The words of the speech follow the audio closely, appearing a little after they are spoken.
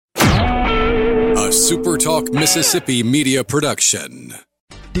A Super Talk Mississippi media production.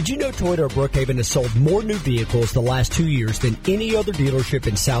 Did you know Toyota of Brookhaven has sold more new vehicles the last 2 years than any other dealership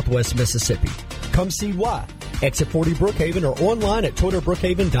in Southwest Mississippi? Come see why. Exit 40 Brookhaven or online at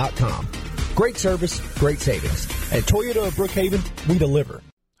ToyotaBrookhaven.com. Great service, great savings. At Toyota of Brookhaven, we deliver.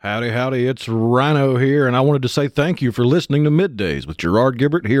 Howdy, it's Rhino here, and I wanted to say thank you for listening to MidDays with Gerard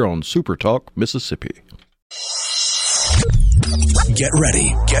Gibert here on Super Talk Mississippi. Get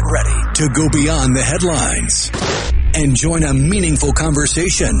ready to go beyond the headlines and join a meaningful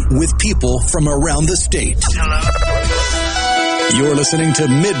conversation with people from around the state. You're listening to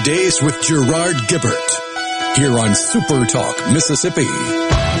MidDays with Gerard Gibert here on Super Talk Mississippi.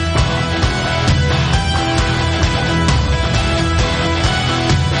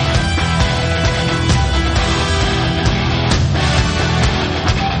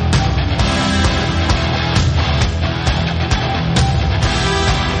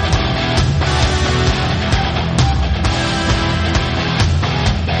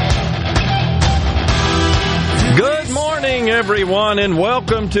 Everyone, and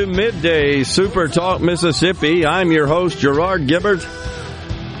welcome to Midday Super Talk Mississippi. I'm your host, Gerard Gibert,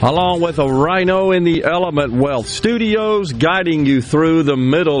 along with a Rhino in the Element Wealth Studios, guiding you through the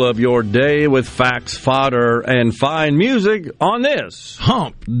middle of your day with facts, fodder, and fine music on this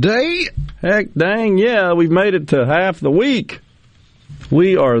Hump Day. Heck dang, yeah, we've made it to half the week.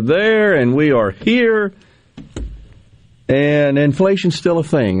 We are there, and we are here, and inflation's still a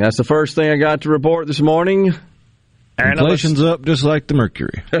thing. That's the first thing I got to report this morning. Inflation's up just like the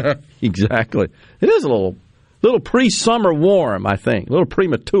mercury. Exactly. It is a little pre-summer warm, I think. A little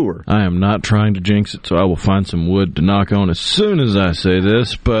premature. I am not trying to jinx it, so I will find some wood to knock on as soon as I say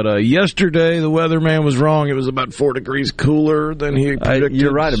this. But yesterday, the weatherman was wrong. It was about 4 degrees cooler than he predicted.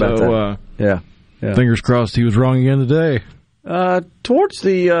 You're right about that. Yeah. Fingers crossed he was wrong again today. Towards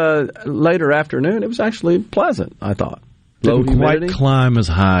the later afternoon, it was actually pleasant, I thought. Didn't quite climb as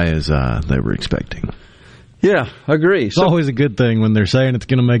high as they were expecting. Yeah, agree. It's always a good thing when they're saying it's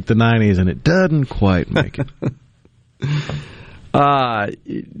going to make the 90s, and it doesn't quite make it.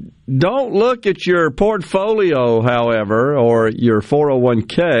 Don't look at your portfolio, however, or your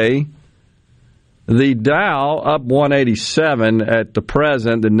 401k. The Dow up 187 at the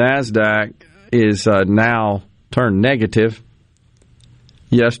present. The NASDAQ is now turned negative.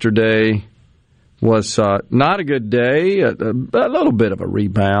 Yesterday was not a good day, a little bit of a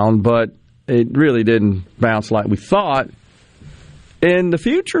rebound, but it really didn't bounce like we thought. And the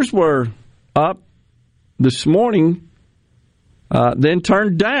futures were up this morning, then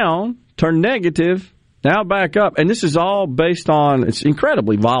turned down, turned negative, now back up. And this is all based on, it's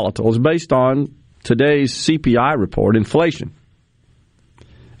incredibly volatile. It's based on today's CPI report, inflation.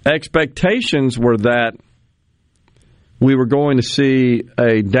 Expectations were that we were going to see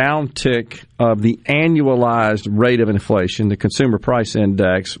a downtick of the annualized rate of inflation, the Consumer Price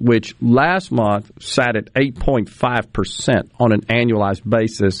Index, which last month sat at 8.5% on an annualized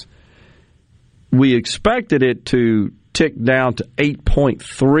basis. We expected it to tick down to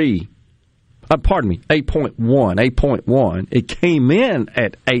 8.1. It came in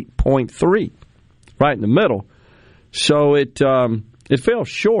at 8.3, right in the middle. So it fell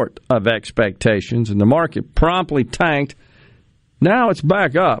short of expectations, and the market promptly tanked. Now it's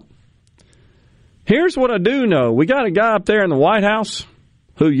back up. Here's what I do know. We got a guy up there in the White House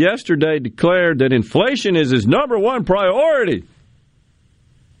who yesterday declared that inflation is his number one priority.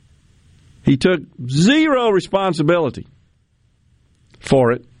 He took zero responsibility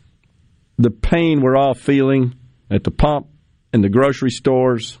for it. The pain we're all feeling at the pump, in the grocery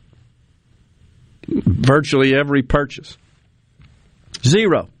stores, virtually every purchase.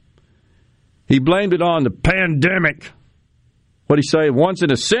 Zero. He blamed it on the pandemic. What'd he say? Once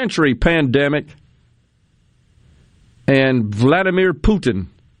in a century pandemic. And Vladimir Putin.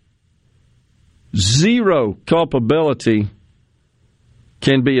 Zero culpability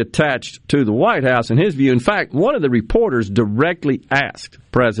can be attached to the White House in his view. In fact, one of the reporters directly asked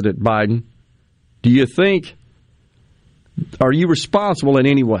President Biden, are you responsible in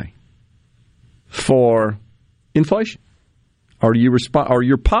any way for inflation? Are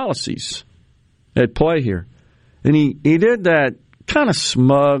your policies at play here? And he did that kind of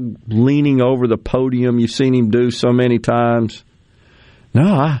smug, leaning over the podium you've seen him do so many times.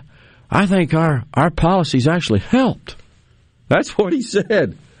 No, I think our policies actually helped. That's what he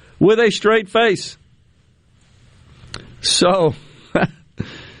said, with a straight face. So,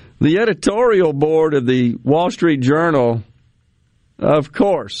 the editorial board of the Wall Street Journal, of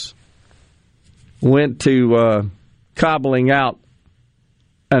course, went to cobbling out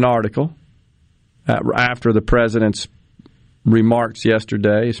an article after the president's remarks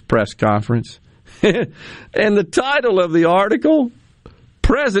yesterday, his press conference. And the title of the article,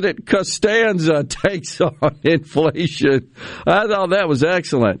 President Costanza takes on inflation. I thought that was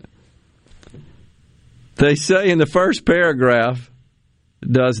excellent. They say in the first paragraph,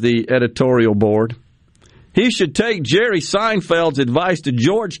 does the editorial board, he should take Jerry Seinfeld's advice to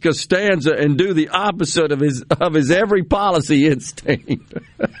George Costanza and do the opposite of his every policy instinct.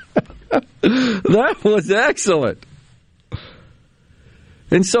 That was excellent.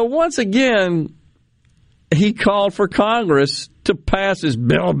 And so once again, he called for Congress to pass his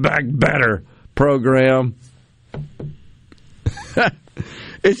Build Back Better program.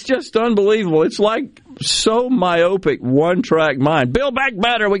 It's just unbelievable. It's like so myopic, one-track mind. Build Back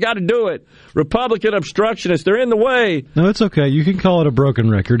Better, we got to do it. Republican obstructionists, they're in the way. No, it's okay. You can call it a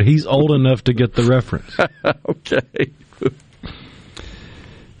broken record. He's old enough to get the reference. Okay.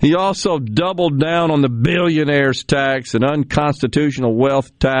 He also doubled down on the billionaires tax and unconstitutional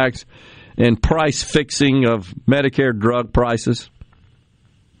wealth tax and price fixing of Medicare drug prices.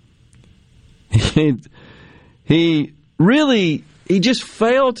 He just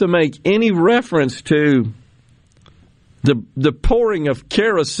failed to make any reference to the pouring of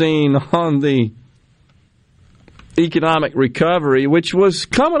kerosene on the economic recovery, which was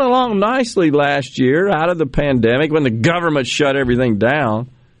coming along nicely last year out of the pandemic when the government shut everything down.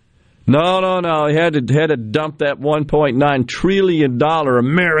 No. He had to dump that $1.9 trillion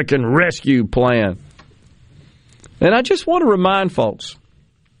American Rescue Plan. And I just want to remind folks,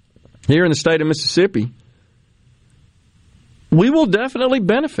 here in the state of Mississippi, we will definitely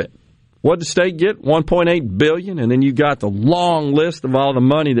benefit. What did the state get? $1.8 billion, and then you got the long list of all the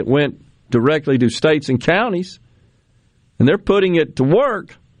money that went directly to states and counties, and they're putting it to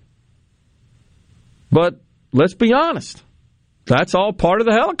work. But let's be honest. That's all part of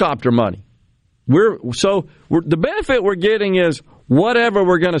the helicopter money. The benefit we're getting is whatever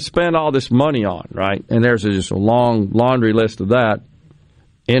we're going to spend all this money on, right? And there's just a long laundry list of that.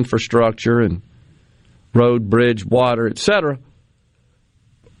 Infrastructure and road, bridge, water, etc.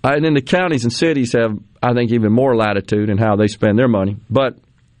 And then the counties and cities have, I think, even more latitude in how they spend their money. But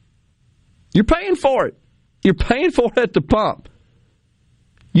you're paying for it. You're paying for it at the pump.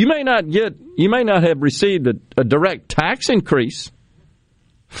 You may not have received a direct tax increase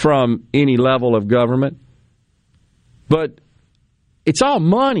from any level of government, but it's all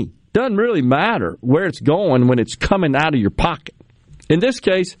money. Doesn't really matter where it's going when it's coming out of your pocket. In this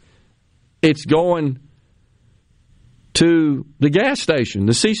case, it's going to the gas station,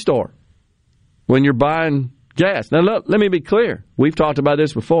 the C-store, when you're buying gas. Now, look, let me be clear. We've talked about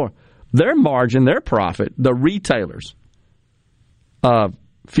this before. Their margin, their profit, the retailers of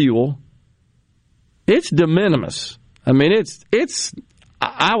fuel, it's de minimis. I mean, it's.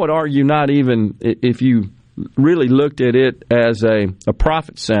 I would argue not even if you really looked at it as a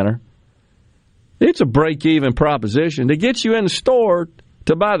profit center. It's a break-even proposition to get you in the store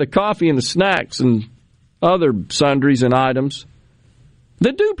to buy the coffee and the snacks and other sundries and items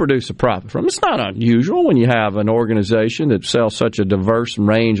that do produce a profit from. It's not unusual when you have an organization that sells such a diverse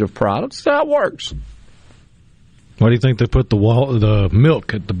range of products. That's how it works. Why do you think they put the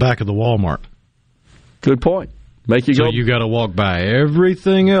milk at the back of the Walmart? Good point. So you got to walk by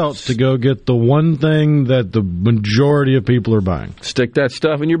everything else to go get the one thing that the majority of people are buying. Stick that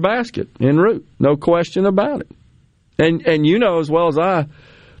stuff in your basket en route. No question about it. And you know as well as I,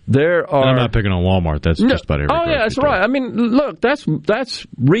 there are... And I'm not picking on Walmart. That's just about every... Oh, yeah, that's right. I mean, look, that's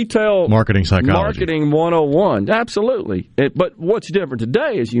retail... Marketing psychology. Marketing 101. Absolutely. But what's different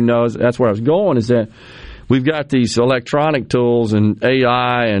today, as you know, that's where I was going, is that we've got these electronic tools and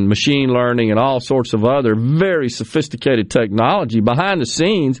AI and machine learning and all sorts of other very sophisticated technology behind the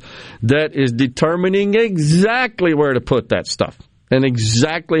scenes that is determining exactly where to put that stuff and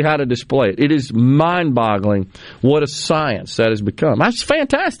exactly how to display it. It is mind-boggling what a science that has become. That's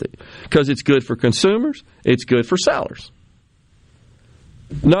fantastic because it's good for consumers. It's good for sellers.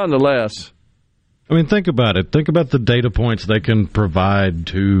 Nonetheless... I mean, think about it. Think about the data points they can provide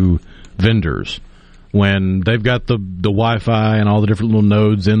to vendors when they've got the Wi-Fi and all the different little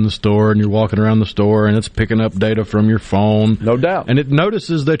nodes in the store, and you're walking around the store, and it's picking up data from your phone. No doubt. And it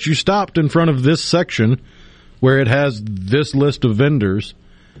notices that you stopped in front of this section where it has this list of vendors,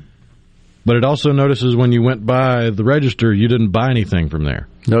 but it also notices when you went by the register, you didn't buy anything from there.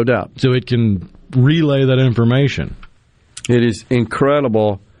 No doubt. So it can relay that information. It is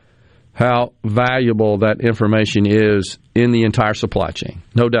incredible how valuable that information is in the entire supply chain.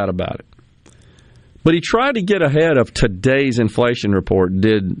 No doubt about it. But he tried to get ahead of today's inflation report,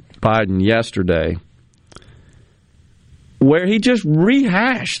 did Biden yesterday, where he just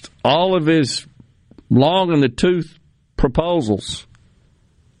rehashed all of his long-in-the-tooth proposals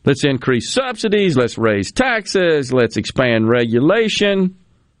Let's increase subsidies. Let's raise taxes. Let's expand regulation.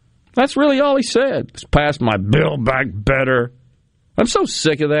 That's really all he said. Let's pass my bill back better. I'm so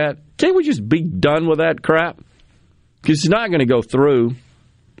sick of that. Can't we just be done with that crap? Because it's not going to go through.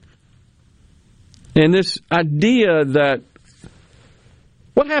 And this idea that,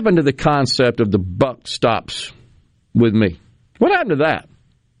 what happened to the concept of the buck stops with me? What happened to that?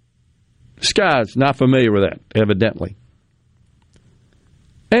 This guy's not familiar with that, evidently.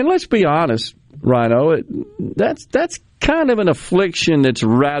 And let's be honest, Rhino, that's kind of an affliction that's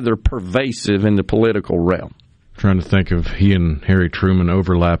rather pervasive in the political realm. Trying to think if he and Harry Truman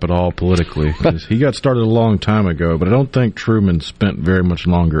overlap at all politically. He got started a long time ago, but I don't think Truman spent very much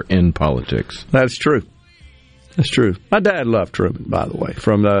longer in politics. That's true. That's true. My dad loved Truman, by the way,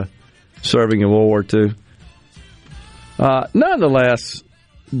 from serving in World War II. Nonetheless,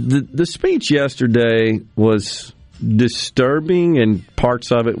 the speech yesterday was disturbing, and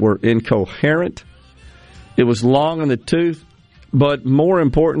parts of it were incoherent. It was long in the tooth, but more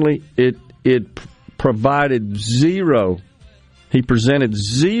importantly, it provided he presented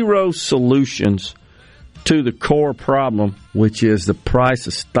zero solutions to the core problem, which is the price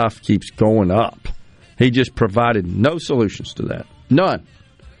of stuff keeps going up. He just provided no solutions to that. None.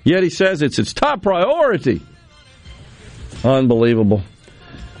 Yet he says it's its top priority. Unbelievable.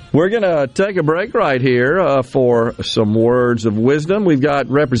 We're going to take a break right here for some words of wisdom. We've got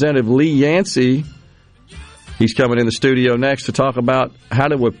Representative Lee Yancy. He's coming in the studio next to talk about how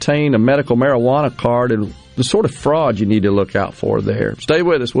to obtain a medical marijuana card and the sort of fraud you need to look out for there. Stay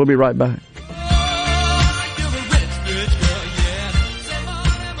with us. We'll be right back.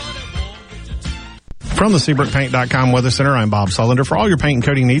 From the SeabrookPaint.com Weather Center, I'm Bob Sullender. For all your paint and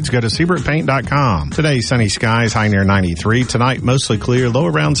coating needs, go to SeabrookPaint.com. Today, sunny skies, high near 93. Tonight, mostly clear, low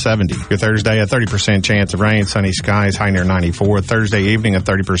around 70. Your Thursday, a 30% chance of rain, sunny skies, high near 94. Thursday evening, a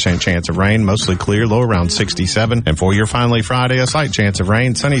 30% chance of rain, mostly clear, low around 67. And for your finally Friday, a slight chance of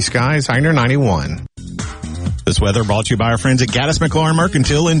rain, sunny skies, high near 91. This weather brought to you by our friends at Gaddis McLaurin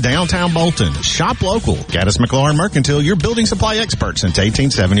Mercantile in downtown Bolton. Shop local. Gaddis McLaurin Mercantile, your building supply expert since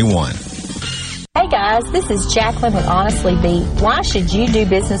 1871. Hey guys, this is Jacqueline with Honestly Beef. Why should you do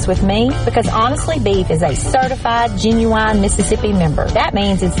business with me? Because Honestly Beef is a certified, genuine Mississippi member. That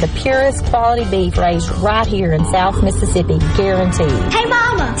means it's the purest quality beef raised right here in South Mississippi, guaranteed. Hey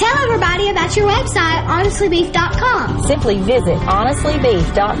Mama, tell everybody about your website, honestlybeef.com. Simply visit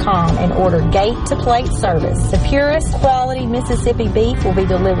honestlybeef.com and order gate-to-plate service. The purest quality Mississippi beef will be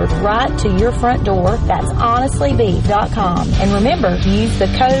delivered right to your front door. That's honestlybeef.com. And remember, use the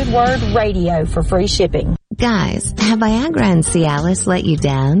code word radio for free shipping. Guys, have Viagra and Cialis let you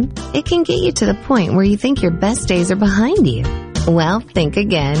down? It can get you to the point where you think your best days are behind you. Well, think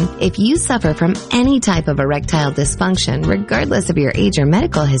again. If you suffer from any type of erectile dysfunction, regardless of your age or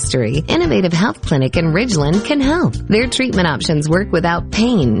medical history, Innovative Health Clinic in Ridgeland can help. Their treatment options work without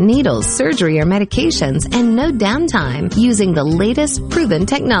pain, needles, surgery, or medications, and no downtime, using the latest proven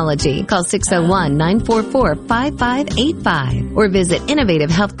technology. Call 601-944-5585 or visit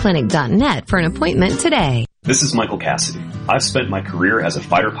innovativehealthclinic.net for an appointment today. This is Michael Cassidy. I've spent my career as a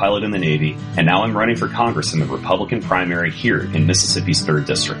fighter pilot in the Navy, and now I'm running for Congress in the Republican primary here in Mississippi's 3rd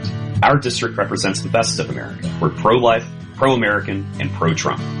District. Our district represents the best of America. We're pro-life, pro-American, and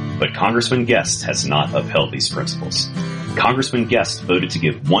pro-Trump. But Congressman Guest has not upheld these principles. Congressman Guest voted to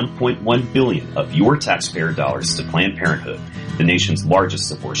give $1.1 billion of your taxpayer dollars to Planned Parenthood, the nation's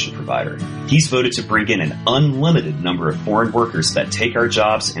largest abortion provider. He's voted to bring in an unlimited number of foreign workers that take our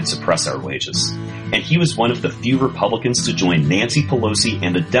jobs and suppress our wages. And he was one of the few Republicans to join Nancy Pelosi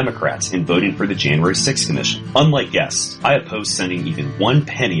and the Democrats in voting for the January 6th Commission. Unlike Guest, I oppose sending even 1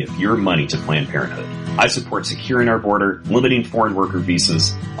 penny of your money to Planned Parenthood. I support securing our border, limiting foreign worker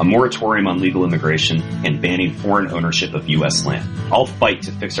visas, a moratorium on legal immigration, and banning foreign ownership of U.S. land. I'll fight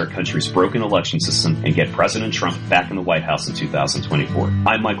to fix our country's broken election system and get President Trump back in the White House in 2024.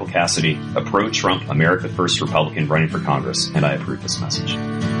 I'm Michael Cassidy, a pro-Trump, America First Republican running for Congress, and I approve this message.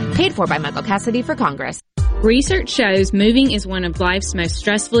 Paid for by Michael Cassidy for Congress. Research shows moving is one of life's most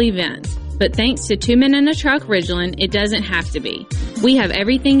stressful events, but thanks to 2 Men in a Truck Ridgeland, it doesn't have to be. We have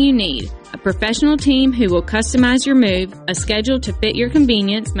everything you need. A professional team who will customize your move, a schedule to fit your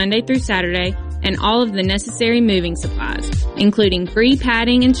convenience Monday through Saturday, and all of the necessary moving supplies, including free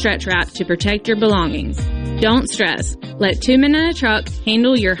padding and stretch wrap to protect your belongings. Don't stress. Let 2 Men in a Truck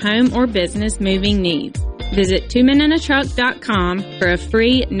handle your home or business moving needs. Visit 2meninatruck.com for a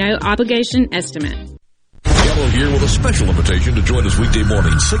free, no-obligation estimate. Gallo here with a special invitation to join us weekday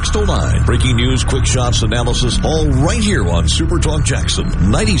morning, 6 to 9. Breaking news, quick shots, analysis, all right here on Super Talk Jackson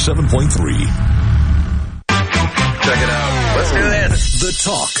 97.3. Check it out. Let's do this. The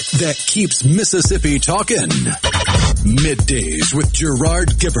talk that keeps Mississippi talking. Middays with Gerard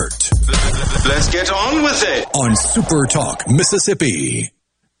Gibert. Let's get on with it. On Super Talk Mississippi.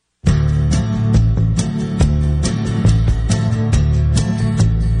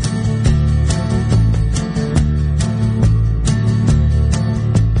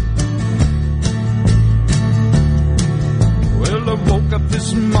 Well, I woke up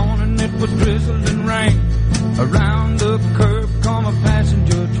this morning, it was drizzling rain. Around the curb come a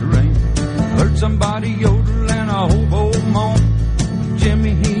passenger train. Heard somebody yodel and a hobo moan.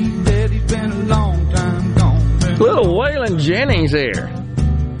 Jimmy, he's dead, he's been a long time gone. Little Waylon Jennings here.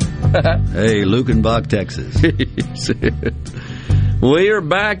 Hey, Lukenbach, Texas. We are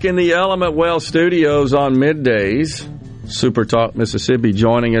back in the Element Well studios on Middays. Super Talk Mississippi.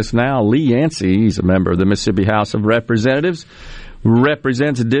 Joining us now, Lee Yancy. He's a member of the Mississippi House of Representatives.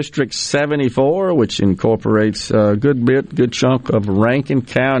 Represents District 74, which incorporates a good chunk of Rankin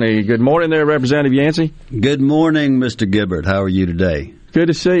County. Good morning there, Representative Yancy. Good morning, Mr. Gibert. How are you today? Good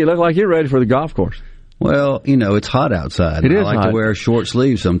to see you. You look like you're ready for the golf course. Well, you know, it's hot outside. It is I like hot. to wear short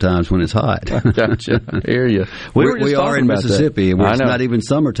sleeves sometimes when it's hot. Gotcha. I hear you. We are in Mississippi, where it's not even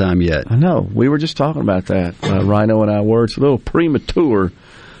summertime yet. I know. We were just talking about that. Rhino and I were. It's a little premature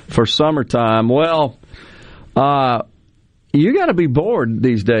for summertime. Well, you got to be bored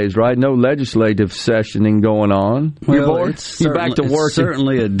these days, right? No legislative sessioning going on. You're bored? You're back to work. It's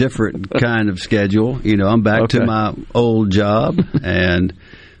certainly a different kind of schedule. You know, I'm back to my old job and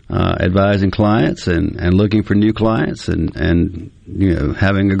advising clients and looking for new clients and you know,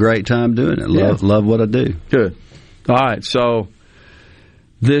 having a great time doing it. Love what I do. Good. All right. So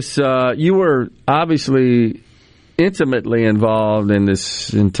this you were obviously intimately involved in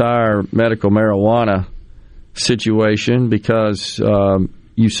this entire medical marijuana situation because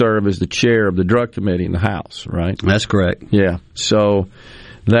you serve as the chair of the drug committee in the House, right? That's correct. Yeah. So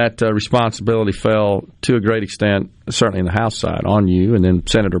that responsibility fell to a great extent, certainly in the House side, on you, and then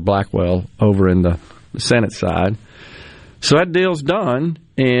Senator Blackwell over in the Senate side. So that deal's done,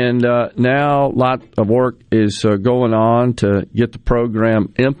 and now a lot of work is going on to get the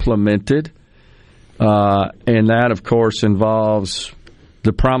program implemented, and that, of course, involves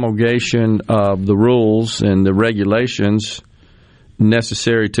the promulgation of the rules and the regulations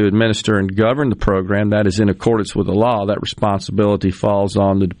necessary to administer and govern the program. That is in accordance with the law. That responsibility falls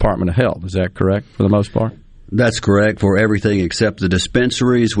on the Department of Health. Is that correct for the most part? That's correct for everything except the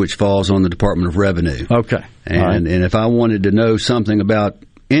dispensaries, which falls on the Department of Revenue. Okay. And if I wanted to know something about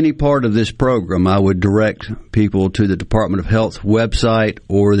any part of this program, I would direct people to the Department of Health website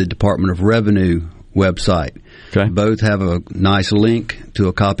or the Department of Revenue website. Okay. Both have a nice link to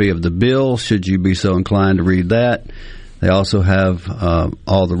a copy of the bill, should you be so inclined to read that. They also have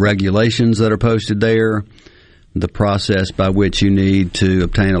all the regulations that are posted there, the process by which you need to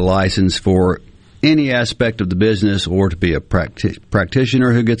obtain a license for any aspect of the business or to be a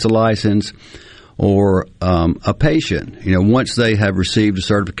practitioner who gets a license or a patient. You know, once they have received a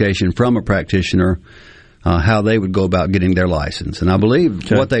certification from a practitioner, how they would go about getting their license. And I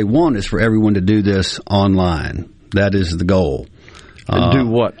believe what they want is for everyone to do this online. That is the goal. And do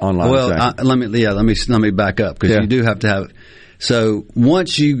what online? Well, let me back up because you do have to have. So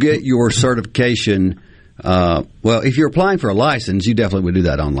once you get your certification, well, if you're applying for a license, you definitely would do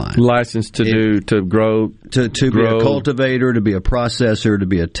that online. License to grow, to be a cultivator, to be a processor, to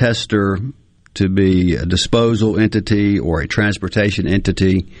be a tester, to be a disposal entity or a transportation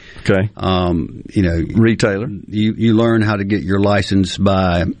entity. Okay. You know, retailer. You learn how to get your license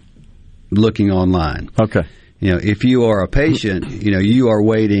by looking online. Okay. You know, if you are a patient, you know, you are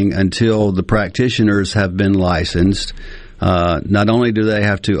waiting until the practitioners have been licensed. Not only do they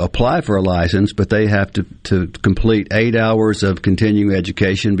have to apply for a license, but they have to complete 8 hours of continuing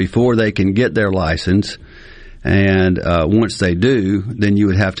education before they can get their license. And once they do, then you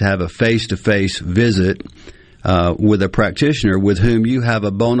would have to have a face-to-face visit with a practitioner with whom you have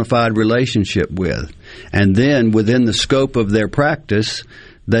a bona fide relationship with. And then within the scope of their practice,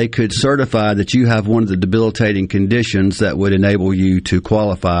 they could certify that you have one of the debilitating conditions that would enable you to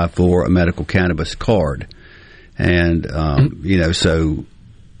qualify for a medical cannabis card. And, you know, so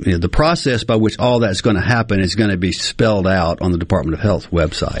you know, the process by which all that's going to happen is going to be spelled out on the Department of Health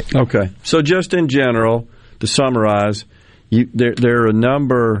website. Okay. So just in general, to summarize, there are a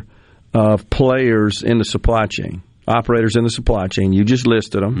number of players in the supply chain, operators in the supply chain. You just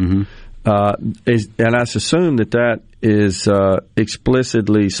listed them. Mm-hmm. And I assume that is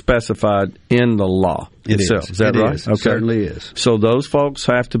explicitly specified in the law itself. Is that right? Is. Okay. It certainly is. So those folks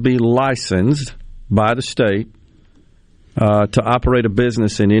have to be licensed by the state to operate a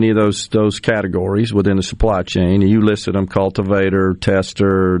business in any of those categories within the supply chain. You listed them: cultivator,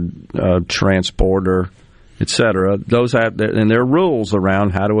 tester, transporter, etc. Those have, and there are rules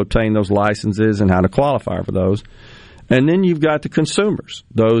around how to obtain those licenses and how to qualify for those. And then you've got the consumers,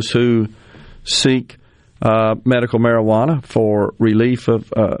 those who seek medical marijuana for relief of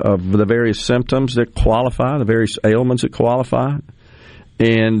the various symptoms that qualify, the various ailments that qualify.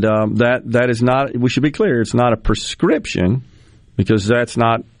 And that is not, we should be clear, it's not a prescription, because that's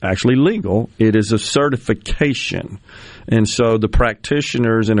not actually legal. It is a certification. And so the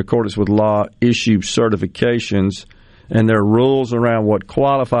practitioners, in accordance with law, issue certifications, and there are rules around what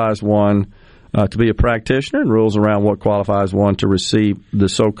qualifies one to be a practitioner and rules around what qualifies one to receive the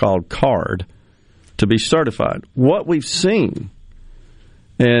so-called card to be certified. What we've seen,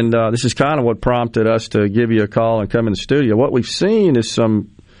 and this is kind of what prompted us to give you a call and come in the studio, what we've seen is some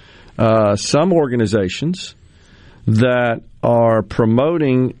organizations that are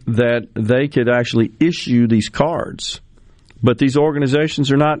promoting that they could actually issue these cards, but these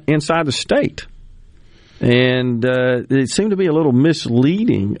organizations are not inside the state. And it seemed to be a little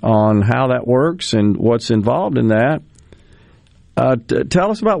misleading on how that works and what's involved in that. Tell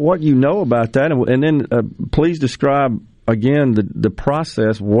us about what you know about that, and then please describe again the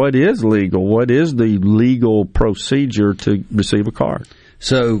process. What is legal? What is the legal procedure to receive a card?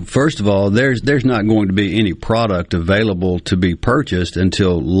 So, first of all, there's not going to be any product available to be purchased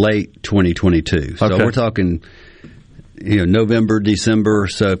until late 2022. So we're talking, November, December.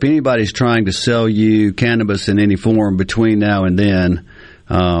 So if anybody's trying to sell you cannabis in any form between now and then,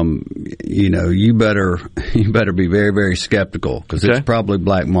 you better be very, very skeptical, because it's probably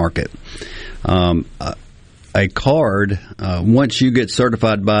black market. A card, once you get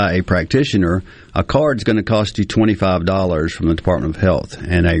certified by a practitioner, a card's going to cost you $25 from the Department of Health,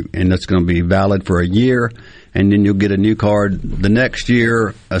 and that's going to be valid for a year, and then you'll get a new card the next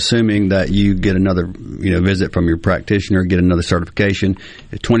year, assuming that you get another visit from your practitioner, get another certification.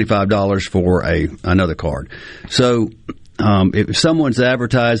 $25 for another card. So if someone's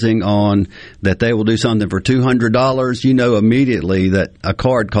advertising on that they will do something for $200, you know immediately that a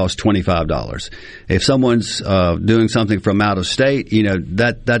card costs $25. If someone's doing something from out of state,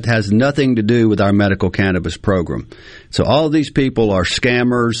 that has nothing to do with our medical cannabis program. So all of these people are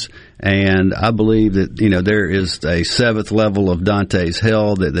scammers, and I believe that there is a seventh level of Dante's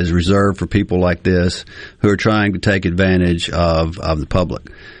hell that is reserved for people like this who are trying to take advantage of the public.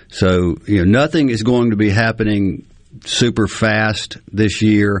 So nothing is going to be happening super fast this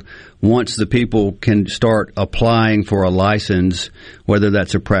year. Once the people can start applying for a license, whether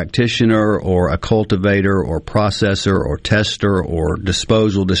that's a practitioner or a cultivator or processor or tester or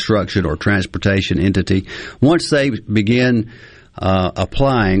disposal, destruction, or transportation entity, once they begin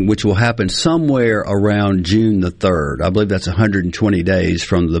applying, which will happen somewhere around June the 3rd. I believe that's 120 days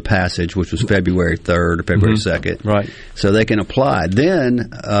from the passage, which was February 3rd or February 2nd. Right. So they can apply. Then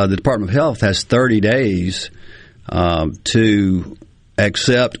the Department of Health has 30 days to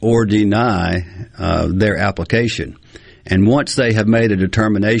accept or deny their application. And once they have made a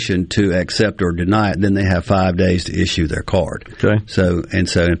determination to accept or deny it, then they have 5 days to issue their card. Okay. So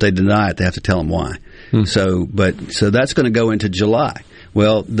if they deny it, they have to tell them why. So that's going to go into July.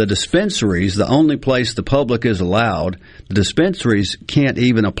 Well, the dispensaries, the only place the public is allowed, the dispensaries can't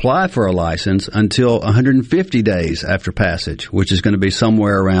even apply for a license until 150 days after passage, which is going to be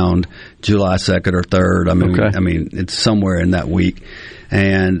somewhere around July 2nd or 3rd. I mean, it's somewhere in that week.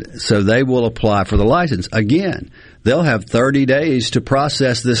 And so they will apply for the license. Again, they'll have 30 days to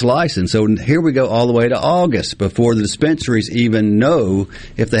process this license. So here we go all the way to August before the dispensaries even know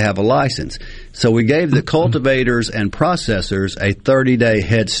if they have a license. So we gave the cultivators and processors a 30-day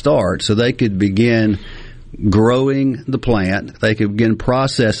head start so they could begin growing the plant. They could begin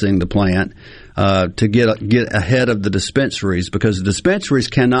processing the plant to get ahead of the dispensaries, because the dispensaries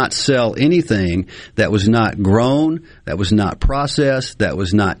cannot sell anything that was not grown, that was not processed, that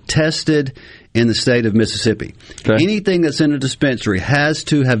was not tested in the state of Mississippi. Okay. Anything that's in a dispensary has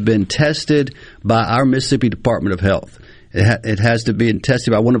to have been tested by our Mississippi Department of Health. It has to be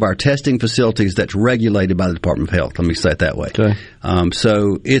tested by one of our testing facilities that's regulated by the Department of Health. Let me say it that way. Okay.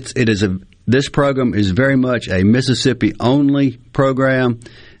 So this program is very much a Mississippi-only program,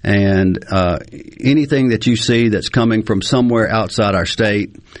 and anything that you see that's coming from somewhere outside our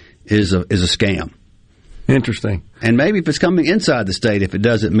state is a scam. Interesting. And maybe if it's coming inside the state, if it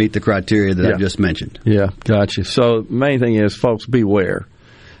doesn't meet the criteria that I've just mentioned. Yeah, gotcha. So the main thing is, folks, beware.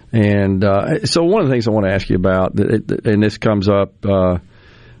 And so one of the things I want to ask you about, and this comes up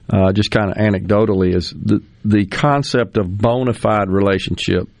just kind of anecdotally, is the concept of bona fide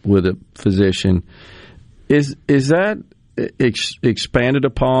relationship with a physician. Is that expanded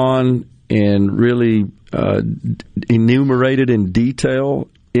upon and really enumerated in detail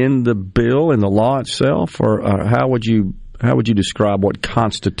in the bill, in the law itself, or how would you describe what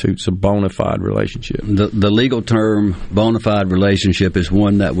constitutes a bona fide relationship? The legal term bona fide relationship is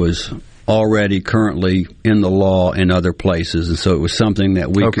one that was already currently in the law in other places, and so it was something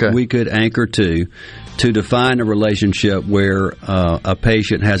that we could anchor to define a relationship where a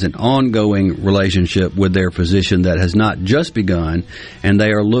patient has an ongoing relationship with their physician that has not just begun, and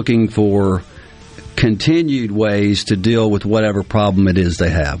they are looking for continued ways to deal with whatever problem it is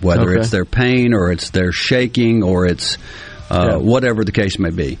they have, whether it's their pain or it's their shaking or it's whatever the case may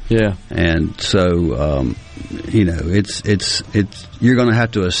be. Yeah. And so, it's you're going to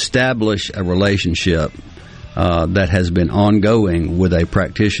have to establish a relationship that has been ongoing with a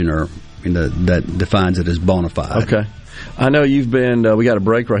practitioner that defines it as bona fide. Okay. I know you've been, we got a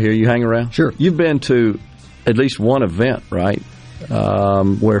break right here. You hang around? Sure. You've been to at least one event, right,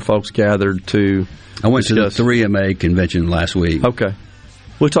 where folks gathered to I went to the 3MA convention last week. Okay.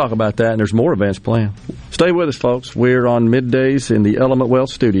 We'll talk about that, and there's more events planned. Stay with us, folks. We're on Middays in the Element Wealth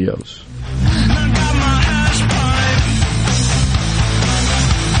Studios.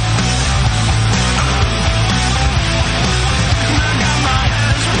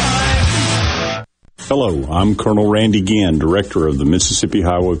 Hello, I'm Colonel Randy Ginn, Director of the Mississippi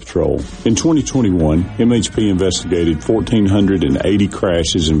Highway Patrol. In 2021, MHP investigated 1,480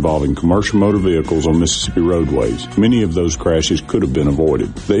 crashes involving commercial motor vehicles on Mississippi roadways. Many of those crashes could have been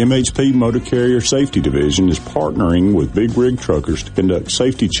avoided. The MHP Motor Carrier Safety Division is partnering with big rig truckers to conduct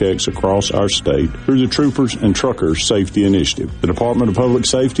safety checks across our state through the Troopers and Truckers Safety Initiative. The Department of Public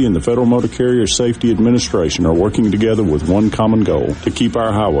Safety and the Federal Motor Carrier Safety Administration are working together with one common goal: to keep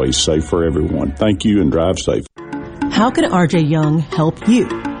our highways safe for everyone. Thank you, and drive safe. How can RJ Young help you?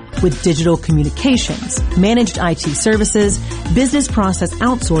 With digital communications, managed IT services, business process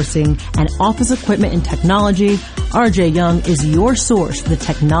outsourcing, and office equipment and technology, RJ Young is your source for the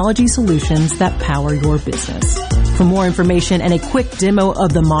technology solutions that power your business. For more information and a quick demo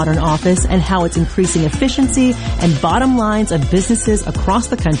of the modern office and how it's increasing efficiency and bottom lines of businesses across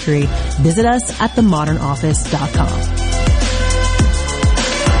the country, visit us at themodernoffice.com.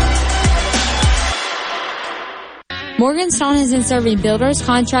 Morganstone has been serving builders,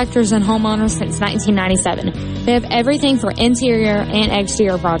 contractors, and homeowners since 1997. They have everything for interior and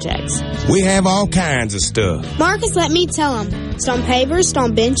exterior projects. We have all kinds of stuff. Marcus, let me tell them. Stone pavers,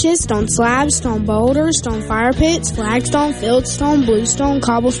 stone benches, stone slabs, stone boulders, stone fire pits, flagstone, fieldstone, bluestone,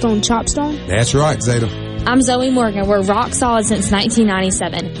 cobblestone, chopstone. That's right, Zeta. I'm Zoe Morgan. We're rock solid since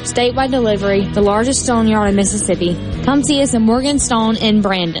 1997. Statewide delivery, the largest stone yard in Mississippi. Come see us in Morganstone in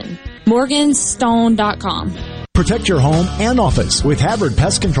Brandon. Morganstone.com. Protect your home and office with Havard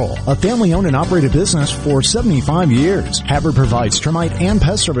Pest Control, a family-owned and operated business for 75 years. Havard provides termite and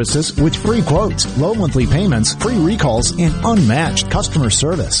pest services with free quotes, low monthly payments, free recalls, and unmatched customer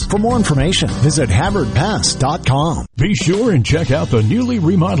service. For more information, visit HavardPest.com. Be sure and check out the newly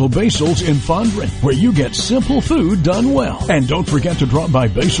remodeled Basil's in Fondren, where you get simple food done well. And don't forget to drop by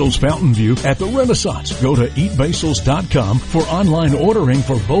Basil's Fountain View at the Renaissance. Go to eatbasils.com for online ordering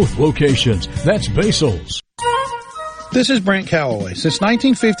for both locations. That's Basil's. This is Brent Calloway. Since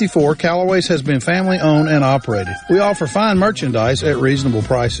 1954, Calloway's has been family-owned and operated. We offer fine merchandise at reasonable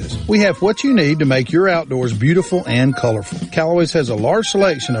prices. We have what you need to make your outdoors beautiful and colorful. Calloway's has a large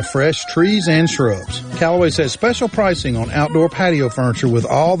selection of fresh trees and shrubs. Calloway's has special pricing on outdoor patio furniture with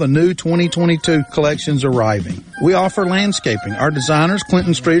all the new 2022 collections arriving. We offer landscaping. Our designers,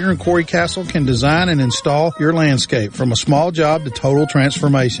 Clinton Streeter and Corey Castle, can design and install your landscape from a small job to total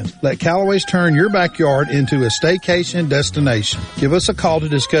transformation. Let Calloway's turn your backyard into a staycation destination. Give us a call to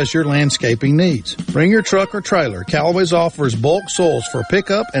discuss your landscaping needs. Bring your truck or trailer. Callaway's offers bulk soils for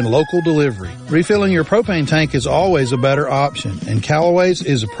pickup and local delivery. Refilling your propane tank is always a better option, and Callaway's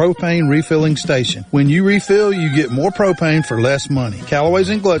is a propane refilling station. When you refill, you get more propane for less money.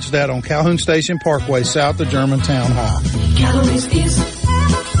 Callaway's in Gluckstadt on Calhoun Station Parkway, south of Germantown Hall. Callaway's is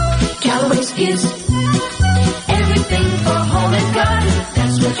everything for home and garden.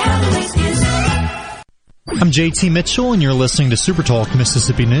 That's what Callaway's is. I'm JT Mitchell, and you're listening to Super Talk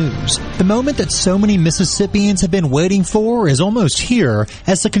Mississippi News. The moment that so many Mississippians have been waiting for is almost here,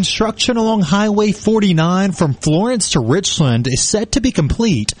 as the construction along Highway 49 from Florence to Richland is set to be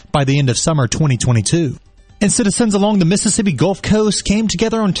complete by the end of summer 2022. And citizens along the Mississippi Gulf Coast came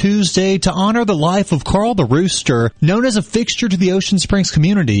together on Tuesday to honor the life of Carl the Rooster, known as a fixture to the Ocean Springs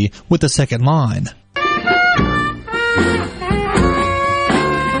community, with the second line.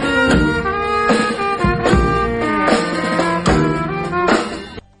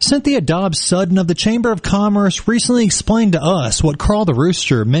 Cynthia Dobbs-Sudden of the Chamber of Commerce recently explained to us what Carl the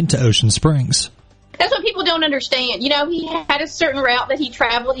Rooster meant to Ocean Springs. That's what people don't understand. He had a certain route that he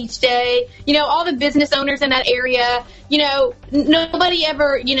traveled each day. All the business owners in that area, nobody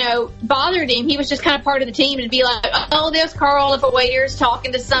ever, bothered him. He was just kind of part of the team. It'd be like, oh, there's Carl if a waiter's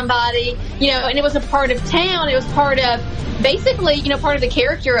talking to somebody, and it was a part of town. It was part of, basically, part of the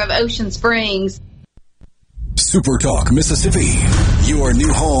character of Ocean Springs. Super Talk Mississippi, your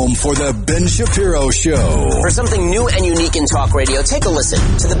new home for the Ben Shapiro Show. For something new and unique in talk radio, take a listen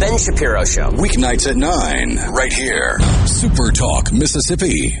to the Ben Shapiro Show. Weeknights at 9, right here. Super Talk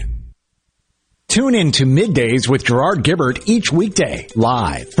Mississippi. Tune in to Middays with Gerard Gibert each weekday,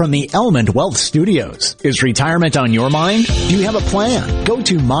 live from the Element Wealth Studios. Is retirement on your mind? Do you have a plan? Go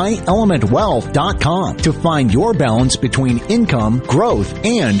to myelementwealth.com to find your balance between income, growth,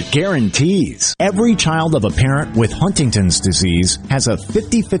 and guarantees. Every child of a parent with Huntington's disease has a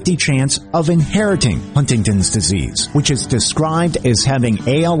 50-50 chance of inheriting Huntington's disease, which is described as having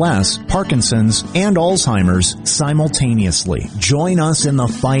ALS, Parkinson's, and Alzheimer's simultaneously. Join us in the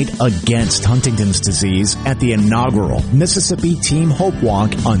fight against Huntington's disease at the inaugural Mississippi Team Hope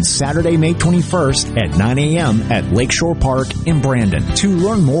Walk on Saturday, May 21st at 9 a.m. at Lakeshore Park in Brandon. To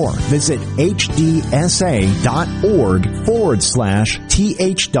learn more, visit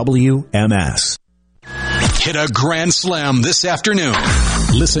hdsa.org/THWMS. Hit a grand slam this afternoon.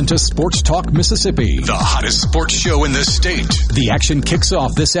 Listen to Sports Talk Mississippi, the hottest sports show in the state. The action kicks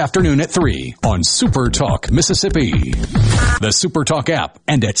off this afternoon at 3 on Super Talk Mississippi, the Super Talk app,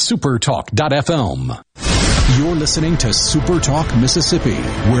 and at supertalk.fm. You're listening to Super Talk Mississippi,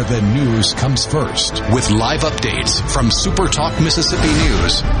 where the news comes first, with live updates from Super Talk Mississippi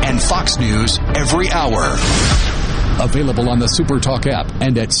News and Fox News every hour. Available on the Super Talk app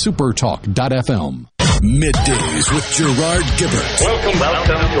and at supertalk.fm. Middays with Gerard Gibert. Welcome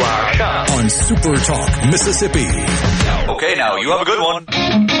to our show. On Super Talk Mississippi. Okay, now you have a good one.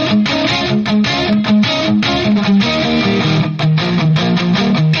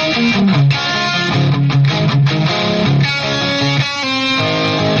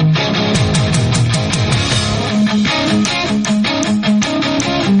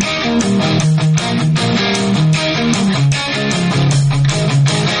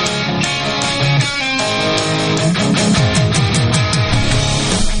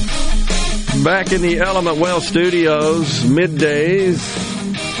 Back in the Element Well Studios, Middays,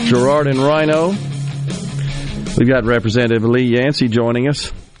 Gerard and Rhino. We've got Representative Lee Yancy joining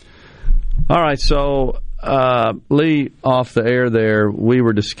us. All right, so Lee, off the air there, we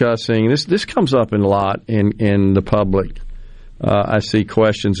were discussing, this comes up a lot in the public. I see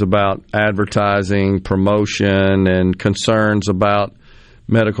questions about advertising, promotion, and concerns about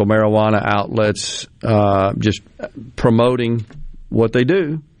medical marijuana outlets just promoting what they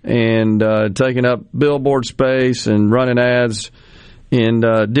do. And taking up billboard space and running ads in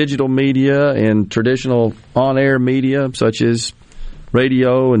digital media and traditional on-air media such as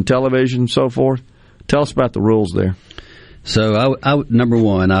radio and television and so forth. Tell us about the rules there. So, number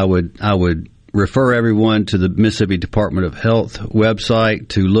one, I would refer everyone to the Mississippi Department of Health website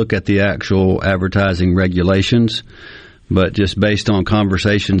to look at the actual advertising regulations. But just based on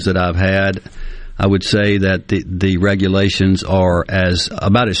conversations that I've had, I would say that the regulations are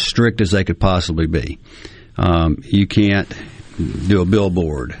about as strict as they could possibly be. You can't do a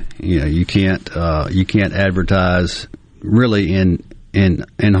billboard. You can't advertise really in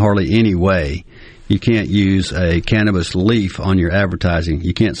hardly any way. You can't use a cannabis leaf on your advertising.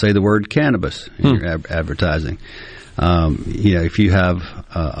 You can't say the word cannabis in your advertising. If you have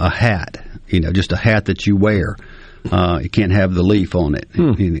a hat, just a hat that you wear, you can't have the leaf on it.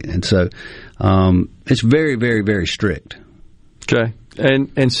 And so it's very, very, very strict. Okay.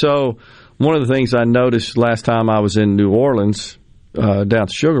 And so one of the things I noticed last time I was in New Orleans, down at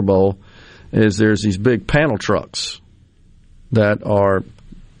the Sugar Bowl, is there's these big panel trucks that are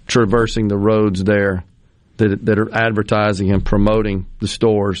traversing the roads there that are advertising and promoting the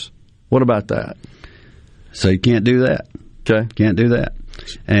stores. What about that? So you can't do that. Okay. Can't do that.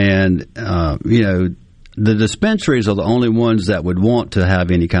 And, the dispensaries are the only ones that would want to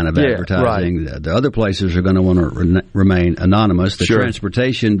have any kind of advertising. Right. The other places are going to want to remain anonymous. The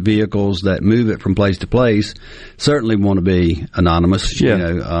transportation vehicles that move it from place to place certainly want to be anonymous.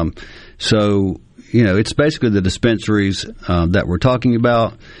 Yeah. It's basically the dispensaries that we're talking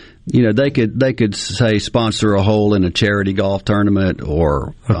about. They could say sponsor a hole in a charity golf tournament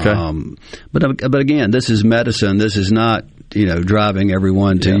or. Okay. But again, this is medicine. This is not driving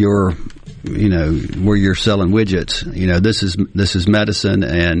everyone to your. Where you're selling widgets. This is medicine,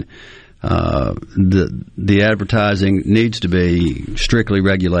 and the advertising needs to be strictly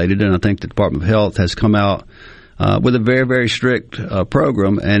regulated, and I think the Department of Health has come out with a very, very strict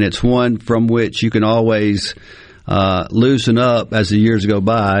program, and it's one from which you can always loosen up as the years go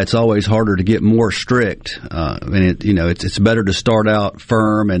by. It's always harder to get more strict, and it's better to start out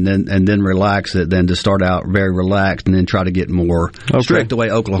firm and then relax it than to start out very relaxed and then try to get more strict the way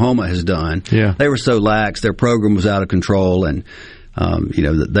Oklahoma has done. Yeah. They were so lax, their program was out of control, and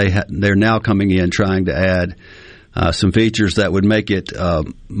they're now coming in trying to add some features that would make it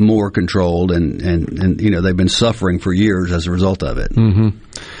more controlled, and they've been suffering for years as a result of it. Mm-hmm.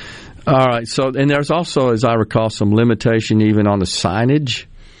 All right. So, and there's also, as I recall, some limitation even on the signage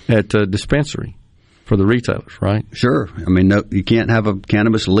at the dispensary for the retailers, right? Sure. I mean, no, you can't have a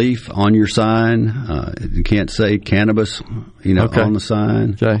cannabis leaf on your sign. You can't say cannabis, on the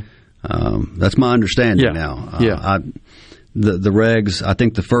sign. Okay. That's my understanding now. The regs, I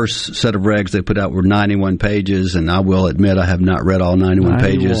think the first set of regs they put out were 91 pages, and I will admit I have not read all 91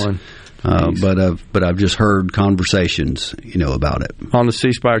 pages. But I've just heard conversations, about it. On the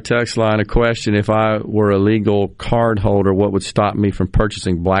C Spire text line, a question: if I were a legal card holder, what would stop me from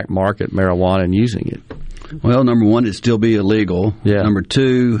purchasing black market marijuana and using it? Well, number one, it'd still be illegal. Yeah. Number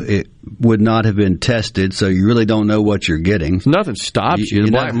two, it would not have been tested, so you really don't know what you're getting. Nothing stops you.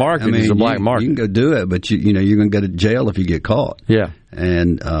 The black market is a black market. You can go do it, but you're going to go to jail if you get caught. Yeah.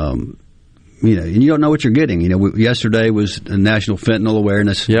 And and you don't know what you're getting. Yesterday was National Fentanyl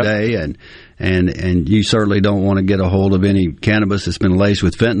Awareness Day, and you certainly don't want to get a hold of any cannabis that's been laced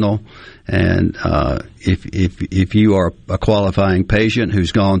with fentanyl. And if you are a qualifying patient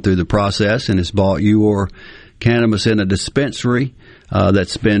who's gone through the process and has bought your cannabis in a dispensary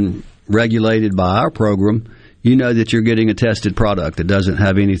that's been regulated by our program, you know that you're getting a tested product that doesn't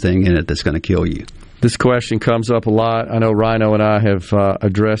have anything in it that's going to kill you. This question comes up a lot. I know Rhino and I have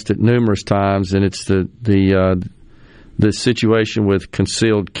addressed it numerous times, and it's the situation with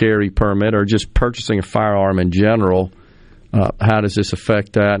concealed carry permit or just purchasing a firearm in general. How does this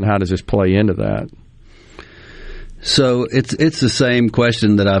affect that, and how does this play into that? So it's the same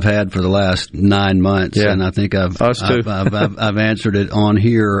question that I've had for the last 9 months, and I think I've answered it on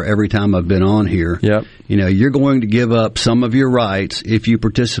here every time I've been on here. Yep. You're going to give up some of your rights if you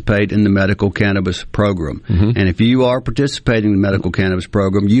participate in the medical cannabis program, and if you are participating in the medical cannabis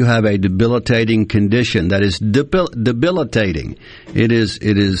program, you have a debilitating condition that is debilitating. It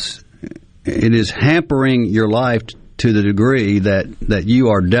is hampering your life to the degree that you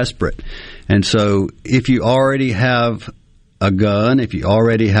are desperate. And so if you already have a gun, if you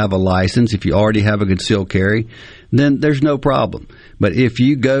already have a license, if you already have a concealed carry, then there's no problem. But if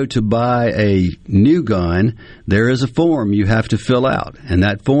you go to buy a new gun, there is a form you have to fill out. And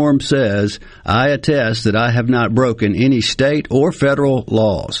that form says, I attest that I have not broken any state or federal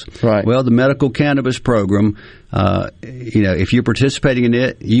laws. Right. Well, the medical cannabis program, if you're participating in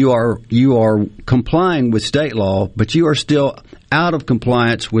it, you are complying with state law, but you are still out of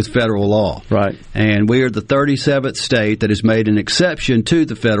compliance with federal law. Right. And we are the 37th state that has made an exception to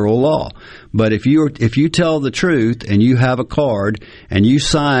the federal law. But if you tell the truth and you have a card and you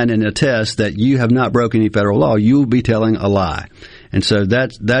sign and attest that you have not broken any federal law, you will be telling a lie. And so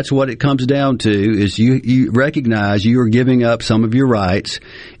that's what it comes down to, is you recognize you are giving up some of your rights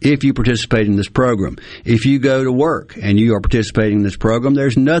if you participate in this program. If you go to work and you are participating in this program,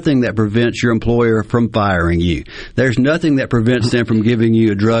 there's nothing that prevents your employer from firing you. There's nothing that prevents them from giving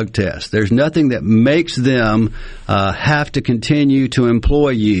you a drug test. There's nothing that makes them have to continue to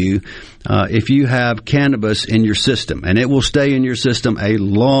employ you if you have cannabis in your system. And it will stay in your system a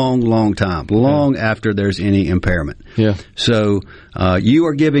long, long time, long after there's any impairment. Yeah. So you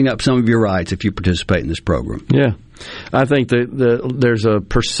are giving up some of your rights if you participate in this program. Yeah. I think that there's a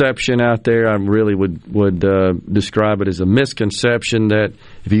perception out there, I really would describe it as a misconception, that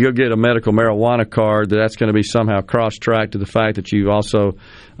if you go get a medical marijuana card, that's going to be somehow cross-tracked to the fact that you also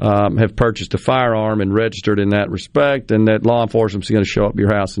have purchased a firearm and registered in that respect, and that law enforcement is going to show up at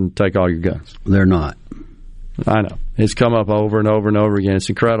your house and take all your guns. They're not. I know. It's come up over and over and over again. It's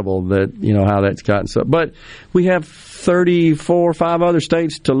incredible that, how that's gotten so. But we have 34 or 5 other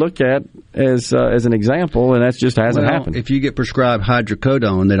states to look at as an example, and that just hasn't happened. If you get prescribed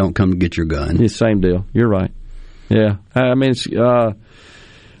hydrocodone, they don't come to get your gun. It's the same deal. You're right. Yeah. I mean,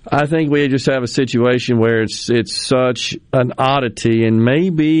 I think we just have a situation where it's such an oddity, and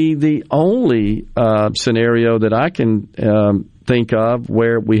maybe the only scenario that I can think of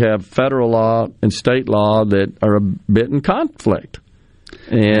where we have federal law and state law that are a bit in conflict.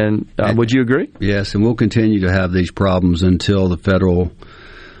 And would you agree? Yes, and we'll continue to have these problems until the federal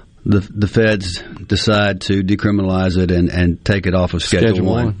the feds decide to decriminalize it and take it off of Schedule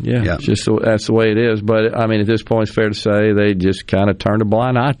 1. Yeah. Just that's the way it is. But, I mean, at this point, it's fair to say they just kind of turned a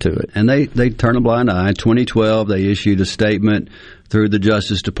blind eye to it. And they turned a blind eye. In 2012, they issued a statement through the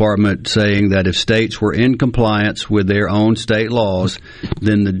Justice Department saying that if states were in compliance with their own state laws,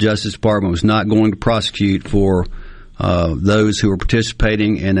 then the Justice Department was not going to prosecute for those who were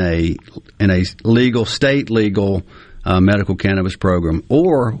participating in a state legal medical cannabis program.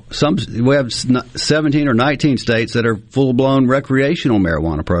 Or we have 17 or 19 states that are full-blown recreational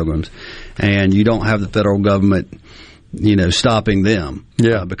marijuana programs, and you don't have the federal government, stopping them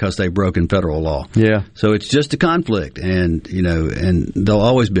because they've broken federal law. Yeah. So it's just a conflict, and there'll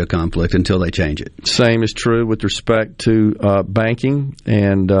always be a conflict until they change it. Same is true with respect to banking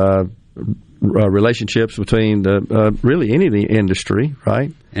and relationships between really any of the industry,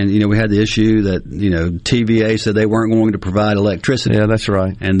 right? And we had the issue that TVA said they weren't going to provide electricity. Yeah, that's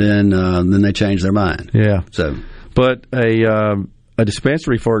right. And then they changed their mind. Yeah. So, but a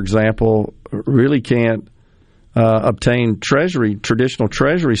dispensary, for example, really can't obtain traditional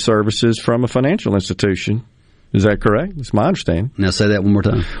treasury services from a financial institution. Is that correct? That's my understanding. Now say that one more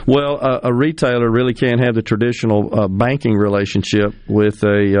time. Well, a retailer really can't have the traditional banking relationship with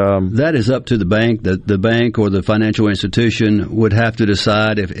a... That is up to the bank. The bank or the financial institution would have to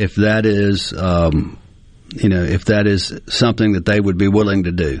decide if that is... if that is something that they would be willing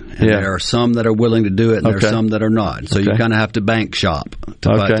to do. And there are some that are willing to do it, and there are some that are not. So you kind of have to bank shop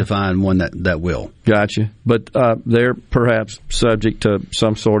to find one that will. Gotcha. But they're perhaps subject to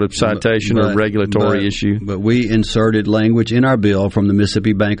some sort of citation or regulatory issue. But we inserted language in our bill from the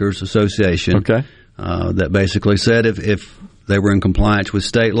Mississippi Bankers Association that basically said if they were in compliance with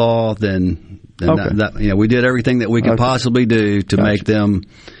state law, then we did everything that we could possibly do to make them...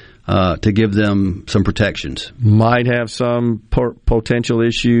 to give them some protections. Might have some potential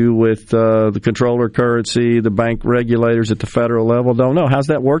issue with the controller currency, the bank regulators at the federal level. Don't know. How's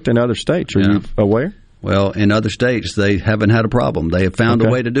that worked in other states? Are you aware? Well, in other states, they haven't had a problem. They have found a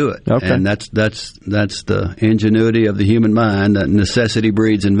way to do it. And that's the ingenuity of the human mind, that necessity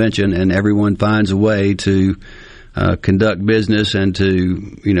breeds invention, and everyone finds a way to conduct business and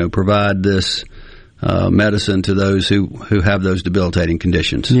to provide this medicine to those who have those debilitating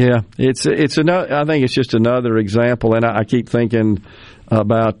conditions. Yeah, it's another. I think it's just another example, and I keep thinking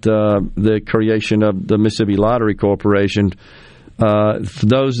about the creation of the Mississippi Lottery Corporation.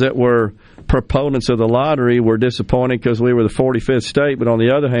 Those that were proponents of the lottery were disappointed because we were the 45th state, but on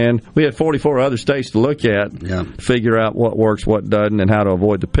the other hand, we had 44 other states to look at, figure out what works, what doesn't, and how to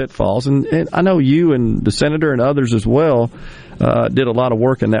avoid the pitfalls. And I know you and the senator and others as well did a lot of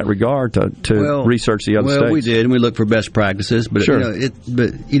work in that regard to research the other states. Well, we did, and we looked for best practices. But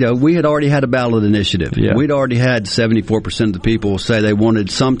we had already had a ballot initiative. Yeah. We'd already had 74% of the people say they wanted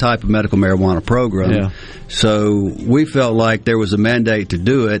some type of medical marijuana program. Yeah. So we felt like there was a mandate to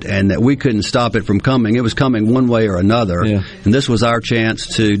do it, and that we couldn't stop it from coming. It was coming one way or another, and this was our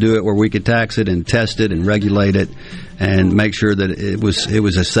chance to do it where we could tax it and test it and regulate it and make sure that it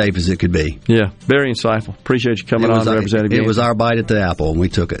was as safe as it could be. Yeah, very insightful. Appreciate you coming on, Representative Yancy. It was our bite at the apple, and we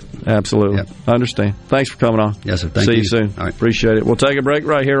took it. Absolutely. Yep. I understand. Thanks for coming on. Yes, sir. Thank you. See you soon. All right. Appreciate it. We'll take a break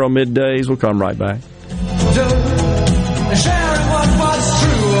right here on Middays. We'll come right back. Sharing what was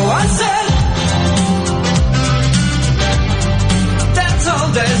true, I said that's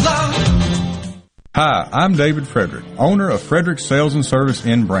all day long. Hi, I'm David Frederick, owner of Frederick Sales and Service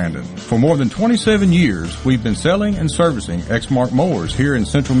in Brandon. For more than 27 years, we've been selling and servicing Exmark mowers here in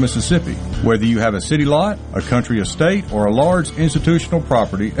central Mississippi. Whether you have a city lot, a country estate, or a large institutional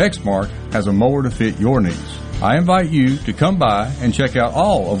property, Exmark has a mower to fit your needs. I invite you to come by and check out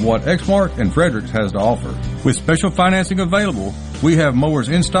all of what Exmark and Fredericks has to offer. With special financing available, we have mowers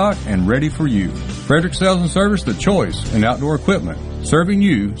in stock and ready for you. Frederick Sales and Service, the choice in outdoor equipment, serving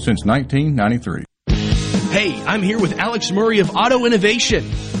you since 1993. Hey, I'm here with Alex Murray of Auto Innovation.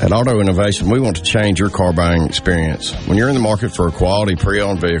 At Auto Innovation, we want to change your car buying experience. When you're in the market for a quality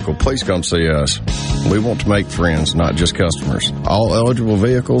pre-owned vehicle, please come see us. We want to make friends, not just customers. All eligible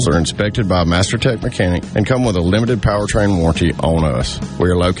vehicles are inspected by a Master Tech mechanic and come with a limited powertrain warranty on us. We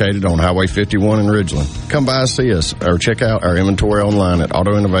are located on Highway 51 in Ridgeland. Come by and see us or check out our inventory online at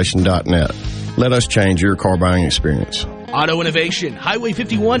autoinnovation.net. Let us change your car buying experience. Auto Innovation, Highway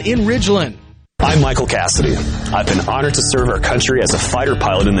 51 in Ridgeland. I'm Michael Cassidy. I've been honored to serve our country as a fighter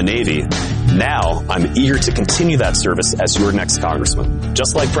pilot in the Navy. Now, I'm eager to continue that service as your next congressman.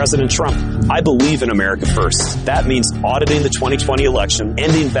 Just like President Trump, I believe in America first. That means auditing the 2020 election,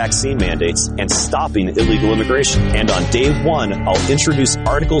 ending vaccine mandates, and stopping illegal immigration. And on day one, I'll introduce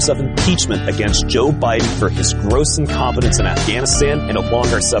articles of impeachment against Joe Biden for his gross incompetence in Afghanistan and along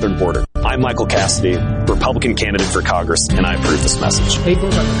our southern border. I'm Michael Cassidy, Republican candidate for Congress, and I approve this message.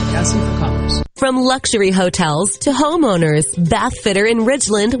 Cassidy for Congress. From luxury hotels to homeowners, Bath Fitter in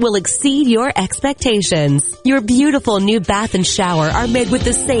Ridgeland will exceed your expectations. Your beautiful new bath and shower are made with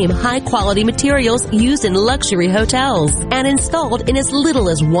the same high-quality materials used in luxury hotels and installed in as little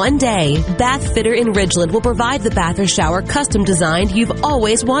as 1 day. Bath Fitter in Ridgeland will provide the bath or shower custom designed you've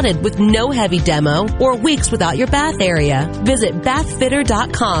always wanted with no heavy demo or weeks without your bath area. Visit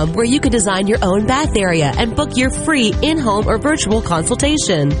bathfitter.com where you can design your own bath area and book your free in-home or virtual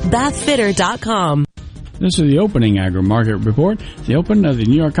consultation. Bathfitter.com. This is the opening agri-market report. The open of the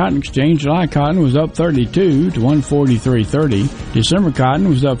New York Cotton Exchange, July cotton was up 32 to 143.30. December cotton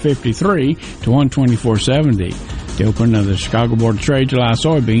was up 53 to 124.70. The open of the Chicago Board of Trade, July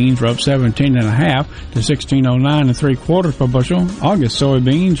soybeans were up 17.5 to 16.09 3/4 per bushel. August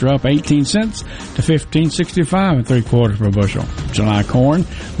soybeans were up 18 cents to 15.65 3/4 per bushel. July corn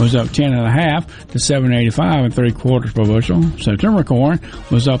was up 10.5 to 7.85 3/4 per bushel. September corn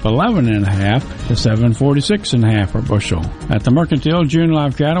was up 11.5 to 7.46.5 per bushel. At the mercantile, June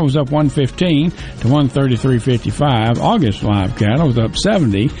live cattle was up 115 to 133.55. August live cattle was up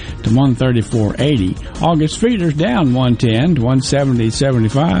 70 to 134.80. August feeders down 110 to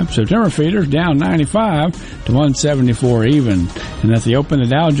 170.75. September feeders down 95 to 174 even. And at the open, the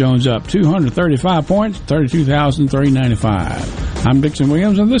Dow Jones up 235 points, 32,395. I'm Dixon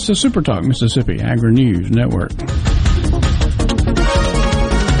Williams, and this is Super Talk Mississippi Agri News Network.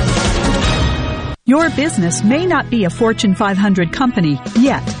 Your business may not be a Fortune 500 company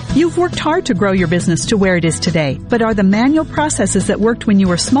yet. You've worked hard to grow your business to where it is today, but are the manual processes that worked when you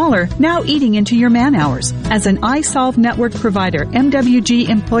were smaller now eating into your man hours? As an iSolve network provider, MWG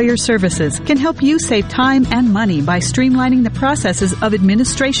Employer Services can help you save time and money by streamlining the processes of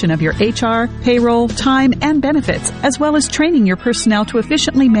administration of your HR, payroll, time, and benefits, as well as training your personnel to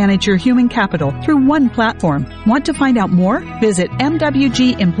efficiently manage your human capital through one platform. Want to find out more? Visit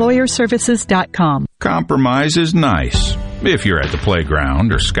MWGEmployerServices.com. Compromise is nice if you're at the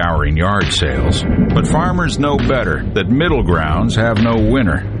playground or scouring yard sales. But farmers know better that middle grounds have no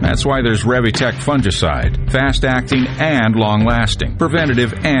winner. That's why there's Revitec fungicide, fast-acting and long-lasting,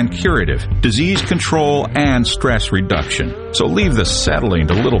 preventative and curative, disease control and stress reduction. So leave the settling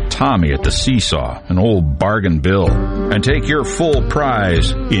to little Tommy at the seesaw, an old bargain bill, and take your full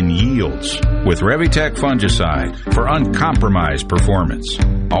prize in yields with Revitec fungicide for uncompromised performance.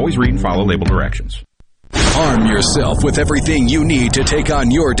 Always read and follow label directions. Arm yourself with everything you need to take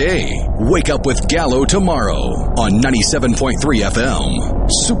on your day. Wake up with Gallo tomorrow on 97.3 FM.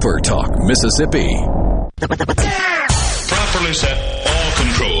 Super Talk, Mississippi. Properly set all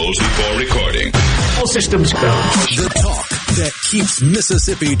controls before recording. All systems go. The talk that keeps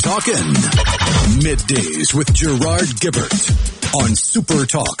Mississippi talking. Middays with Gerard Gibert on Super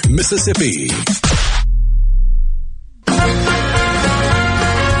Talk, Mississippi.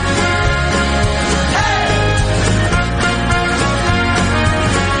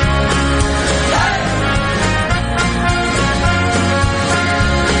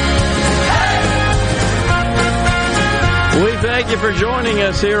 Thank you for joining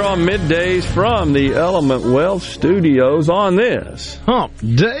us here on Middays from the Element Wealth Studios on this Hump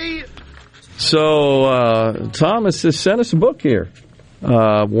Day. So, Thomas has sent us a book here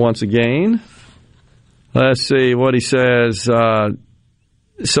once again. Let's see what he says.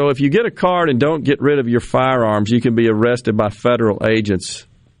 So if you get a card and don't get rid of your firearms, you can be arrested by federal agents.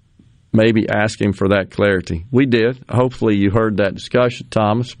 Maybe asking for that clarity. We did. Hopefully you heard that discussion,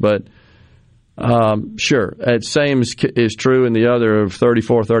 Thomas, but sure. The same is true in the other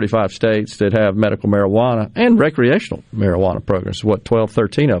 34, 35 states that have medical marijuana and recreational marijuana programs. 12,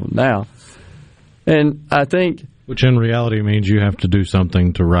 13 of them now. And I think... Which in reality means you have to do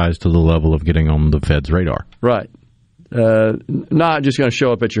something to rise to the level of getting on the Fed's radar. Right. Not just going to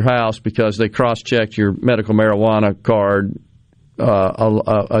show up at your house because they cross-checked your medical marijuana card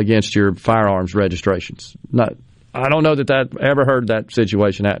against your firearms registrations. I don't know that ever heard that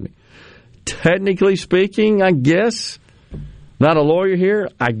situation happening. Technically speaking, I guess, not a lawyer here,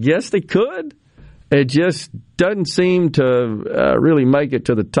 I guess they could. It just doesn't seem to really make it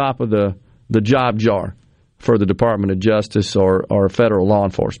to the top of the job jar for the Department of Justice or federal law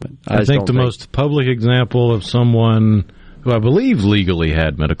enforcement. I think the most public example of someone who I believe legally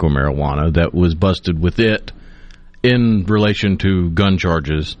had medical marijuana that was busted with it in relation to gun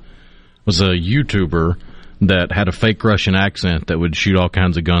charges was a YouTuber that had a fake Russian accent that would shoot all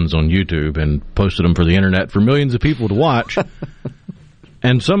kinds of guns on YouTube and posted them for the internet for millions of people to watch.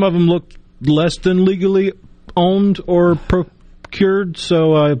 And some of them looked less than legally owned or procured,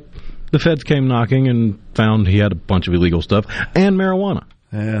 so the feds came knocking and found he had a bunch of illegal stuff and marijuana.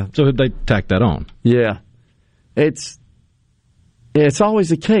 Yeah. So they tacked that on. Yeah. It's always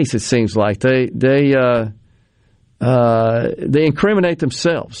the case, it seems like. They incriminate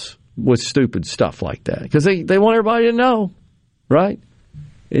themselves with stupid stuff like that because they want everybody to know, right?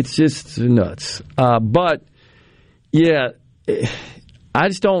 It's just nuts. But yeah, I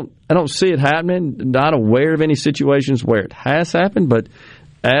don't see it happening. Not aware of any situations where it has happened. But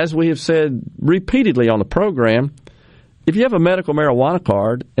as we have said repeatedly on the program, if you have a medical marijuana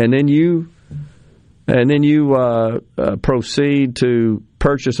card and then you proceed to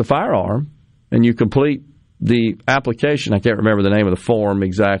purchase a firearm and you complete the application, I can't remember the name of the form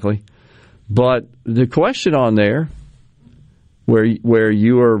exactly, but the question on there where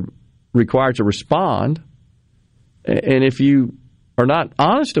you are required to respond, and if you are not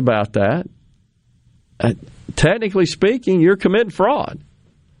honest about that, technically speaking, you're committing fraud.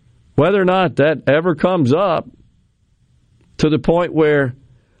 Whether or not that ever comes up to the point where,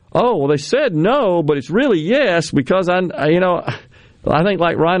 oh, well, they said no, but it's really yes, because I think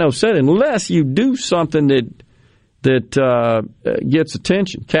like Rhino said, unless you do something that gets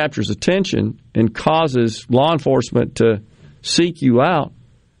attention, captures attention, and causes law enforcement to seek you out,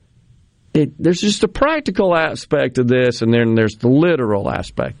 there's just a practical aspect of this, and then there's the literal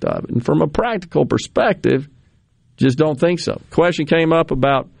aspect of it. And from a practical perspective, just don't think so. Question came up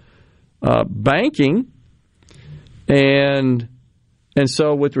about banking, and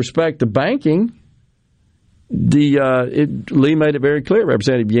so with respect to banking, Lee made it very clear,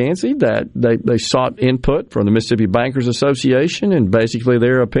 Representative Yancy, that they sought input from the Mississippi Bankers Association, and basically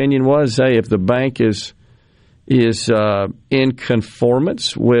their opinion was, hey, if the bank is in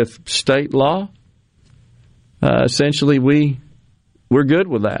conformance with state law, essentially we're good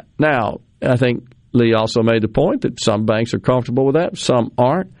with that. Now, I think Lee also made the point that some banks are comfortable with that, some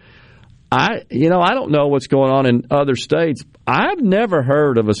aren't. I don't know what's going on in other states. I've never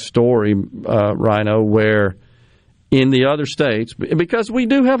heard of a story, Rhino, where in the other states, because we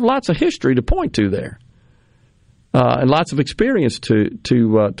do have lots of history to point to there, and lots of experience to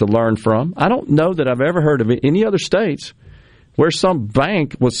learn from. I don't know that I've ever heard of any other states where some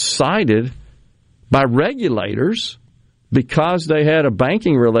bank was cited by regulators because they had a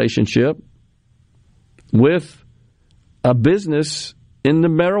banking relationship with a business in the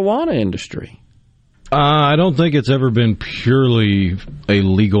marijuana industry. I don't think it's ever been purely a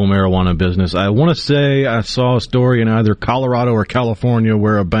legal marijuana business. I want to say I saw a story in either Colorado or California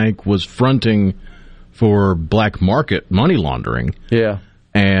where a bank was fronting for black market money laundering. Yeah.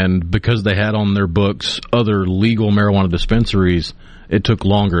 And because they had on their books other legal marijuana dispensaries, it took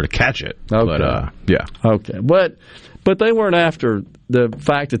longer to catch it. Okay. But, yeah. Okay. But they weren't after the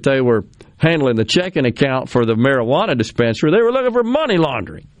fact that they were handling the checking account for the marijuana dispensary. They were looking for money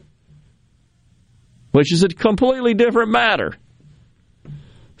laundering, which is a completely different matter.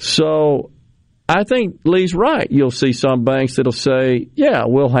 So I think Lee's right. You'll see some banks that'll say, yeah,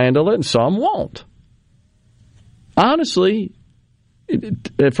 we'll handle it, and some won't. Honestly,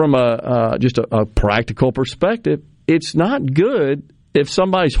 from just a practical perspective, it's not good if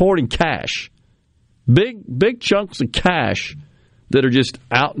somebody's hoarding cash, big chunks of cash that are just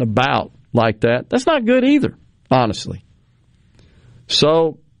out and about like that. That's not good either, honestly.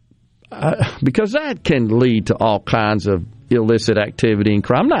 So, because that can lead to all kinds of illicit activity and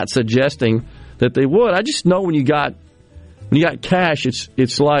crime. I'm not suggesting that they would. I just know when you got cash,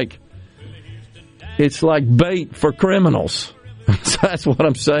 it's like bait for criminals. That's what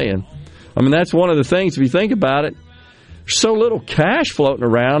I'm saying. I mean, that's one of the things, if you think about it, there's so little cash floating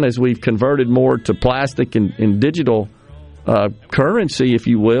around as we've converted more to plastic and digital currency, if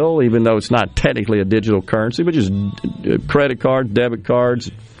you will, even though it's not technically a digital currency, but just credit cards, debit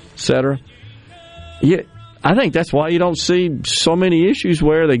cards, etc. Yeah, I think that's why you don't see so many issues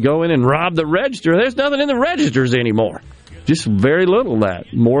where they go in and rob the register. There's nothing in the registers anymore. Just very little of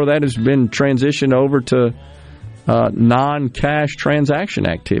that. More of that has been transitioned over to non-cash transaction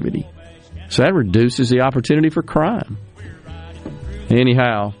activity. So that reduces the opportunity for crime.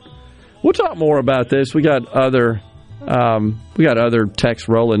 Anyhow, we'll talk more about this. We got other texts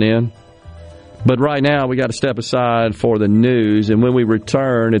rolling in. But right now, we got to step aside for the news. And when we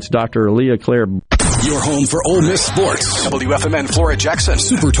return, it's Dr. Leah Claire. Your home for Ole Miss sports. WFMN Flora Jackson.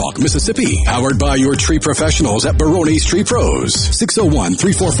 Super Talk Mississippi. Powered by your tree professionals at Barone's Tree Pros.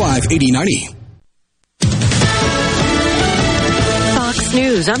 601-345-8090. Fox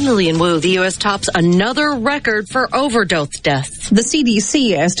News. News, I'm Lillian Wu. The U.S. tops another record for overdose deaths. The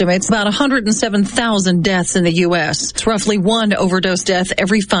CDC estimates about 107,000 deaths in the U.S. It's roughly one overdose death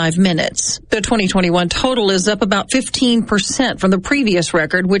every 5 minutes. The 2021 total is up about 15% from the previous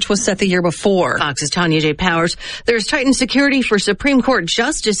record, which was set the year before. Fox's Tanya J. Powers. There's tightened security for Supreme Court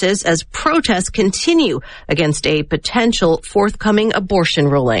justices as protests continue against a potential forthcoming abortion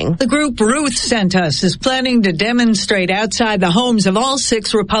ruling. The group Ruth Sent Us is planning to demonstrate outside the homes of all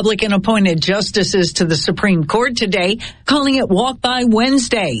 6 Republican-appointed justices to the Supreme Court today, calling it Walk By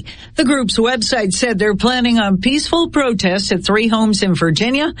Wednesday. The group's website said they're planning on peaceful protests at 3 homes in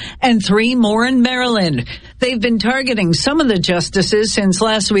Virginia and 3 more in Maryland. They've been targeting some of the justices since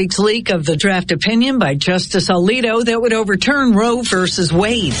last week's leak of the draft opinion by Justice Alito that would overturn Roe versus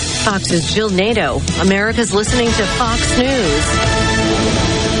Wade. Fox's Jill Nato. America's listening to Fox News.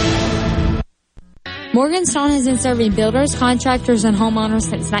 Morgan Stone has been serving builders, contractors, and homeowners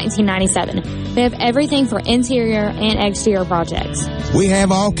since 1997. They have everything for interior and exterior projects. We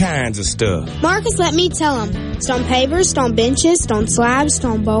have all kinds of stuff. Marcus, let me tell them. Stone pavers, stone benches, stone slabs,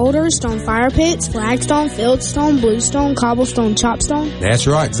 stone boulders, stone fire pits, flagstone, fieldstone, bluestone, cobblestone, chopstone. That's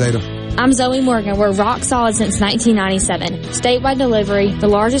right, Zeta. I'm Zoe Morgan. We're rock solid since 1997. Statewide delivery, the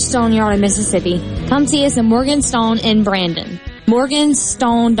largest stone yard in Mississippi. Come see us in Morgan Stone in Brandon.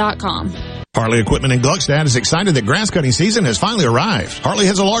 Morganstone.com. Harley Equipment in Gluckstadt is excited that grass cutting season has finally arrived. Harley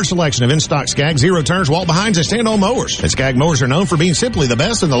has a large selection of in-stock Skag zero-turns, walk-behinds, and stand-on mowers. And Skag mowers are known for being simply the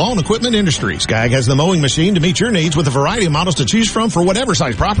best in the lawn equipment industry. Skag has the mowing machine to meet your needs with a variety of models to choose from for whatever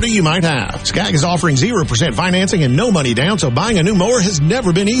size property you might have. Skag is offering 0% financing and no money down, so buying a new mower has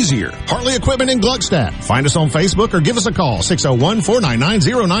never been easier. Harley Equipment in Gluckstadt. Find us on Facebook or give us a call,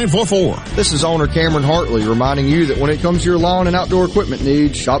 601-499-0944. This is owner Cameron Hartley reminding you that when it comes to your lawn and outdoor equipment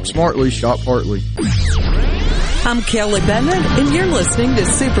needs, shop smartly, shop Hartley. I'm Kelly Bennett, and you're listening to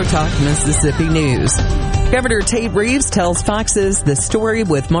Super Talk Mississippi News. Governor Tate Reeves tells Fox's The Story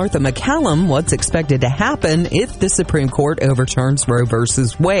with Martha McCallum what's expected to happen if the Supreme Court overturns Roe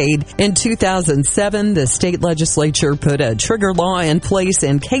versus Wade. In 2007, the state legislature put a trigger law in place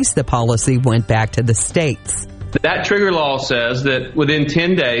in case the policy went back to the states. That trigger law says that within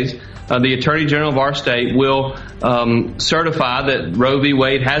 10 days, the Attorney General of our state will certify that Roe v.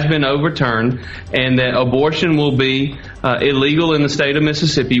 Wade has been overturned and that abortion will be illegal in the state of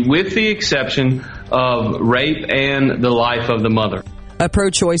Mississippi with the exception of rape and the life of the mother. A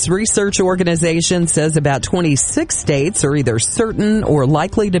pro-choice research organization says about 26 states are either certain or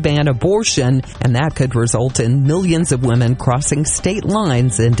likely to ban abortion, and that could result in millions of women crossing state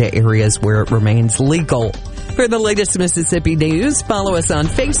lines into areas where it remains legal. For the latest Mississippi news, follow us on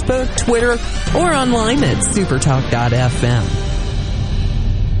Facebook, Twitter, or online at supertalk.fm.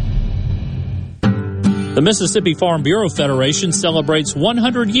 The Mississippi Farm Bureau Federation celebrates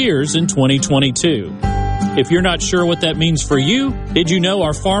 100 years in 2022. If you're not sure what that means for you, did you know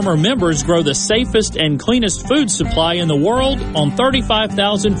our farmer members grow the safest and cleanest food supply in the world on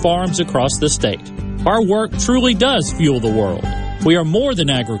 35,000 farms across the state? Our work truly does fuel the world. We are more than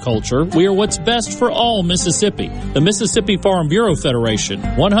agriculture. We are what's best for all Mississippi. The Mississippi Farm Bureau Federation.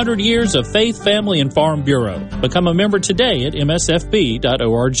 100 years of faith, family, and farm bureau. Become a member today at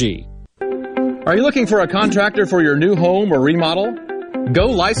msfb.org. Are you looking for a contractor for your new home or remodel? Go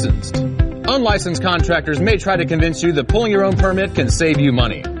licensed. Unlicensed contractors may try to convince you that pulling your own permit can save you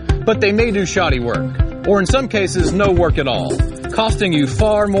money, but they may do shoddy work, or in some cases, no work at all, costing you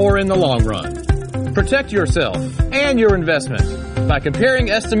far more in the long run. Protect yourself and your investment by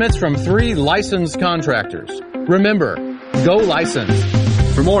comparing estimates from 3 licensed contractors. Remember, go licensed.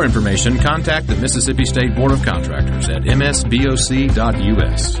 For more information, contact the Mississippi State Board of Contractors at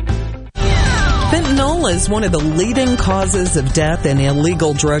msboc.us. Fentanyl is one of the leading causes of death in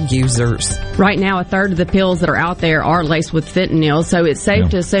illegal drug users. Right now, a third of the pills that are out there are laced with fentanyl, so it's safe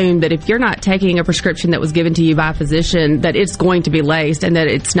to assume that if you're not taking a prescription that was given to you by a physician, that it's going to be laced and that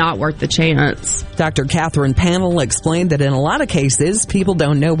it's not worth the chance. Dr. Catherine Pannell explained that in a lot of cases, people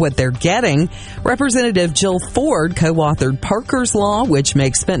don't know what they're getting. Representative Jill Ford co-authored Parker's Law, which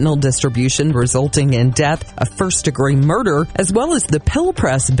makes fentanyl distribution resulting in death a first-degree murder, as well as the pill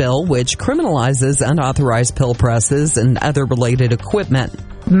press bill, which criminalizes unauthorized pill presses and other related equipment.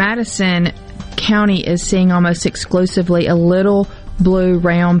 Madison County is seeing almost exclusively a little blue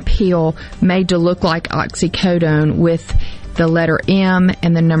round pill made to look like oxycodone with the letter M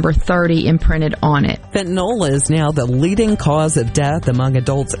and the number 30 imprinted on it. Fentanyl is now the leading cause of death among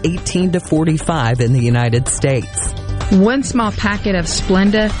adults 18 to 45 in the United States. One small packet of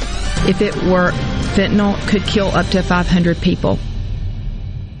Splenda, if it were fentanyl, could kill up to 500 people.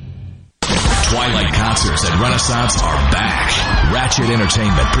 Twilight concerts at Renaissance are back. Ratchet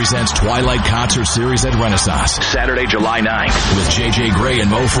Entertainment presents Twilight Concert Series at Renaissance, Saturday, July 9th, with J.J. Gray and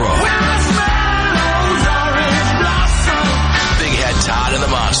Mofro. Big Head Todd and the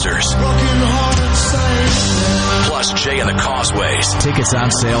Monsters. Plus Jay and the Causeways. Tickets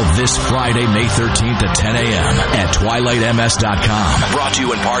on sale this Friday, May 13th at 10 a.m. at twilightms.com. Brought to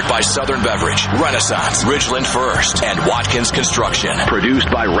you in part by Southern Beverage, Renaissance, Ridgeland First, and Watkins Construction.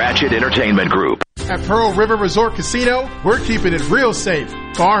 Produced by Ratchet Entertainment Group. At Pearl River Resort Casino, we're keeping it real safe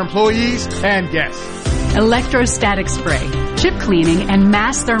for our employees and guests. Electrostatic spray, chip cleaning, and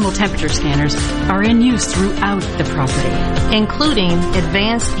mass thermal temperature scanners are in use throughout the property, including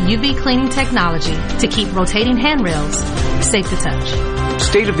advanced UV cleaning technology to keep rotating handrails safe to touch.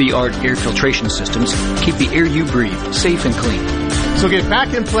 State-of-the-art air filtration systems keep the air you breathe safe and clean. So get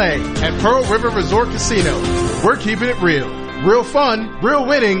back and play at Pearl River Resort Casino. We're keeping it real. Real fun, real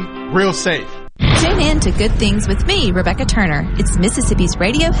winning, real safe. Tune in to Good Things with me, Rebecca Turner. It's Mississippi's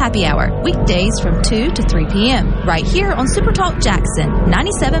Radio Happy Hour, weekdays from 2 to 3 p.m., right here on Super Talk Jackson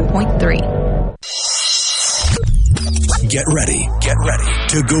 97.3. Get ready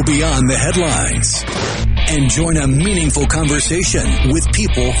to go beyond the headlines and join a meaningful conversation with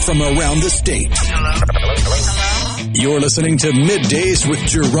people from around the state. Hello? You're listening to MidDays with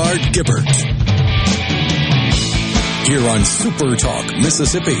Gerard Gibert here on Super Talk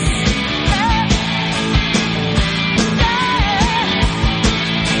Mississippi.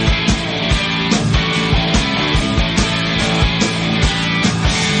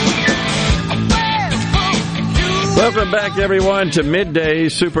 Welcome back, everyone, to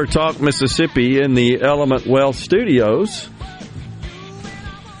MidDays Super Talk Mississippi in the Element Wealth Studios.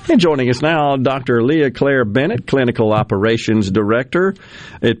 And joining us now, Dr. Leah Claire Bennett, Clinical Operations Director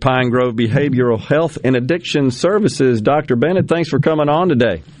at Pine Grove Behavioral Health and Addiction Services. Dr. Bennett, thanks for coming on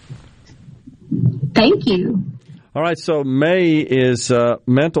today. Thank you. All right, so May is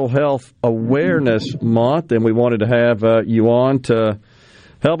Mental Health Awareness Month, and we wanted to have you on to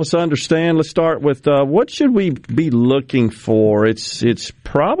help us understand. Let's start with what should we be looking for? It's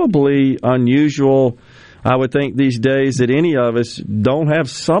probably unusual, I would think, these days that any of us don't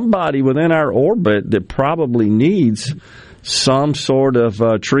have somebody within our orbit that probably needs some sort of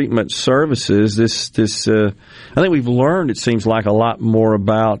treatment services. I think we've learned, it seems like, a lot more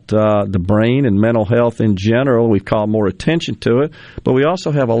about the brain and mental health in general. We've called more attention to it, but we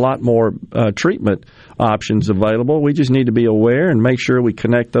also have a lot more treatment options available. We just need to be aware and make sure we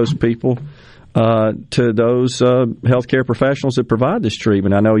connect those people to those healthcare professionals that provide this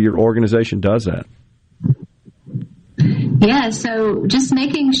treatment. I know your organization does that. Yeah, so just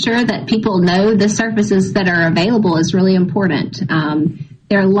making sure that people know the services that are available is really important.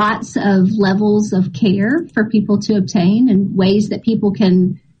 There are lots of levels of care for people to obtain and ways that people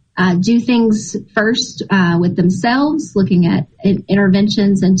can do things first with themselves, looking at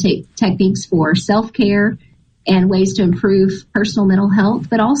interventions and techniques for self-care and ways to improve personal mental health.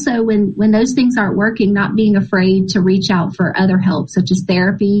 But also when those things aren't working, not being afraid to reach out for other help, such as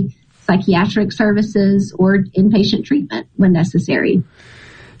therapy, psychiatric services, or inpatient treatment when necessary.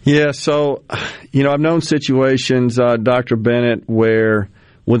 Yeah, so, I've known situations, Dr. Bennett, where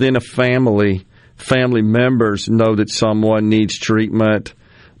within a family members know that someone needs treatment,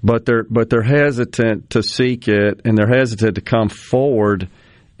 but they're hesitant to seek it, and they're hesitant to come forward.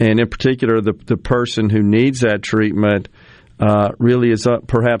 And in particular, the person who needs that treatment really is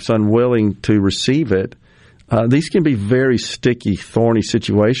perhaps unwilling to receive it. These can be very sticky, thorny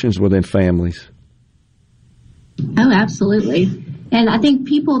situations within families. Oh, absolutely. And I think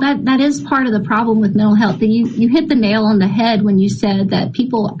people, that is part of the problem with mental health. You hit the nail on the head when you said that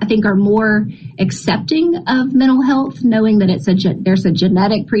people, I think, are more accepting of mental health, knowing that there's a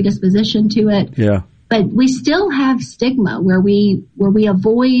genetic predisposition to it. Yeah. But we still have stigma where we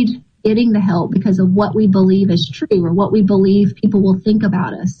avoid getting the help because of what we believe is true or what we believe people will think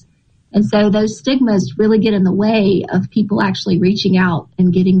about us. And so those stigmas really get in the way of people actually reaching out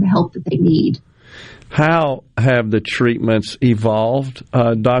and getting the help that they need. How have the treatments evolved,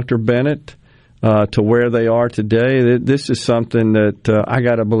 Dr. Bennett, to where they are today? This is something that I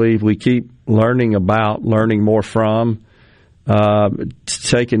got to believe we keep learning about, learning more from,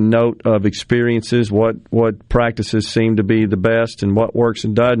 taking note of experiences, what practices seem to be the best and what works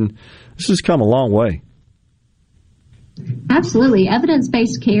and doesn't. This has come a long way. Absolutely.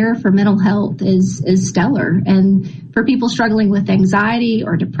 Evidence-based care for mental health is stellar. And for people struggling with anxiety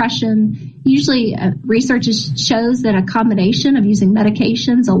or depression, usually research shows that a combination of using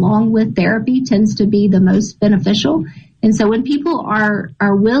medications along with therapy tends to be the most beneficial. And so when people are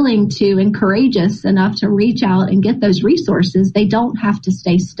willing to and courageous enough to reach out and get those resources, they don't have to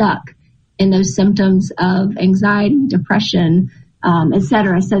stay stuck in those symptoms of anxiety, depression, et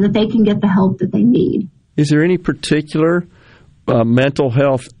cetera, so that they can get the help that they need. Is there any particular mental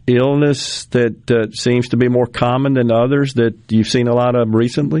health illness that seems to be more common than others that you've seen a lot of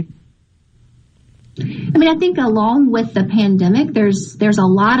recently? I mean, I think along with the pandemic, there's a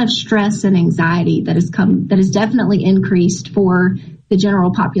lot of stress and anxiety that has definitely increased for the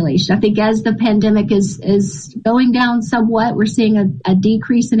general population. I think as the pandemic is going down somewhat, we're seeing a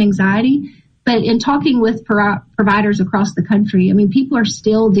decrease in anxiety. But in talking with providers across the country, I mean, people are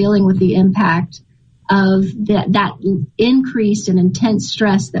still dealing with the impact of that increased and intense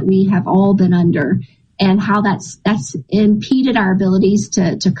stress that we have all been under, and how that's impeded our abilities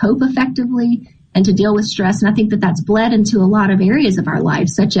to cope effectively and to deal with stress. And I think that's bled into a lot of areas of our life,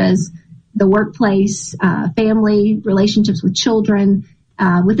 such as the workplace, family, relationships with children,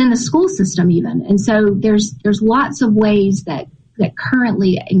 within the school system even. And so there's lots of ways that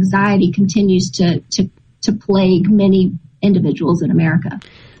currently anxiety continues to plague many individuals in America.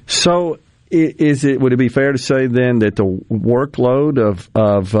 So would it be fair to say then that the workload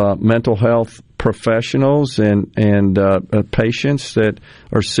of mental health professionals and patients that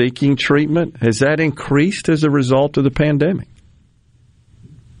are seeking treatment, has that increased as a result of the pandemic?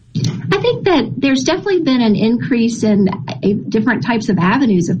 I think that there's definitely been an increase in different types of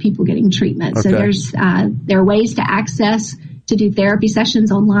avenues of people getting treatment. Okay. So there are ways to access to do therapy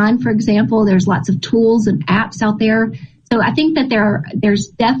sessions online, for example. There's lots of tools and apps out there. So I think that there's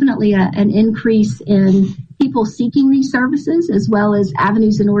definitely an increase in people seeking these services, as well as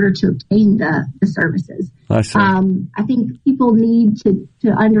avenues in order to obtain the services. I see. I think people need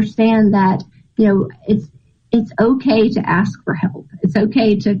to understand that, it's okay to ask for help. It's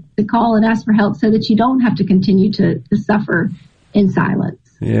okay to call and ask for help so that you don't have to continue to suffer in silence.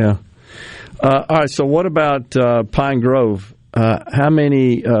 Yeah. All right. So what about Pine Grove? How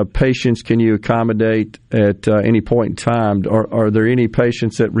many patients can you accommodate at any point in time? Are there any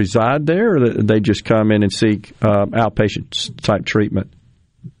patients that reside there, or they just come in and seek outpatient type treatment?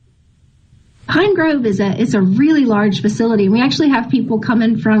 Pine Grove is a really large facility. We actually have people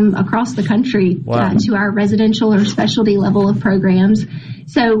coming from across the country to our residential or specialty level of programs.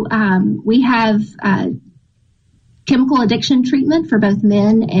 So we have chemical addiction treatment for both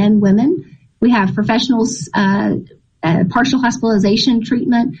men and women. We have professionals partial hospitalization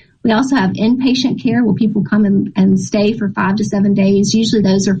treatment. We also have inpatient care where people come and stay for 5 to 7 days. Usually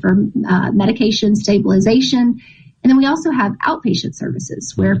those are for medication stabilization. And then we also have outpatient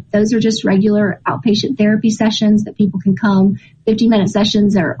services where those are just regular outpatient therapy sessions that people can come, 50-minute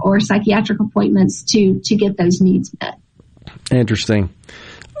sessions or psychiatric appointments to get those needs met. Interesting.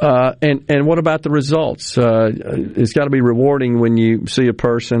 And what about the results? It's got to be rewarding when you see a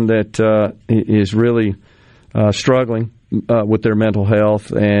person that is really struggling with their mental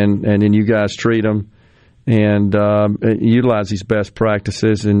health, and then you guys treat them and utilize these best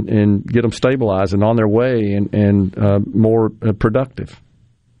practices and get them stabilized and on their way and more productive.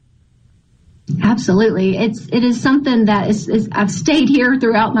 Absolutely. It is something that is I've stayed here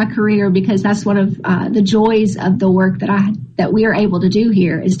throughout my career because that's one of the joys of the work that we are able to do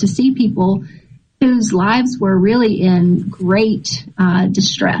here, is to see people whose lives were really in great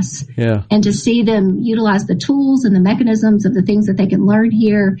distress. Yeah. And to see them utilize the tools and the mechanisms of the things that they can learn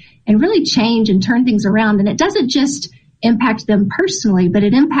here and really change and turn things around. And it doesn't just impact them personally, but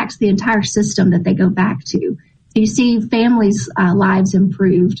it impacts the entire system that they go back to. So you see families' lives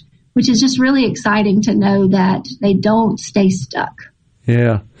improved, which is just really exciting to know that they don't stay stuck.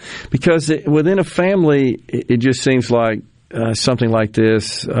 Yeah, because within a family, it just seems like something like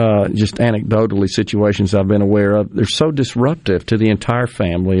this, just anecdotally, situations I've been aware of, they're so disruptive to the entire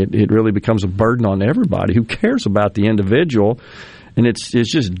family. It really becomes a burden on everybody who cares about the individual, and it's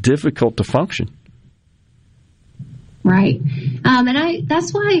just difficult to function. Right. And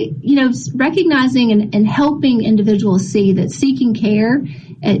that's why, recognizing and helping individuals see that seeking care,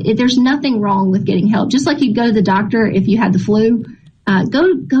 there's nothing wrong with getting help. Just like you'd go to the doctor if you had the flu,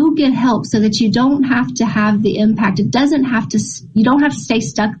 go get help so that you don't have to have the impact. You don't have to stay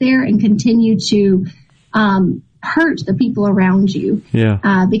stuck there and continue to hurt the people around you.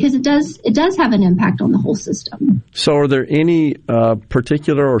 Yeah. Because it does have an impact on the whole system. So are there any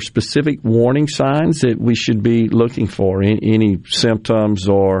particular or specific warning signs that we should be looking for? Any symptoms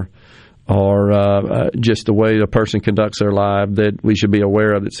or just the way a person conducts their life that we should be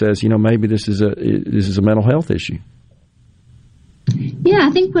aware of that says, maybe this is a mental health issue? Yeah,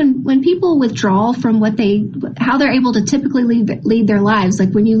 I think when people withdraw from how they're able to typically lead their lives,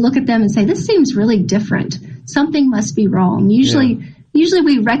 like when you look at them and say, this seems really different, something must be wrong. Usually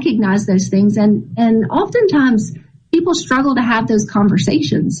we recognize those things, and oftentimes people struggle to have those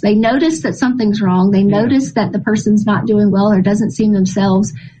conversations. They notice that something's wrong. They notice that the person's not doing well or doesn't seem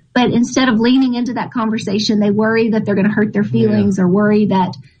themselves. But instead of leaning into that conversation, they worry that they're going to hurt their feelings or worry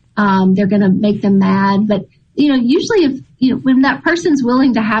that they're going to make them mad. But, usually when that person's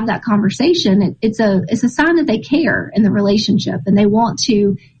willing to have that conversation, it's a sign that they care in the relationship and they want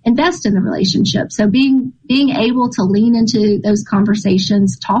to invest in the relationship. So being able to lean into those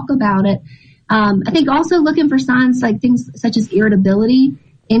conversations, talk about it. I think also looking for signs like things such as irritability,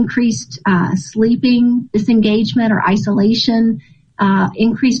 increased sleeping, disengagement or isolation,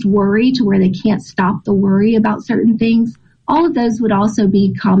 increased worry to where they can't stop the worry about certain things. All of those would also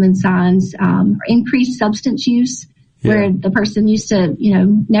be common signs. Increased substance use, where the person used to,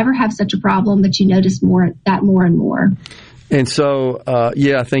 never have such a problem, but you notice more and more. And so,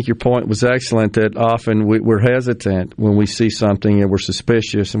 I think your point was excellent that often we're hesitant when we see something and we're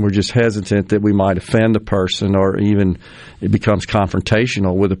suspicious and we're just hesitant that we might offend the person or even it becomes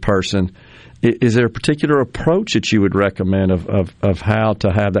confrontational with a person. Is there a particular approach that you would recommend of how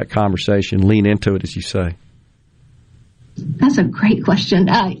to have that conversation, lean into it, as you say? That's a great question.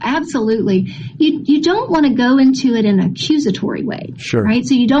 Absolutely. You don't want to go into it in an accusatory way. Sure. Right?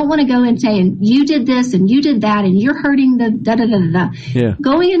 So you don't want to go and say, you did this and you did that and you're hurting the da-da-da-da-da. Yeah.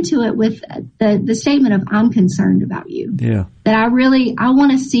 Going into it with the statement of, I'm concerned about you. Yeah. That I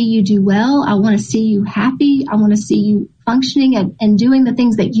want to see you do well. I want to see you happy. I want to see you functioning and doing the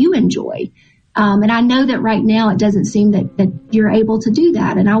things that you enjoy. And I know that right now it doesn't seem that you're able to do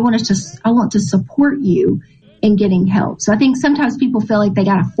that. And I want to support you in getting help. So I think sometimes people feel like they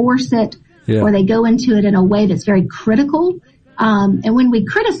got to force it or they go into it in a way that's very critical. And when we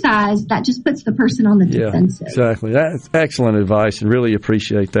criticize, that just puts the person on the defensive. Exactly. That's excellent advice and really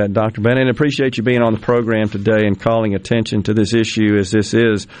appreciate that, Dr. Bennett. And appreciate you being on the program today and calling attention to this issue as this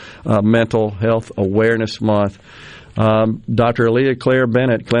is Mental Health Awareness Month. Dr. Leah Claire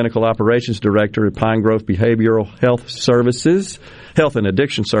Bennett, Clinical Operations Director at Pine Grove Behavioral Health Services, Health and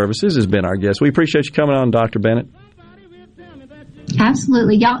Addiction Services, has been our guest. We appreciate you coming on, Dr. Bennett.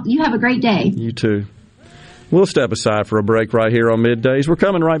 Absolutely. Y'all, you have a great day. You too. We'll step aside for a break right here on Middays. We're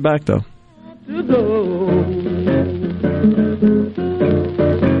coming right back, though. I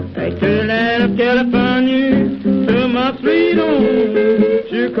turned out of California to my sweet home,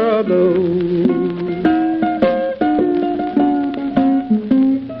 Chicago.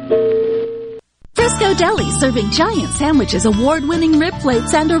 Frisco Deli, serving giant sandwiches, award-winning rib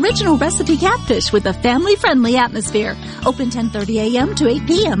plates, and original recipe catfish with a family-friendly atmosphere. Open 10:30 a.m. to 8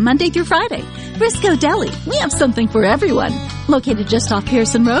 p.m. Monday through Friday. Frisco Deli, we have something for everyone. Located just off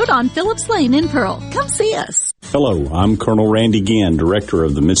Pearson Road on Phillips Lane in Pearl. Come see us. Hello, I'm Colonel Randy Ginn, Director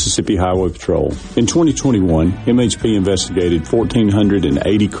of the Mississippi Highway Patrol. In 2021, MHP investigated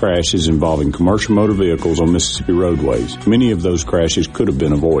 1,480 crashes involving commercial motor vehicles on Mississippi roadways. Many of those crashes could have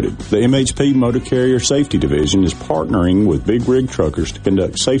been avoided. The MHP Motor Carrier Safety Division is partnering with big rig truckers to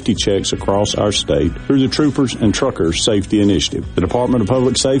conduct safety checks across our state through the Troopers and Truckers Safety Initiative. The Department of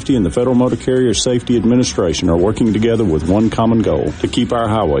Public Safety and the Federal Motor Carrier Safety Administration are working together with one common goal: to keep our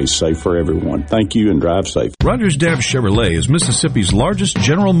highways safe for everyone. Thank you and drive safe. Rogers Dabbs Chevrolet is Mississippi's largest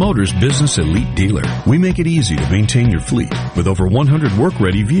General Motors business elite dealer. We make it easy to maintain your fleet with over 100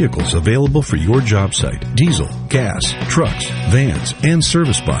 work-ready vehicles available for your job site. Diesel, gas, trucks, vans, and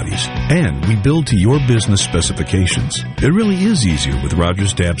service bodies. And we build to your business specifications. It really is easier with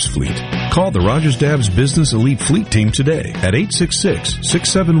Rogers Dabbs Fleet. Call the Rogers Dabbs Business Elite Fleet Team today at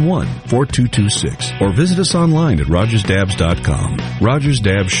 866-671-4226 or visit us online at rogersdabbs.com. Rogers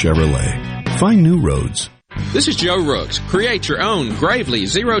Dabbs Chevrolet. Find new roads. This is Joe Rooks. Create your own Gravely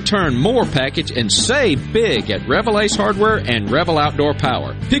Zero-Turn More package and save big at Revel Ace Hardware and Revel Outdoor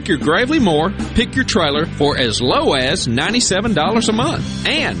Power. Pick your Gravely More, pick your trailer for as low as $97 a month.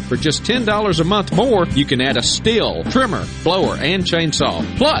 And for just $10 a month more, you can add a still, trimmer, blower, and chainsaw.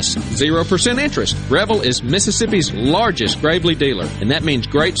 Plus 0% interest. Revel is Mississippi's largest Gravely dealer, and that means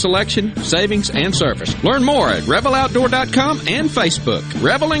great selection, savings, and service. Learn more at RevelOutdoor.com and Facebook.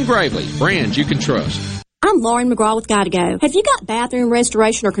 Revel and Gravely, brands you can trust. I'm Lauren McGraw with Gotta Go. Have you got bathroom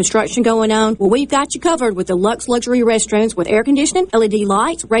restoration or construction going on? Well, we've got you covered with deluxe luxury restrooms with air conditioning, LED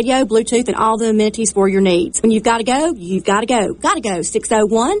lights, radio, Bluetooth, and all the amenities for your needs. When you've got to go, you've got to go. Gotta Go,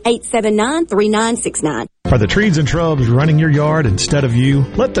 601-879-3969. Are the trees and shrubs running your yard instead of you?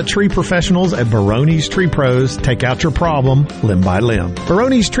 Let the tree professionals at Baroni's Tree Pros take out your problem limb by limb.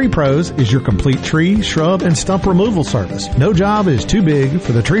 Baroni's Tree Pros is your complete tree, shrub, and stump removal service. No job is too big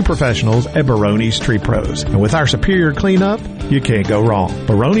for the tree professionals at Baroni's Tree Pros. And with our superior cleanup, you can't go wrong.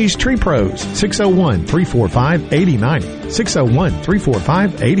 Baroni's Tree Pros, 601-345-8090.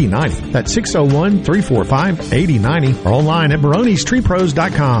 601-345-8090. That's 601-345-8090. Or online at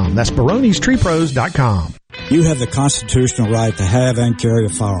baronestreepros.com. That's baronestreepros.com. You have the constitutional right to have and carry a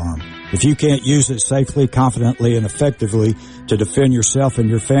firearm. If you can't use it safely, confidently, and effectively to defend yourself and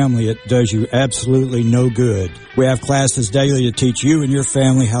your family, it does you absolutely no good. We have classes daily to teach you and your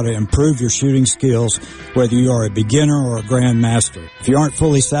family how to improve your shooting skills, whether you are a beginner or a grandmaster. If you aren't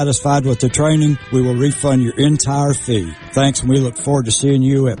fully satisfied with the training, we will refund your entire fee. Thanks, and we look forward to seeing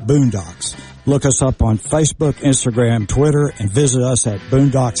you at Boondocks. Look us up on Facebook, Instagram, Twitter, and visit us at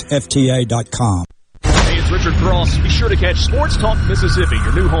boondocksfta.com. Hey, it's Richard Cross. Be sure to catch Sports Talk Mississippi,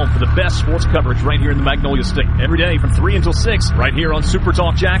 your new home for the best sports coverage right here in the Magnolia State. Every day from 3 until 6, right here on Super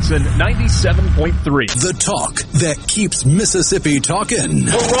Talk Jackson 97.3. The talk that keeps Mississippi talking.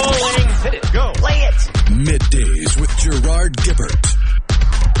 We're rolling. Hit it. Go. Play it. Middays with Gerard Gibert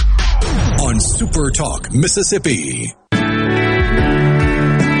on Super Talk Mississippi.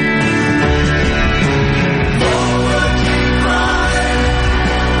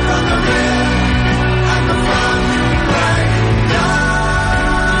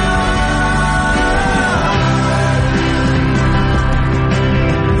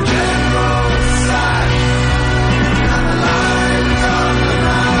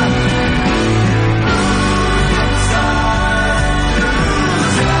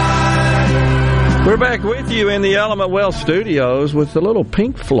 We're back with you in the Element Well studios with the little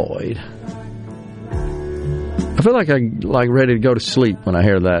Pink Floyd. I feel like I'm ready to go to sleep when I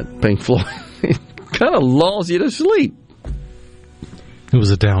hear that Pink Floyd. It kind of lulls you to sleep. It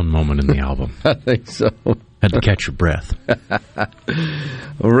was a down moment in the album. I think so. Had to catch your breath.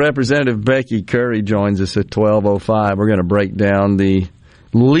 Representative Becky Currie joins us at 12:05. We're going to break down the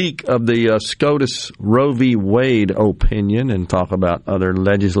leak of the SCOTUS Roe v. Wade opinion and talk about other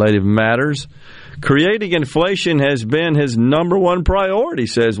legislative matters. Creating inflation has been his number one priority,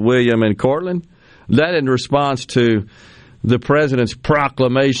 says William in Cortland. That in response to the president's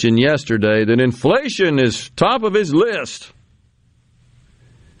proclamation yesterday that inflation is top of his list.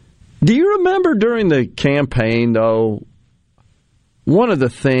 Do you remember during the campaign, though, one of the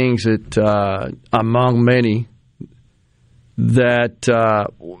things that, among many, that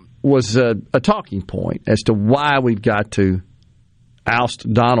was a talking point as to why we've got to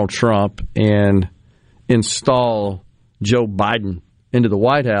oust Donald Trump and install Joe Biden into the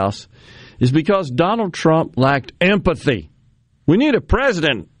White House is because Donald Trump lacked empathy. We need a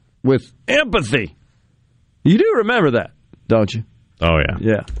president with empathy. You do remember that, don't you? Oh, yeah.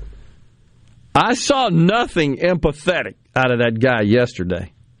 Yeah. I saw nothing empathetic out of that guy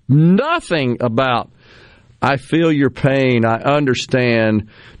yesterday. Nothing about, I feel your pain, I understand.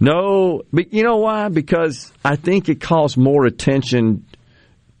 No, but you know why? Because I think it calls more attention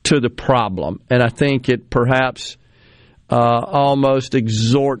to the problem. And I think it perhaps almost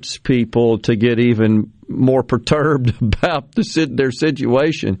exhorts people to get even more perturbed about their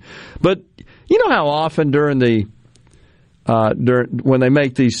situation. But you know how often during when they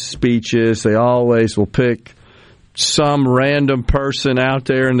make these speeches, they always will pick some random person out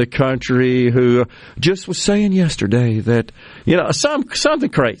there in the country who just was saying yesterday that, something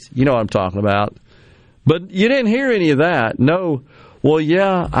crazy. You know what I'm talking about. But you didn't hear any of that. No. Well,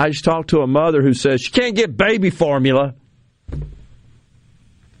 yeah, I just talked to a mother who says she can't get baby formula.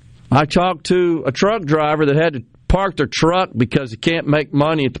 I talked to a truck driver that had to park their truck because he can't make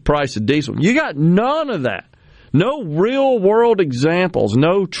money at the price of diesel. You got none of that. No real-world examples.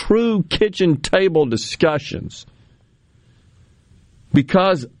 No true kitchen table discussions.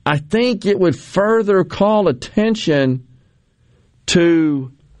 Because I think it would further call attention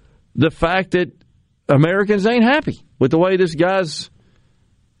to the fact that Americans ain't happy with the way this guy's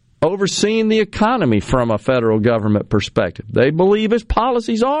overseeing the economy from a federal government perspective. They believe his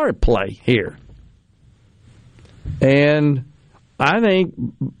policies are at play here. And I think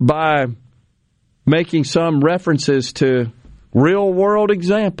by making some references to real-world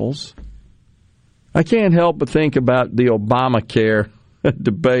examples, I can't help but think about the Obamacare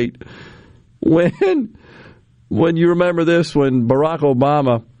debate. When you remember this, when Barack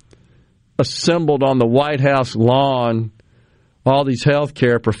Obama assembled on the White House lawn all these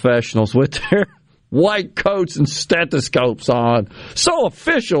healthcare professionals with their white coats and stethoscopes on, so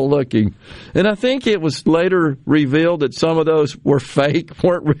official looking. And I think it was later revealed that some of those were fake,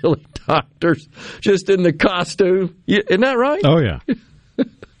 weren't really doctors just in the costume. Isn't that right? Oh, yeah.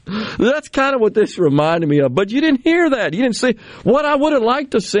 That's kind of what this reminded me of. But you didn't hear that. You didn't see. What I would have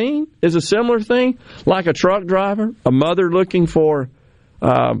liked to have seen is a similar thing, like a truck driver, a mother looking for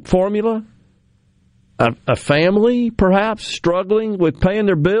formula, a family perhaps struggling with paying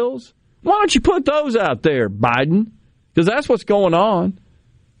their bills. Why don't you put those out there, Biden? Because that's what's going on.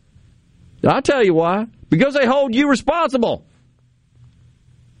 I'll tell you why. Because they hold you responsible.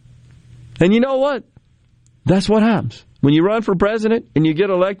 And you know what? That's what happens. When you run for president and you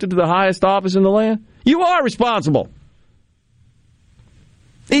get elected to the highest office in the land, you are responsible.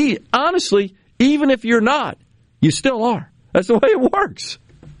 Honestly, even if you're not, you still are. That's the way it works.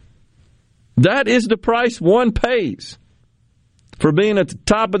 That is the price one pays for being at the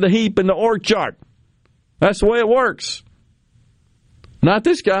top of the heap in the org chart. That's the way it works. Not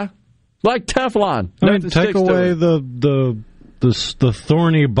this guy. Like Teflon. I mean, take away the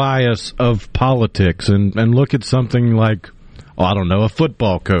thorny bias of politics and look at something like, I don't know, a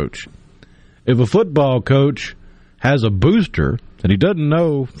football coach. If a football coach has a booster that he doesn't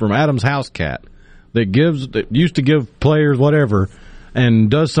know from Adam's house cat that used to give players whatever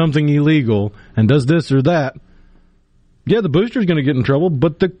and does something illegal and does this or that, yeah, the booster's going to get in trouble,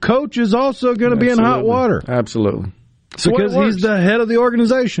 but the coach is also going to be in hot water. Absolutely. Because he's the head of the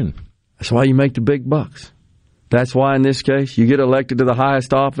organization. That's why you make the big bucks. That's why, in this case, you get elected to the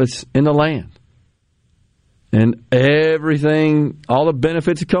highest office in the land. And everything, all the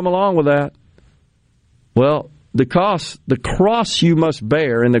benefits that come along with that. Well, the cross you must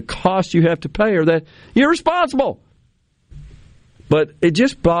bear and the cost you have to pay are that you're responsible. But it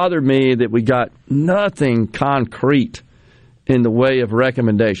just bothered me that we got nothing concrete in the way of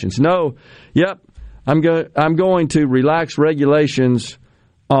recommendations. No, I'm going to relax regulations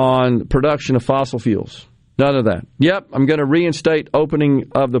on production of fossil fuels. None of that. Yep, I'm going to reinstate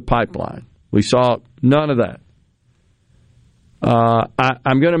opening of the pipeline. We saw none of that.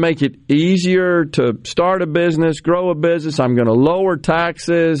 I'm going to make it easier to start a business, grow a business. I'm going to lower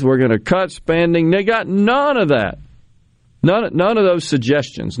taxes. We're going to cut spending. They got none of that. None of those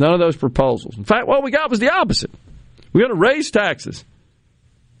suggestions, none of those proposals. In fact, what we got was the opposite. We're going to raise taxes.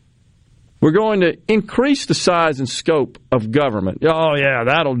 We're going to increase the size and scope of government. Oh, yeah,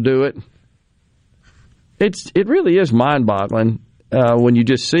 that'll do it. It really is mind-boggling when you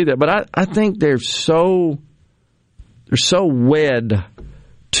just see that. But I think they're so wed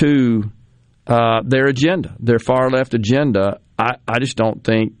to their agenda, their far-left agenda. I just don't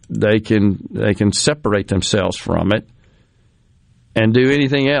think they can separate themselves from it and do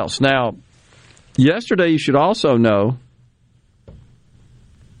anything else. Now, yesterday you should also know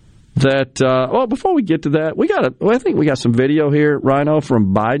that, before we get to that, I think we got some video here, Rhino,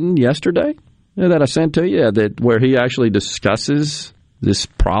 from Biden yesterday that I sent to you, where he actually discusses this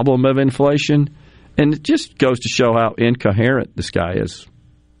problem of inflation, and it just goes to show how incoherent this guy is.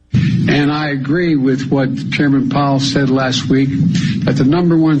 And I agree with what Chairman Powell said last week, that the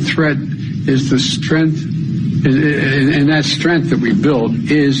number one threat is the strength, and that strength that we build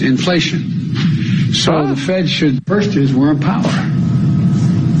is inflation. So the Fed first is we're in power.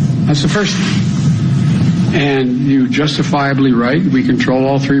 That's the first thing. And you justifiably right, we control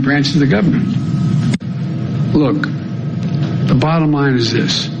all three branches of the government. Look, the bottom line is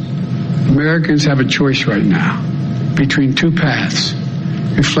this. Americans have a choice right now between two paths,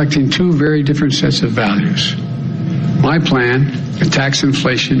 reflecting two very different sets of values. My plan attacks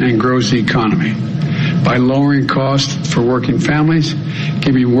inflation and grows the economy by lowering costs for working families,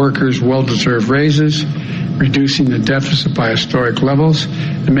 giving workers well-deserved raises, reducing the deficit by historic levels,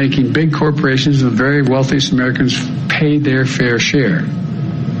 and making big corporations and the very wealthiest Americans pay their fair share.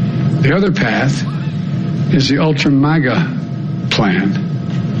 The other path is the ultra-MAGA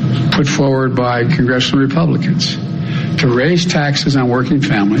plan put forward by congressional Republicans to raise taxes on working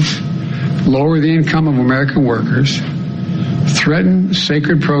families, lower the income of American workers, threaten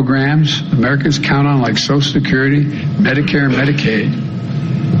sacred programs Americans count on like Social Security, Medicare, and Medicaid,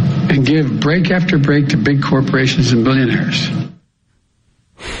 and give break after break to big corporations and billionaires.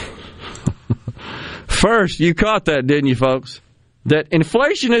 First, you caught that, didn't you, folks? That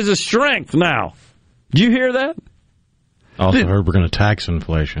inflation is a strength now. Did you hear that? Also heard we're going to tax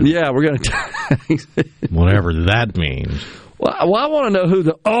inflation. Yeah, we're going to tax whatever that means. Well, I want to know who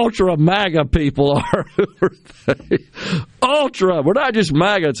the ultra MAGA people are. Ultra. We're not just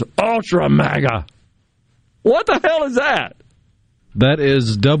MAGA, it's ultra MAGA. What the hell is that? That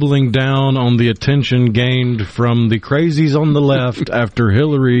is doubling down on the attention gained from the crazies on the left after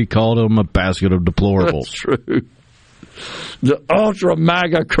Hillary called them a basket of deplorables. That's true. The ultra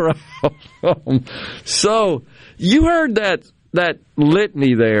MAGA crowd. So, you heard that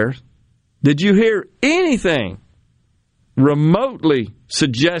litany there Did you hear anything remotely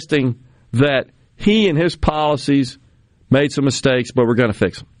suggesting that he and his policies made some mistakes, but we're going to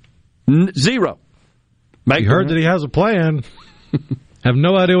fix them? Zero. You heard that he has a plan. Have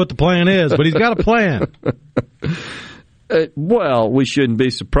no idea what the plan is, but he's got a plan. Well, we shouldn't be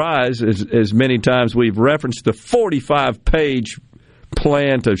surprised, as many times we've referenced the 45-page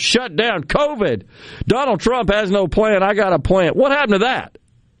plan to shut down COVID. Donald Trump has no plan. I got a plan. What happened to that?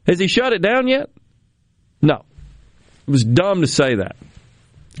 Has he shut it down yet? No. It was dumb to say that.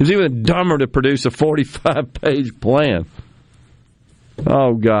 It was even dumber to produce a 45-page plan.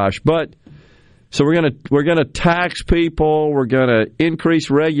 Oh, gosh. But so we're gonna tax people. We're gonna increase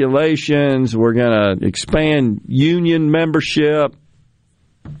regulations. We're gonna expand union membership.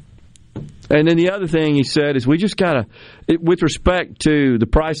 And then the other thing he said is we just gotta, with respect to the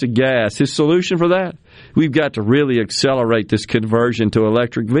price of gas, his solution for that, we've got to really accelerate this conversion to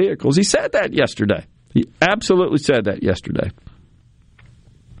electric vehicles. He said that yesterday. He absolutely said that yesterday.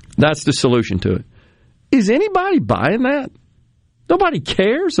 That's the solution to it. Is anybody buying that? Nobody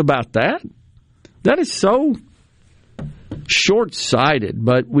cares about that. That is so short-sighted,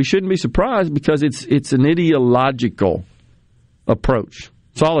 but we shouldn't be surprised because it's an ideological approach.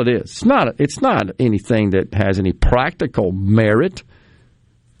 That's all it is. It's not anything that has any practical merit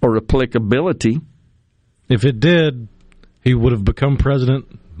or applicability. If it did, he would have become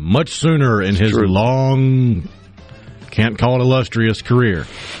president much sooner in his long, can't call it illustrious career.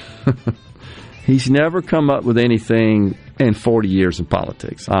 He's never come up with anything in 40 years in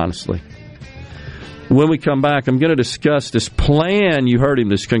politics, honestly. When we come back, I'm going to discuss this plan, you heard him,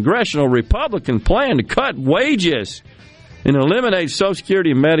 this congressional Republican plan to cut wages and eliminate Social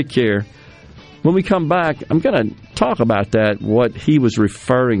Security and Medicare. When we come back, I'm going to talk about that, what he was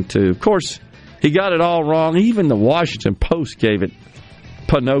referring to. Of course, he got it all wrong. Even the Washington Post gave it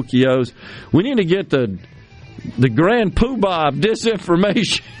Pinocchios. We need to get the grand poobah of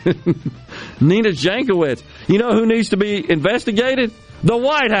disinformation. Nina Jankowicz. You know who needs to be investigated? The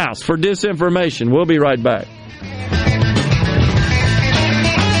White House for disinformation. We'll be right back.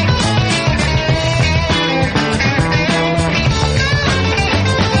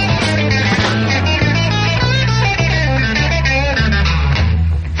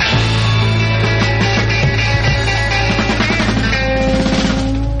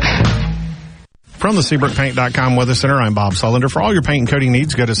 From the SeabrookPaint.com Weather Center, I'm Bob Sullender. For all your paint and coating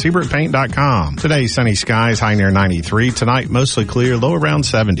needs, go to SeabrookPaint.com. Today, sunny skies, high near 93. Tonight, mostly clear, low around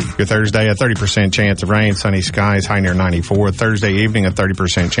 70. Your Thursday, a 30% chance of rain, sunny skies, high near 94. Thursday evening, a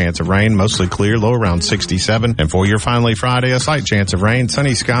 30% chance of rain, mostly clear, low around 67. And for your finally Friday, a slight chance of rain,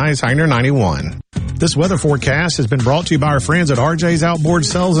 sunny skies, high near 91. This weather forecast has been brought to you by our friends at RJ's Outboard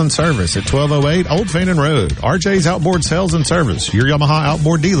Sales and Service at 1208 Old Fannin Road. RJ's Outboard Sales and Service, your Yamaha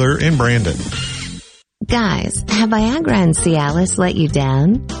outboard dealer in Brandon. Guys, have Viagra and Cialis let you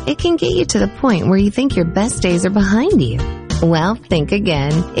down? It can get you to the point where you think your best days are behind you. Well, think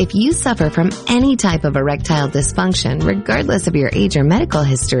again. If you suffer from any type of erectile dysfunction, regardless of your age or medical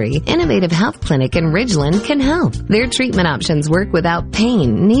history, Innovative Health Clinic in Ridgeland can help. Their treatment options work without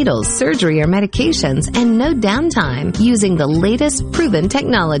pain, needles, surgery, or medications, and no downtime, using the latest proven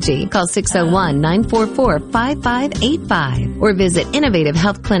technology. Call 601-944-5585 or visit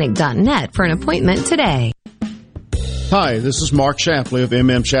innovativehealthclinic.net for an appointment today. Hi, this is Mark Shapley of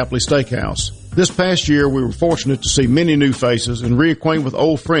M.M. Shapley Steakhouse. This past year, we were fortunate to see many new faces and reacquaint with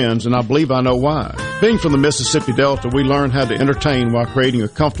old friends, and I believe I know why. Being from the Mississippi Delta, we learned how to entertain while creating a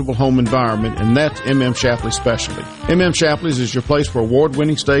comfortable home environment, and that's M.M. Shapley's specialty. M.M. Shapley's is your place for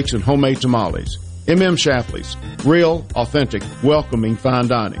award-winning steaks and homemade tamales. M.M. Shapley's, real, authentic, welcoming fine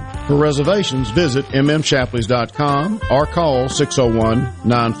dining. For reservations, visit mmshapleys.com or call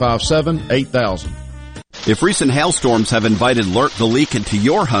 601-957-8000. If recent hailstorms have invited Lurk the Leak into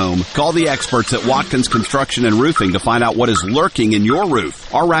your home, call the experts at Watkins Construction and Roofing to find out what is lurking in your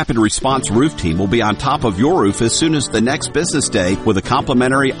roof. Our rapid response roof team will be on top of your roof as soon as the next business day with a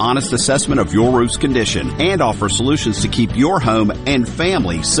complimentary, honest assessment of your roof's condition and offer solutions to keep your home and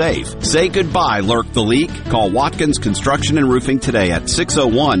family safe. Say goodbye, Lurk the Leak. Call Watkins Construction and Roofing today at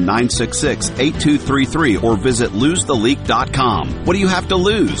 601-966-8233 or visit losetheleak.com. What do you have to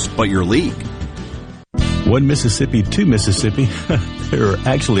lose but your leak? One Mississippi, two Mississippi. There are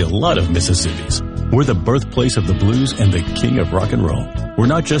actually a lot of Mississippis. We're the birthplace of the blues and the king of rock and roll. We're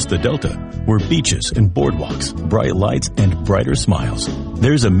not just the Delta. We're beaches and boardwalks, bright lights and brighter smiles.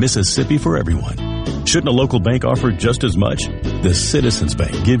 There's a Mississippi for everyone. Shouldn't a local bank offer just as much? The Citizens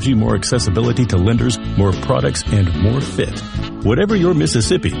Bank gives you more accessibility to lenders, more products, and more fit. Whatever your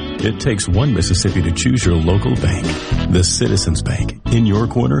Mississippi, It takes one Mississippi to choose your local bank. The Citizens Bank. In your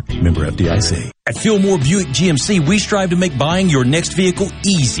corner, member FDIC. At Fillmore Buick GMC, we strive to make buying your next vehicle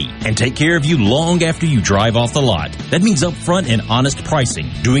easy and take care of you long after you drive off the lot. That means upfront and honest pricing,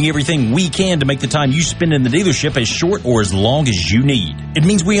 doing everything we can to make the time you spend in the dealership as short or as long as you need. It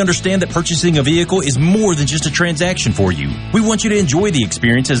means we understand that purchasing a vehicle is more than just a transaction for you. We want you to enjoy the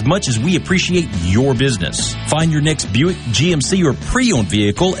experience as much as we appreciate your business. Find your next Buick, GMC, or pre-owned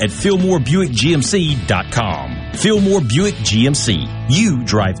vehicle at FillmoreBuickGMC.com. Fillmore Buick GMC. You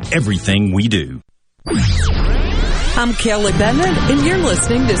drive everything we do. I'm Kelly Bennett, and you're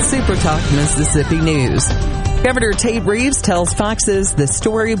listening to Super Talk Mississippi News. Governor Tate Reeves tells Fox's The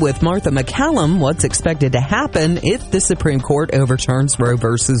Story with Martha McCallum what's expected to happen if the Supreme Court overturns Roe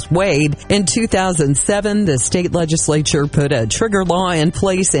v. Wade. In 2007, the state legislature put a trigger law in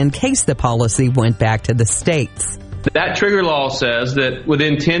place in case the policy went back to the states. That trigger law says that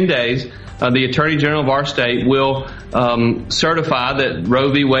within 10 days, the Attorney General of our state will certify that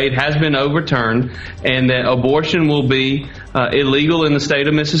Roe v. Wade has been overturned and that abortion will be illegal in the state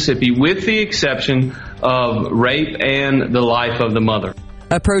of Mississippi with the exception of rape and the life of the mother.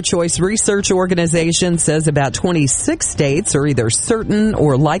 A pro-choice research organization says about 26 states are either certain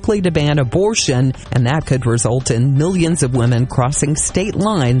or likely to ban abortion, and that could result in millions of women crossing state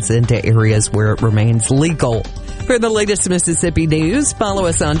lines into areas where it remains legal. For the latest Mississippi news, follow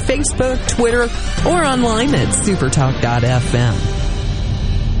us on Facebook, Twitter, or online at supertalk.fm.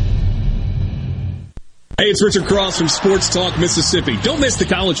 Hey, it's Richard Cross from Sports Talk Mississippi. Don't miss the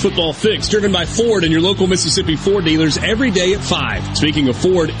College Football Fix, driven by Ford and your local Mississippi Ford dealers every day at 5. Speaking of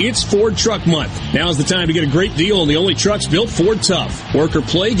Ford, it's Ford Truck Month. Now's the time to get a great deal on the only trucks built Ford tough. Work or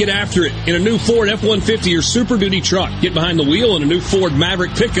play, get after it in a new Ford F-150 or Super Duty truck. Get behind the wheel in a new Ford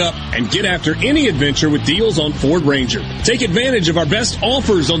Maverick pickup and get after any adventure with deals on Ford Ranger. Take advantage of our best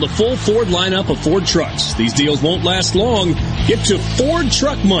offers on the full Ford lineup of Ford trucks. These deals won't last long. Get to Ford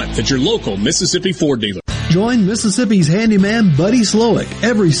Truck Month at your local Mississippi Ford dealer. Join Mississippi's handyman Buddy Slowick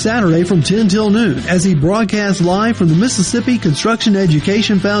every Saturday from 10 till noon as he broadcasts live from the Mississippi Construction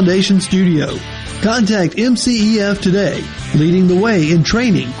Education Foundation studio. Contact MCEF today, leading the way in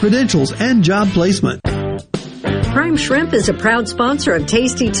training, credentials, and job placement. Prime Shrimp is a proud sponsor of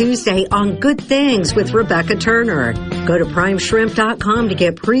Tasty Tuesday on Good Things with Rebecca Turner. Go to primeshrimp.com to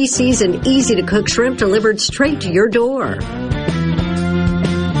get pre-seasoned, easy-to-cook shrimp delivered straight to your door.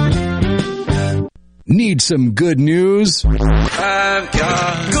 Need some good news? I've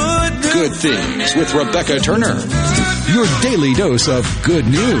got Good Things with Rebecca Turner. Your daily dose of good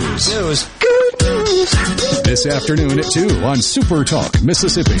news. Good news. This afternoon at 2 on Super Talk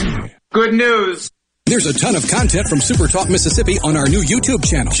Mississippi. Good news. There's a ton of content from Super Talk Mississippi on our new YouTube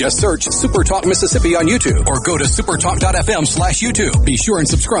channel. Just search Super Talk Mississippi on YouTube or go to supertalk.fm/YouTube. Be sure and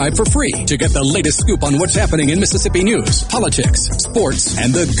subscribe for free to get the latest scoop on what's happening in Mississippi news, politics, sports,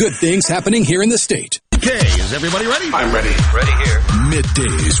 and the good things happening here in the state. Okay, is everybody ready? I'm ready. Ready here.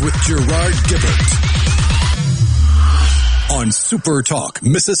 MidDays with Gerard Gibert on Super Talk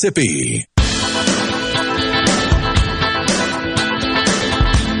Mississippi.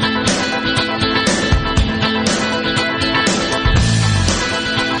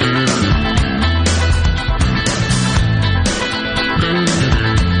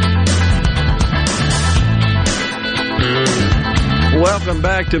 Welcome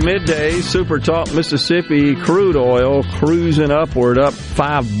back to Midday. Super Talk Mississippi. Crude oil cruising upward, up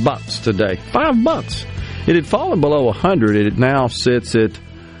 $5 today. $5. It had fallen below 100. It now sits at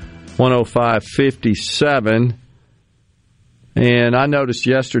 105.57. And I noticed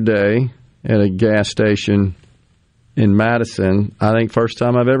yesterday at a gas station in Madison, I think first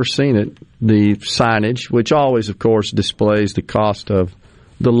time I've ever seen it, the signage, which always, of course, displays the cost of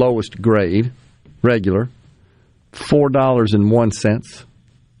the lowest grade, regular, $4.01,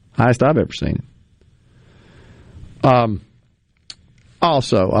 highest I've ever seen it.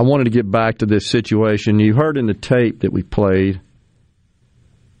 Also, I wanted to get back to this situation. You heard in the tape that we played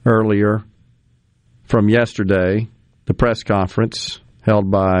earlier from yesterday, the press conference held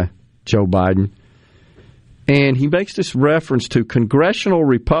by Joe Biden, and he makes this reference to congressional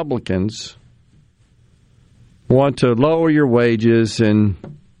Republicans want to lower your wages and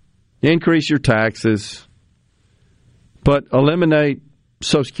increase your taxes, but eliminate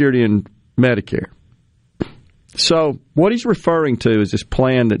Social Security and Medicare. So what he's referring to is this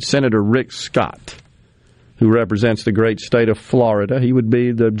plan that Senator Rick Scott, who represents the great state of Florida, he would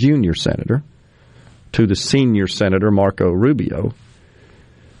be the junior senator to the senior senator, Marco Rubio.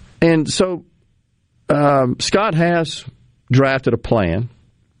 And so Scott has drafted a plan.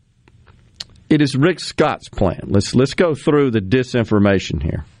 It is Rick Scott's plan. Let's go through the disinformation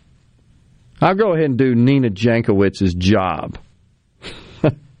here. I'll go ahead and do Nina Jankowicz's job.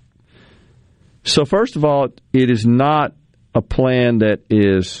 So first of all, it is not a plan that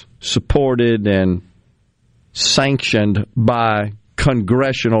is supported and sanctioned by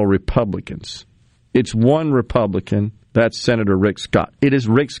congressional Republicans. It's one Republican, that's Senator Rick Scott. It is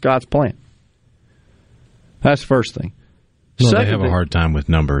Rick Scott's plan. That's the first thing. Well, they have a hard time with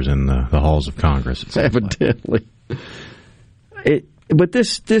numbers in the halls of Congress. Evidently. But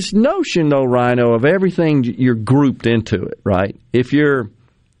this notion, though, Rhino, of everything you're grouped into it, right? If you're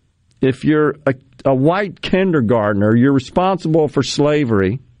a white kindergartner, you're responsible for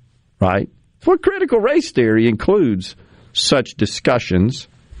slavery, right? Well, critical race theory includes such discussions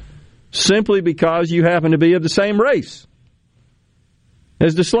simply because you happen to be of the same race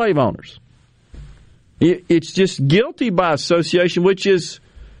as the slave owners. It's just guilty by association, which is,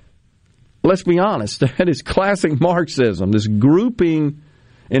 let's be honest, that is classic Marxism, this grouping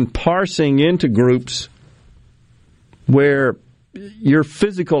and parsing into groups where your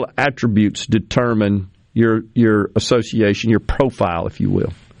physical attributes determine your association, your profile, if you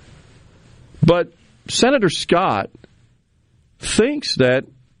will. But Senator Scott thinks that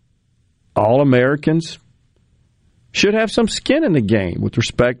all Americans should have some skin in the game with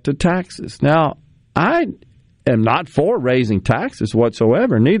respect to taxes. Now, I am not for raising taxes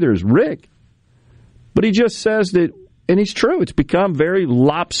whatsoever, neither is Rick. But he just says that, and he's true, it's become very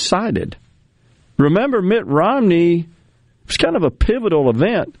lopsided. Remember, Mitt Romney was kind of a pivotal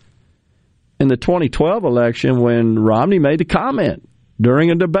event in the 2012 election when Romney made the comment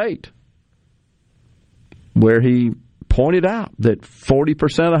during a debate where he pointed out that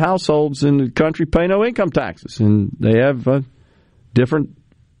 40% of households in the country pay no income taxes, and they have a different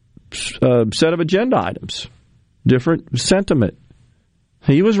set of agenda items, different sentiment.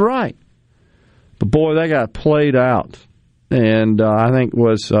 He was right. But, boy, that got played out, and I think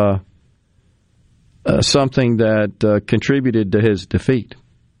was something that contributed to his defeat.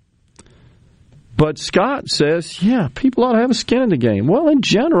 But Scott says, yeah, people ought to have a skin in the game. Well, in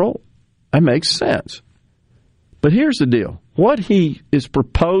general, that makes sense. But here's the deal. What he is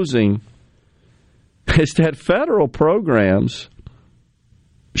proposing is that federal laws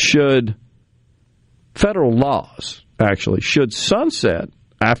should sunset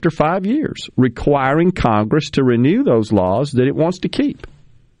after 5 years, requiring Congress to renew those laws that it wants to keep.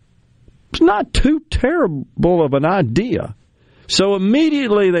 It's not too terrible of an idea. So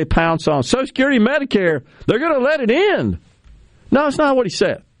immediately they pounce on Social Security, Medicare. They're going to let it end. No, it's not what he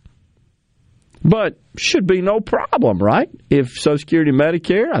said. But should be no problem, right? If Social Security,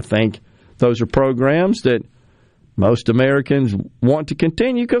 Medicare, I think those are programs that most Americans want to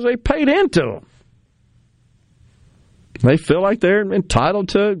continue because they paid into them. They feel like they're entitled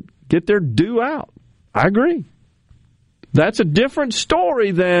to get their due out. I agree. That's a different story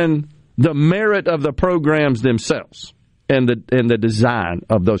than the merit of the programs themselves and the design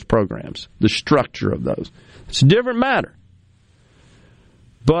of those programs, the structure of those. It's a different matter.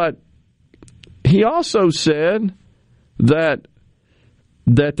 But he also said that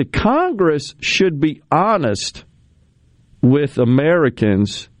the Congress should be honest with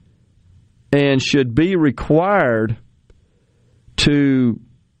Americans and should be required to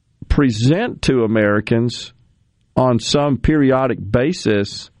present to Americans on some periodic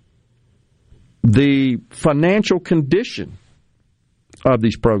basis the financial condition of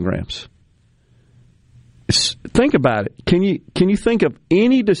these programs. Think about it. Can you think of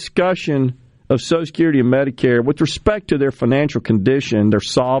any discussion of Social Security and Medicare with respect to their financial condition, their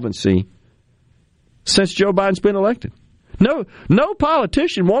solvency, since Joe Biden's been elected? No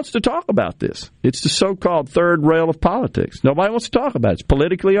politician wants to talk about this. It's the so-called third rail of politics. Nobody wants to talk about it. It's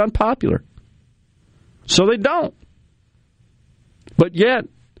politically unpopular. So they don't. But yet,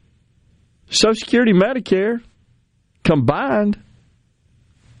 Social Security, Medicare, combined,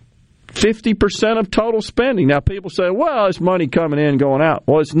 50% of total spending. Now, people say, well, it's money coming in and going out.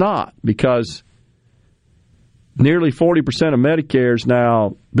 Well, it's not, because nearly 40% of Medicare is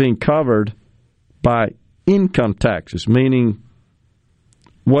now being covered by income taxes, meaning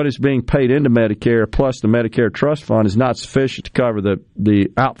what is being paid into Medicare plus the Medicare Trust Fund is not sufficient to cover the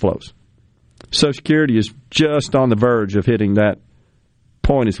outflows. Social Security is just on the verge of hitting that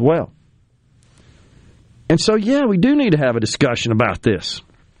point as well. And so, yeah, we do need to have a discussion about this.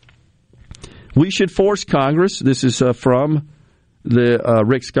 We should force Congress, this is from the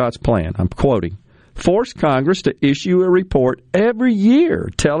Rick Scott's plan, I'm quoting, force Congress to issue a report every year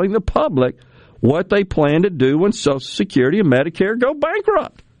telling the public what they plan to do when Social Security and Medicare go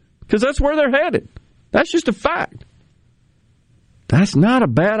bankrupt. Because that's where they're headed. That's just a fact. That's not a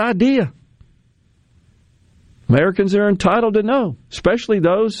bad idea. Americans are entitled to know, especially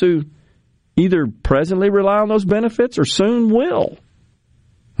those who either presently rely on those benefits or soon will,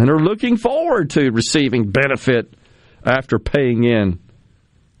 and are looking forward to receiving benefit after paying in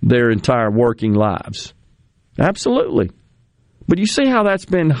their entire working lives. Absolutely. But you see how that's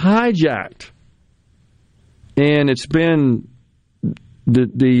been hijacked, and it's been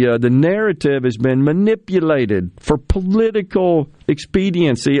the narrative has been manipulated for political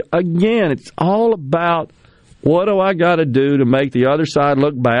expediency. Again, it's all about what do I got to do to make the other side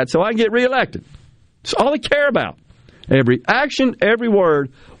look bad so I can get reelected. It's all they care about. Every action, every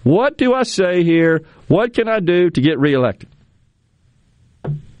word. What do I say here? What can I do to get reelected?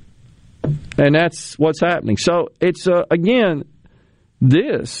 And that's what's happening. So it's, again,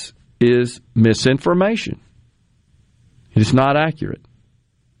 this is misinformation. It's not accurate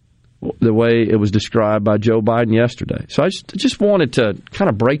the way it was described by Joe Biden yesterday. So I just wanted to kind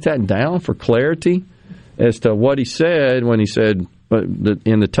of break that down for clarity as to what he said when he said,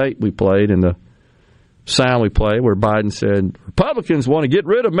 in the tape we played, in the sound we played, where Biden said, Republicans want to get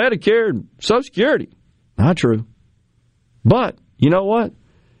rid of Medicare and Social Security. Not true. But you know what?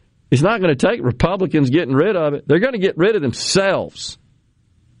 It's not going to take Republicans getting rid of it. They're going to get rid of themselves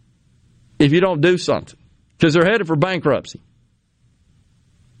if you don't do something, because they're headed for bankruptcy.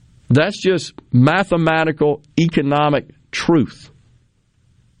 That's just mathematical, economic truth.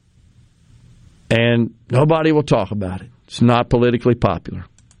 And nobody will talk about it. It's not politically popular.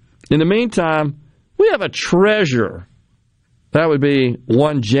 In the meantime, we have a treasurer. That would be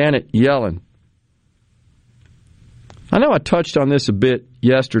one Janet Yellen. I know I touched on this a bit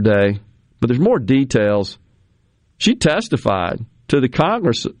yesterday, but there's more details. She testified to the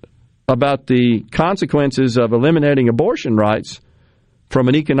Congress about the consequences of eliminating abortion rights from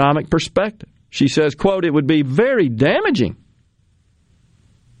an economic perspective. She says, quote, it would be very damaging.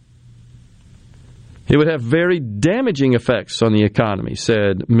 It would have very damaging effects on the economy,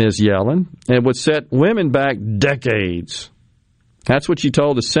 said Ms. Yellen, and would set women back decades. That's what she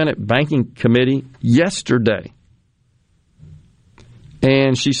told the Senate Banking Committee yesterday.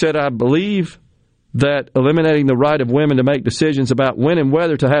 And she said, I believe that eliminating the right of women to make decisions about when and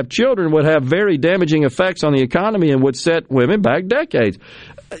whether to have children would have very damaging effects on the economy and would set women back decades.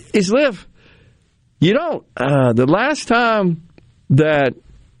 Liv, you don't, the last time that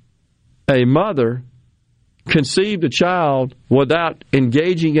a mother conceived a child without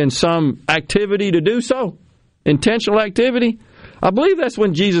engaging in some activity to do so, intentional activity, I believe that's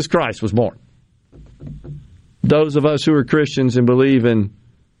when Jesus Christ was born. Those of us who are Christians and believe in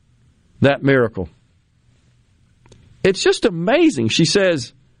that miracle. It's just amazing. She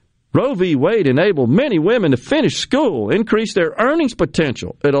says, Roe v. Wade enabled many women to finish school, increase their earnings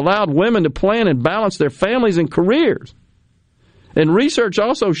potential. It allowed women to plan and balance their families and careers. And research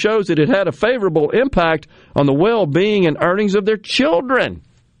also shows that it had a favorable impact on the well-being and earnings of their children.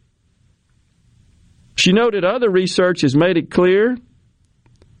 She noted other research has made it clear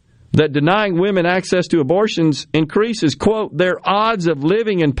that denying women access to abortions increases, quote, their odds of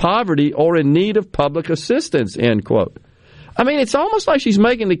living in poverty or in need of public assistance, end quote. I mean, it's almost like she's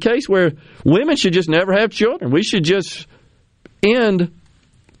making the case where women should just never have children. We should just end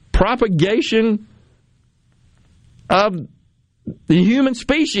propagation of the human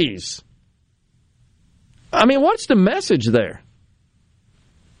species. I mean, what's the message there?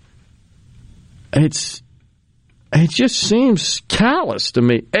 It just seems callous to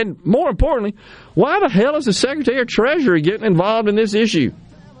me. And more importantly, why the hell is the Secretary of Treasury getting involved in this issue?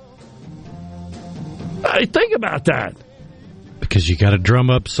 Think about that. Because you got to drum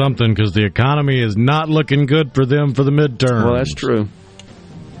up something, because the economy is not looking good for them for the midterms. Well, that's true.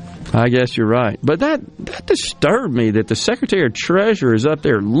 I guess you're right. But that disturbed me that the Secretary of Treasury is up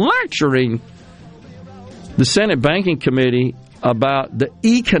there lecturing the Senate Banking Committee about the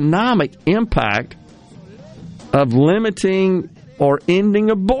economic impact of limiting or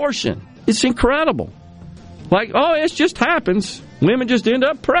ending abortion. It's incredible. Like, oh, it just happens. Women just end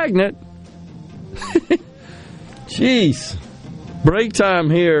up pregnant. Jeez. Break time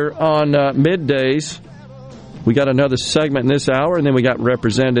here on Middays. We got another segment in this hour, and then we got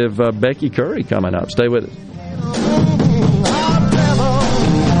Representative Becky Currie coming up. Stay with us.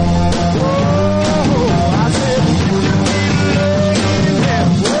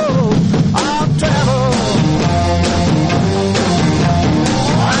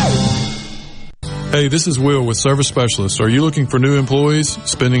 Hey, this is Will with Service Specialists. Are you looking for new employees,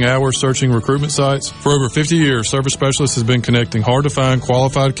 spending hours searching recruitment sites? For over 50 years, Service Specialists has been connecting hard-to-find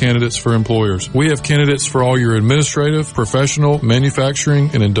qualified candidates for employers. We have candidates for all your administrative, professional, manufacturing,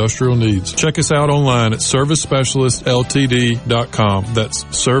 and industrial needs. Check us out online at ServiceSpecialistLTD.com. That's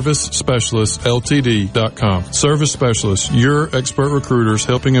ServiceSpecialistLTD.com. Service Specialists, your expert recruiters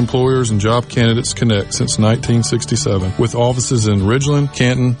helping employers and job candidates connect since 1967 with offices in Ridgeland,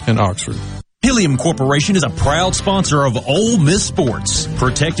 Canton, and Oxford. Pilium Corporation is a proud sponsor of Ole Miss Sports.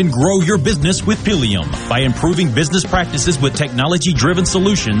 Protect and grow your business with Pilium. By improving business practices with technology-driven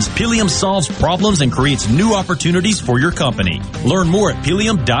solutions, Pilium solves problems and creates new opportunities for your company. Learn more at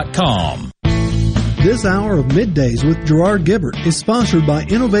Pilium.com. This hour of Middays with Gerard Gibert is sponsored by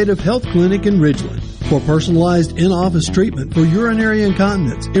Innovative Health Clinic in Ridgeland. For personalized in-office treatment for urinary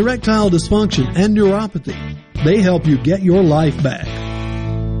incontinence, erectile dysfunction, and neuropathy, they help you get your life back.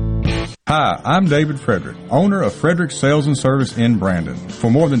 Hi, I'm David Frederick, owner of Frederick Sales and Service in Brandon.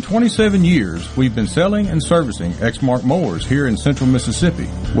 For more than 27 years, we've been selling and servicing Exmark mowers here in central Mississippi.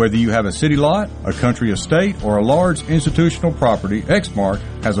 Whether you have a city lot, a country estate, or a large institutional property, Exmark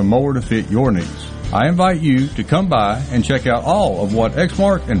has a mower to fit your needs. I invite you to come by and check out all of what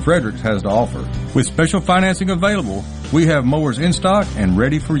Exmark and Fredericks has to offer. With special financing available, we have mowers in stock and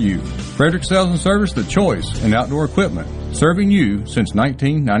ready for you. Frederick Sales and Service, the choice in outdoor equipment, serving you since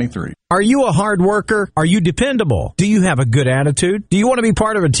 1993. Are you a hard worker? Are you dependable? Do you have a good attitude? Do you want to be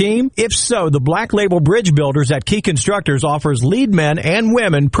part of a team? If so, the Black Label Bridge Builders at Key Constructors offers lead men and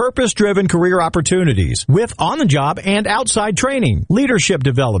women purpose-driven career opportunities with on-the-job and outside training, leadership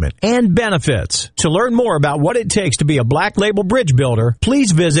development, and benefits. To learn more about what it takes to be a Black Label Bridge Builder,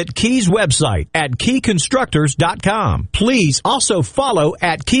 please visit Key's website at keyconstructors.com. Please also follow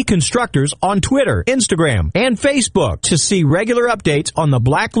at Key Constructors on Twitter, Instagram, and Facebook to see regular updates on the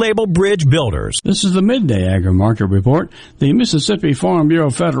Black Label Bridge Builders. This is the Midday Agri-Market Report. The Mississippi Farm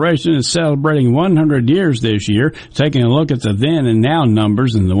Bureau Federation is celebrating 100 years this year. Taking a look at the then and now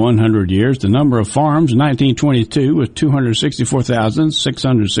numbers in the 100 years, the number of farms in 1922 was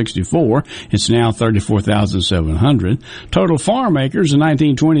 264,664. It's now 34,700. Total farm acres in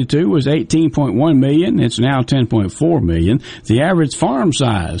 1922 was 18.1 million. It's now 10.4 million. The average farm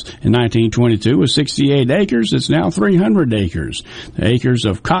size in 1922 was 68 acres. It's now 300 acres. The acres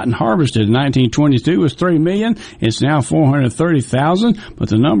of cotton harvested in 1922 was 3 million. It's now 430,000. But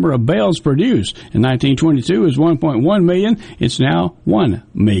the number of bales produced in 1922 is 1.1 million. It's now 1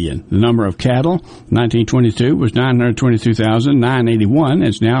 million. The number of cattle in 1922 was 922,981.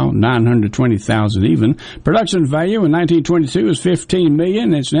 It's now 920,000 even. Production value in 1922 was 15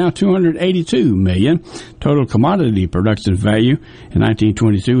 million. It's now 282 million. Total commodity production value in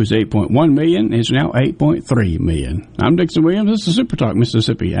 1922 was 8.1 million. It's now 8.3 million. I'm Dixon Williams. This is Super Talk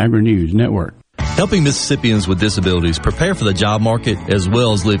Mississippi Agri-News Network. Helping Mississippians with disabilities prepare for the job market as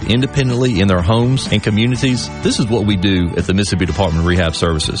well as live independently in their homes and communities, this is what we do at the Mississippi Department of Rehab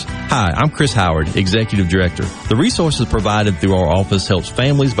Services. Hi, I'm Chris Howard, Executive Director. The resources provided through our office helps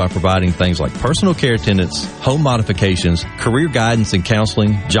families by providing things like personal care attendance, home modifications, career guidance and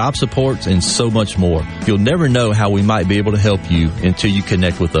counseling, job supports, and so much more. You'll never know how we might be able to help you until you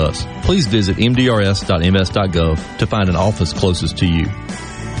connect with us. Please visit mdrs.ms.gov to find an office closest to you.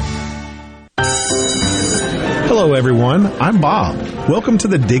 Hello, everyone. I'm Bob. Welcome to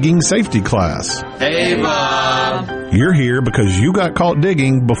the digging safety class. Hey, Bob. You're here because you got caught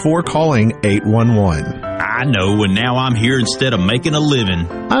digging before calling 811. I know, and now I'm here instead of making a living.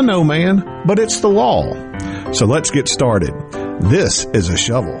 I know, man, but it's the law. So let's get started. This is a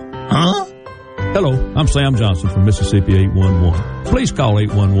shovel. Huh? Hello, I'm Sam Johnson from Mississippi 811. Please call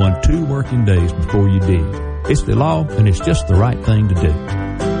 811 2 working days before you dig. It's the law, and it's just the right thing to do.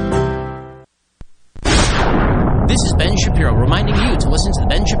 This is Ben Shapiro reminding you to listen to The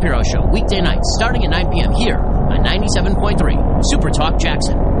Ben Shapiro Show weekday nights starting at 9 p.m. here on 97.3 Super Talk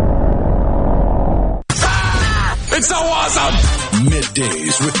Jackson. It's so awesome!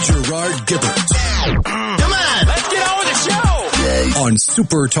 Middays with Gerard Gibert. Come on, let's get on with the show! On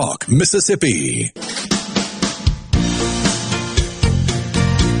Super Talk Mississippi.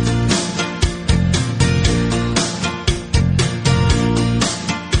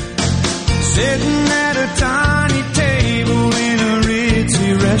 Sitting at a tiny table in a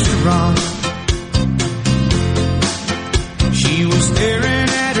ritzy restaurant. She was staring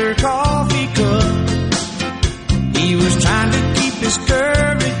at her coffee cup. He was trying to keep his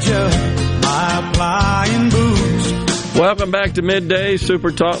courage up by applying booze. Welcome back to Midday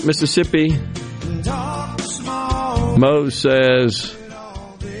Super Talk Mississippi. Mo says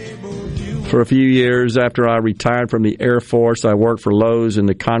For a few years after I retired from the Air Force, I worked for Lowe's in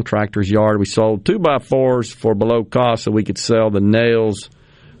the contractor's yard. We sold 2x4s for below cost so we could sell the nails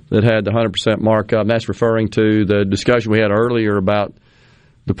that had the 100% markup. And that's referring to the discussion we had earlier about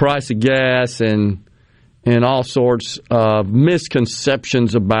the price of gas and all sorts of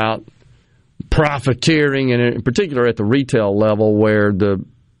misconceptions about profiteering, and in particular at the retail level where the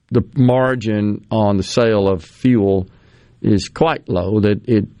margin on the sale of fuel is quite low, that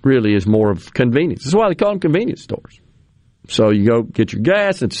it really is more of convenience. That's why they call them convenience stores. So you go get your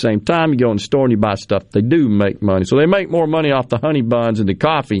gas, at the same time you go in the store and you buy stuff. They do make money. So they make more money off the honey buns and the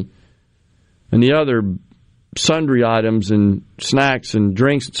coffee and the other sundry items and snacks and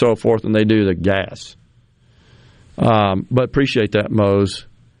drinks and so forth than they do the gas. But appreciate that, Mose.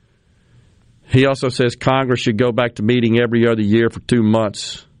 He also says Congress should go back to meeting every other year for 2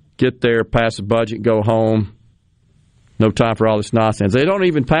 months. Get there, pass a budget, go home. No time for all this nonsense. They don't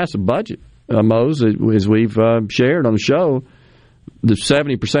even pass a budget, Mose, as we've shared on the show. The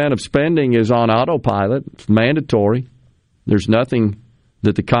 70% of spending is on autopilot. It's mandatory. There's nothing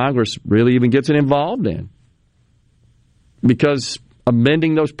that the Congress really even gets involved in. Because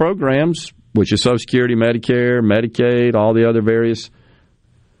amending those programs, which is Social Security, Medicare, Medicaid, all the other various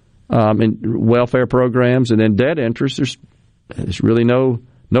and welfare programs, and then debt interest, there's really no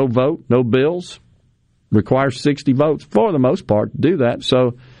vote, no bills. Requires 60 votes for the most part to do that.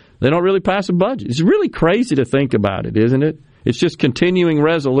 So they don't really pass a budget. It's really crazy to think about it, isn't it? It's just continuing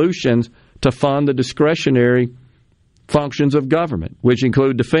resolutions to fund the discretionary functions of government, which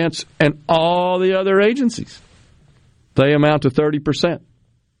include defense and all the other agencies. They amount to 30%,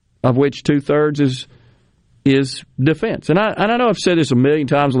 of which 2/3 is defense. And I know I've said this a million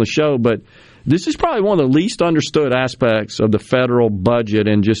times on the show, but this is probably one of the least understood aspects of the federal budget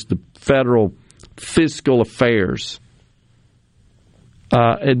and just the federal fiscal affairs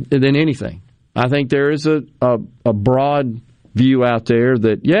than anything. I think there is a broad view out there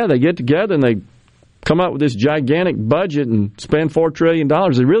that, yeah, they get together and they come up with this gigantic budget and spend $4 trillion.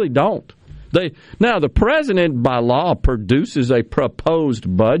 They really don't. Now, the president, by law, produces a proposed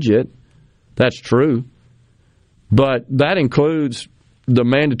budget. That's true. But that includes the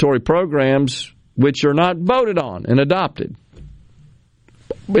mandatory programs which are not voted on and adopted.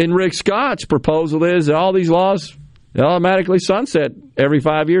 And Rick Scott's proposal is that all these laws automatically sunset every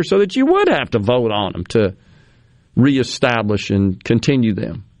 5 years so that you would have to vote on them to reestablish and continue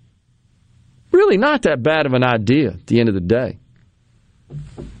them. Really not that bad of an idea at the end of the day.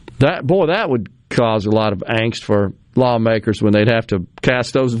 That would cause a lot of angst for lawmakers when they'd have to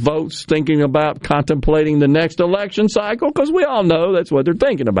cast those votes thinking about contemplating the next election cycle, because we all know that's what they're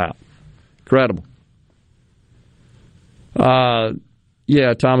thinking about. Incredible.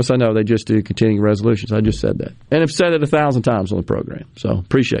 Yeah, Thomas, I know they just do continuing resolutions. I just said that. And have said it 1,000 times on the program. So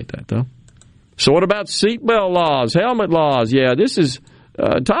appreciate that, though. So what about seatbelt laws, helmet laws? Yeah, this is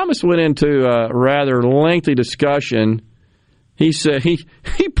Thomas went into a rather lengthy discussion. He said he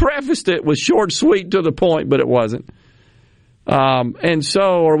prefaced it with short, sweet, to the point, but it wasn't. And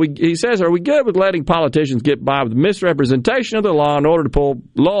so he says, are we good with letting politicians get by with misrepresentation of the law in order to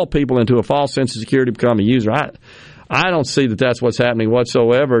lull people into a false sense of security to become a user? I don't see that that's what's happening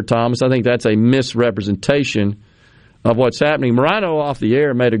whatsoever, Thomas. I think that's a misrepresentation of what's happening. Morano off the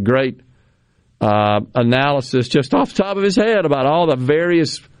air made a great analysis just off the top of his head about all the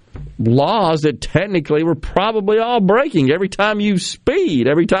various laws that technically we're probably all breaking every time you speed,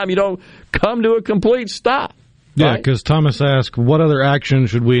 every time you don't come to a complete stop. Yeah, because Thomas asked, what other action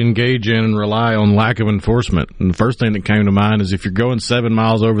should we engage in and rely on lack of enforcement? And the first thing that came to mind is if you're going 7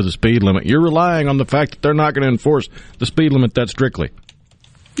 miles over the speed limit, you're relying on the fact that they're not going to enforce the speed limit that strictly.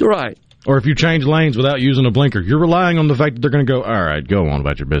 Right. Or if you change lanes without using a blinker, you're relying on the fact that they're going to go, all right, go on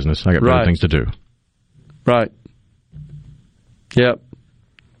about your business. I got better things to do. Right. Yep.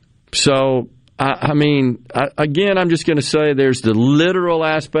 So, again, I'm just going to say there's the literal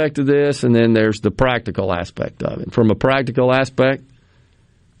aspect of this, and then there's the practical aspect of it. From a practical aspect,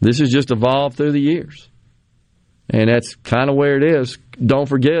 this has just evolved through the years. And that's kind of where it is. Don't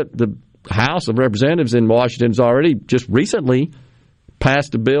forget, the House of Representatives in Washington's already just recently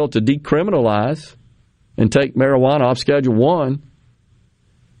passed a bill to decriminalize and take marijuana off Schedule 1,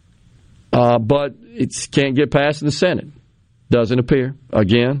 but it can't get passed in the Senate. Doesn't appear.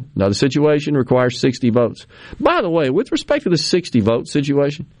 Again, another situation requires 60 votes. By the way, with respect to the 60-vote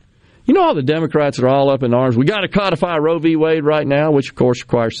situation, you know all the Democrats are all up in arms. We got to codify Roe v. Wade right now, which, of course,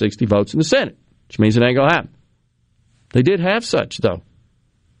 requires 60 votes in the Senate, which means it ain't going to happen. They did have such, though,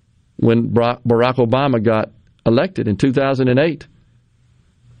 when Barack Obama got elected in 2008.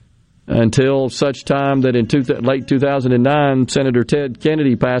 until such time that in late 2009, Senator Ted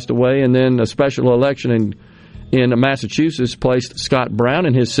Kennedy passed away, and then a special election in Massachusetts placed Scott Brown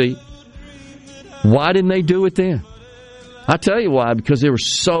in his seat. Why didn't they do it then? I tell you why, because they were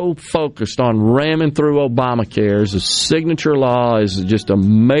so focused on ramming through Obamacare as a signature law, as just a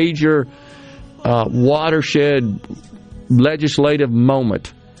major watershed legislative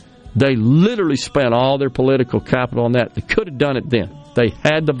moment. They literally spent all their political capital on that. They could have done it then. They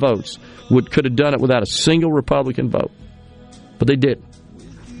had the votes. Could have done it without a single Republican vote. But they didn't.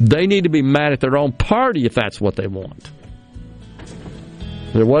 They need to be mad at their own party if that's what they want.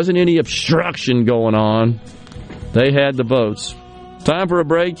 There wasn't any obstruction going on. They had the votes. Time for a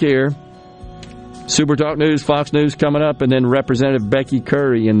break here. Super Talk News, Fox News coming up, and then Representative Becky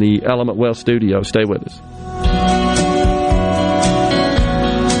Currie in the Element Wealth studio. Stay with us.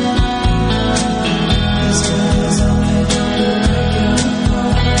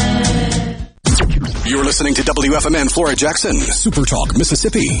 You're listening to WFMN Flora Jackson, Super Talk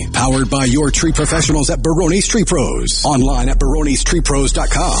Mississippi, powered by your tree professionals at Barone's Tree Pros. Online at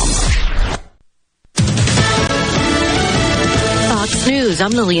baronestreepros.com. Fox News,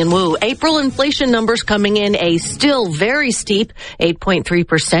 I'm Lillian Wu. April inflation numbers coming in a still very steep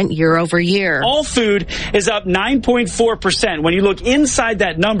 8.3% year over year. All food is up 9.4%. When you look inside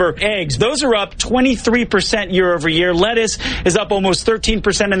that number, eggs, those are up 23% year over year. Lettuce is up almost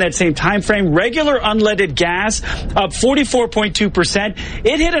 13% in that same time frame. Regular unleaded gas up 44.2%.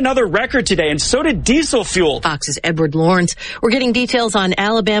 It hit another record today, and so did diesel fuel. Fox's Edward Lawrence. We're getting details on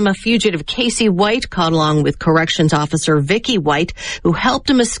Alabama fugitive Casey White, caught along with corrections officer Vicky White, who helped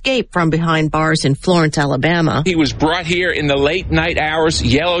him escape from behind bars in Florence, Alabama. He was brought here in the late night hours,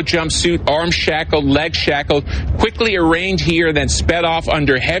 yellow jumpsuit, arms shackled, legs shackled, quickly arraigned here, then sped off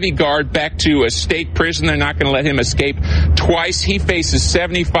under heavy guard back to a state prison. They're not going to let him escape twice. He faces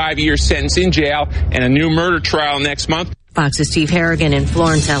 75-year sentence in jail and a new murder trial next month. Fox's Steve Harrigan in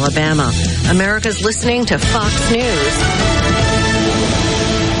Florence, Alabama. America's listening to Fox News.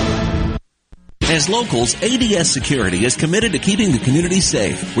 As locals, ADS Security is committed to keeping the community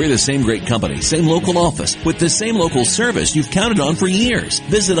safe. We're the same great company, same local office, with the same local service you've counted on for years.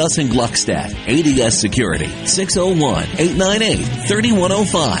 Visit us in Gluckstadt. ADS Security,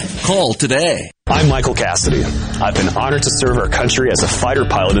 601-898-3105. Call today. I'm Michael Cassidy. I've been honored to serve our country as a fighter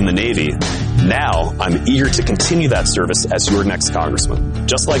pilot in the Navy. Now, I'm eager to continue that service as your next congressman.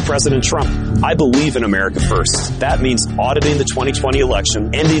 Just like President Trump, I believe in America first. That means auditing the 2020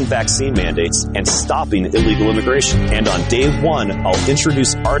 election, ending vaccine mandates, and stopping illegal immigration. And on day one, I'll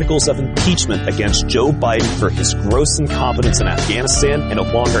introduce articles of impeachment against Joe Biden for his gross incompetence in Afghanistan and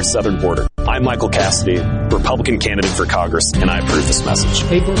along our southern border. I'm Michael Cassidy, Republican candidate for Congress, and I approve this message.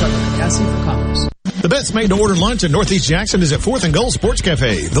 Hey, vote Cassidy for Congress. The best made-to-order lunch in Northeast Jackson is at 4th and Goal Sports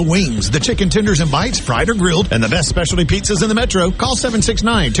Cafe. The wings, the chicken tenders and bites, fried or grilled, and the best specialty pizzas in the metro. Call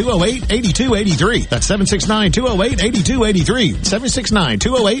 769-208-8283. That's 769-208-8283.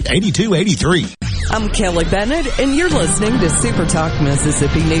 769-208-8283. I'm Kelly Bennett, and you're listening to Super Talk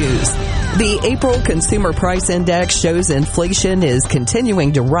Mississippi News. The April Consumer Price Index shows inflation is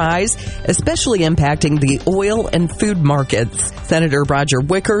continuing to rise, especially impacting the oil and food markets. Senator Roger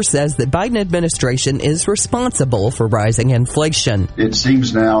Wicker says the Biden administration is responsible for rising inflation. It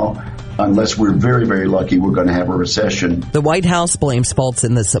seems now, unless we're very, very lucky, we're going to have a recession. The White House blames faults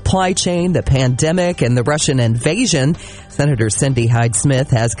in the supply chain, the pandemic, and the Russian invasion. Senator Cindy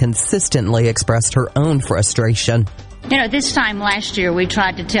Hyde-Smith has consistently expressed her own frustration. You know, this time last year, we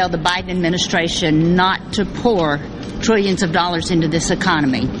tried to tell the Biden administration not to pour trillions of dollars into this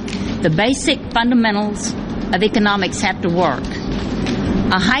economy. The basic fundamentals of economics have to work.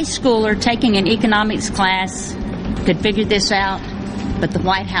 A high schooler taking an economics class could figure this out, but the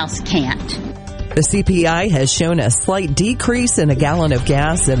White House can't. The CPI has shown a slight decrease in a gallon of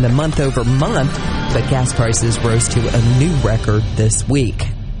gas in the month over month, but gas prices rose to a new record this week.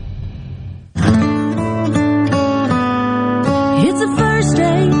 It's the first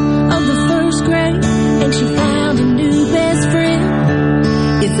day of the first grade, and she found a new best friend.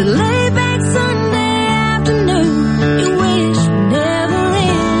 It's a laid-back Sunday afternoon, you wish would never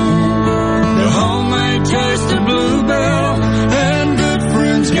end. The homemade taste of Bluebell, and good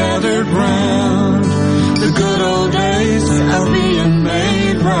friends gathered round. The good old days are being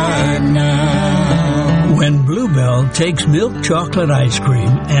made right now. When Bluebell takes milk chocolate ice cream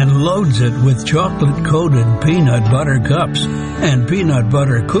and loads it with chocolate-coated peanut butter cups and peanut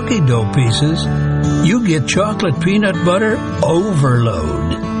butter cookie dough pieces, you get chocolate peanut butter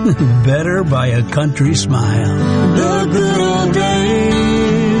overload. Better by a country smile. The good old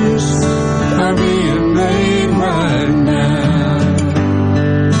days are being made right now.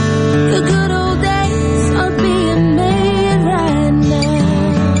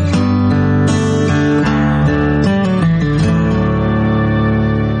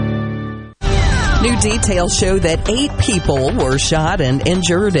 details show that 8 people were shot and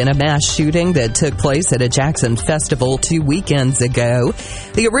injured in a mass shooting that took place at a Jackson festival 2 weekends ago.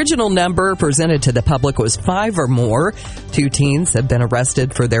 The original number presented to the public was 5 or more. 2 teens have been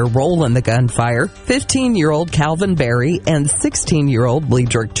arrested for their role in the gunfire, 15-year-old Calvin Berry and 16-year-old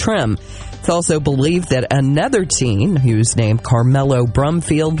Ledrick Trim. It's also believed that another teen, who's named Carmelo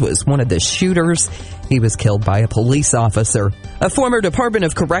Brumfield, was one of the shooters. He was killed by a police officer. A former Department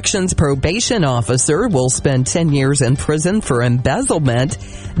of Corrections probation officer will spend 10 years in prison for embezzlement.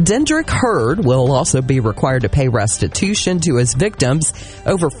 Dendrick Hurd will also be required to pay restitution to his victims,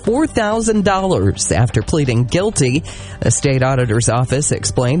 over $4,000 after pleading guilty. The state auditor's office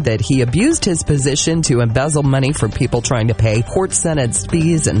explained that he abused his position to embezzle money from people trying to pay court-sentenced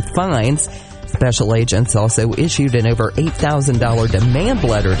fees and fines. Special agents also issued an over $8,000 demand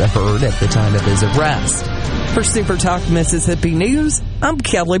letter to Hurd at the time of his arrest. For Super Talk Mississippi News, I'm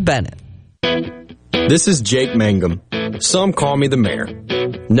Kelly Bennett. This is Jake Mangum. Some call me the mayor.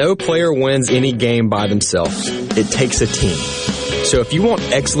 No player wins any game by themselves. It takes a team. So if you want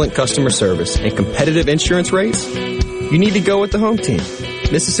excellent customer service and competitive insurance rates, you need to go with the home team,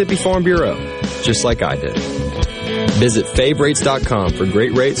 Mississippi Farm Bureau, just like I did. Visit favrates.com for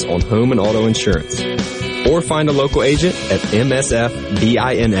great rates on home and auto insurance. Or find a local agent at msfbins.com.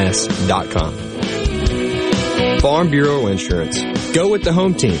 Farm Bureau Insurance. Go with the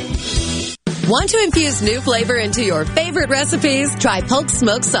home team. Want to infuse new flavor into your favorite recipes? Try Polk's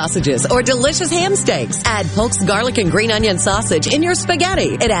smoked sausages or delicious ham steaks. Add Polk's garlic and green onion sausage in your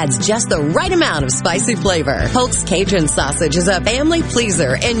spaghetti. It adds just the right amount of spicy flavor. Polk's Cajun sausage is a family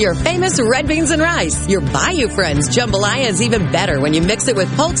pleaser in your famous red beans and rice. Your Bayou Friends jambalaya is even better when you mix it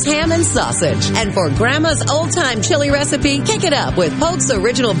with Polk's ham and sausage. And for Grandma's old-time chili recipe, kick it up with Polk's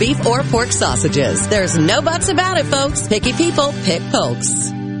original beef or pork sausages. There's no buts about it, folks. Picky people pick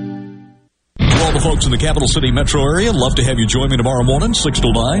Polk's. All the folks in the Capital City metro area, love to have you join me tomorrow morning, 6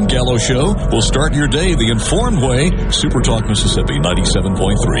 till 9, Gallo Show. We'll start your day the informed way. Super Talk Mississippi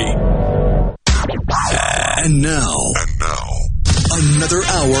 97.3. And now, another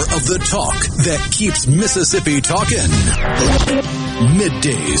hour of the talk that keeps Mississippi talking.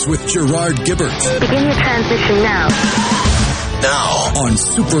 Middays with Gerard Gibert. Begin your transition now. Now on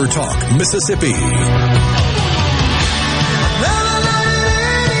Super Talk Mississippi.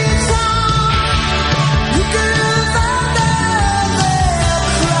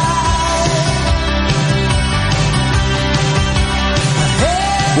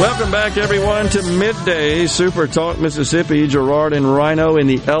 Welcome back, everyone, to Midday Super Talk Mississippi. Gerard and Rhino in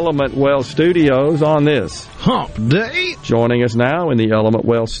the Element Well Studios on this Hump Day. Joining us now in the Element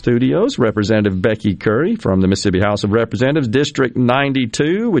Well Studios, Representative Becky Currie from the Mississippi House of Representatives, District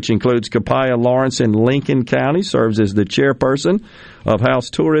 92, which includes Copiah, Lawrence, and Lincoln County, serves as the chairperson of House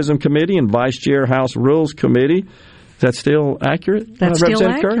Tourism Committee and vice chair House Rules Committee. Is that still accurate? That's still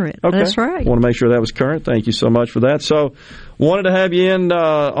accurate. Okay. That's right. I want to make sure that was current. Thank you so much for that. So, wanted to have you in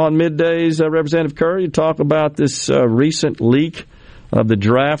on Middays, Representative Currie, to talk about this recent leak of the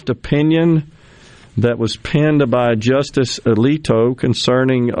draft opinion that was penned by Justice Alito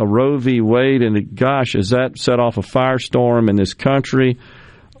concerning Roe v. Wade. And gosh, has that set off a firestorm in this country?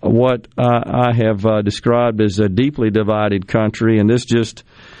 What I have described as a deeply divided country, and this just,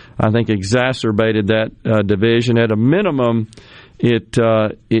 I think, exacerbated that division. At a minimum, it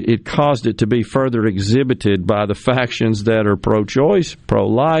caused it to be further exhibited by the factions that are pro-choice,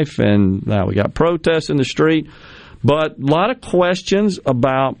 pro-life, and now we got protests in the street. But a lot of questions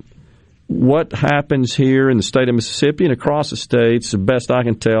about what happens here in the state of Mississippi and across the states. The best I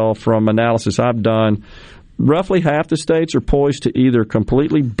can tell from analysis I've done, roughly half the states are poised to either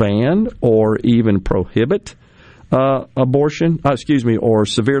completely ban or even prohibit abortion, or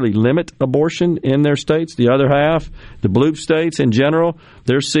severely limit abortion in their states. The other half, the blue states in general,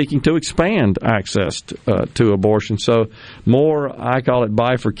 they're seeking to expand access to abortion. So more, I call it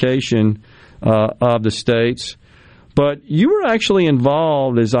bifurcation of the states. But you were actually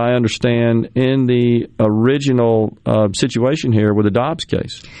involved, as I understand, in the original situation here with the Dobbs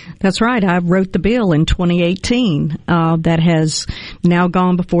case. That's right. I wrote the bill in 2018 that has now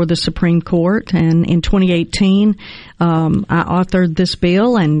gone before the Supreme Court. And in 2018, I authored this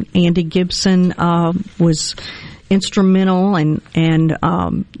bill, and Andy Gibson was instrumental, and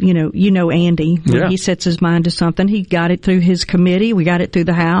you know Andy, when he sets his mind to something, he got it through his committee, we got it through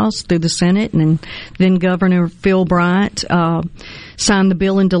the House, through the Senate, and then Governor Phil Bryant signed the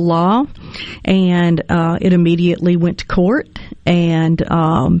bill into law, and it immediately went to court, and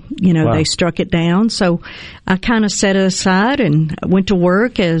they struck it down. So I kind of set it aside and went to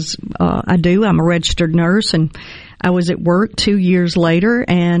work as I do. I'm a registered nurse, and I was at work 2 years later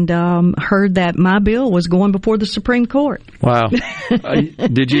and heard that my bill was going before the Supreme Court. Wow.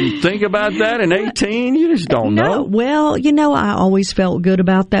 Did you think about that in 18? You just don't know. Well, I always felt good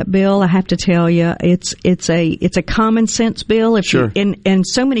about that bill. I have to tell you, it's a common sense bill. And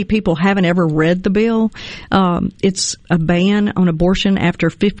so many people haven't ever read the bill. It's a ban on abortion after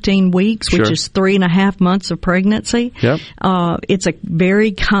 15 weeks, which is 3.5 months of pregnancy. Yep. It's a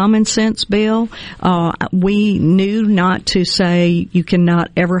very common sense bill. We knew not to say you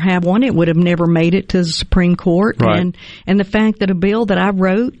cannot ever have one. It would have never made it to the Supreme Court. Right. And the fact that a bill that I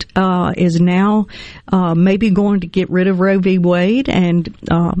wrote is now maybe going to get rid of Roe v. Wade. And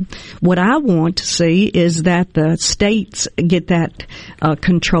what I want to see is that the states get that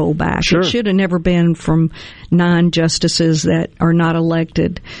control back. Sure. It should have never been from 9 justices that are not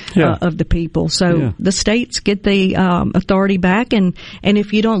elected of the people. So the states get the authority back, and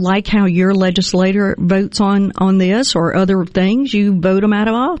if you don't like how your legislator votes on this or other things, you vote them out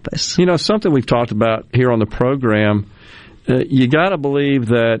of office. Something we've talked about here on the program, you got to believe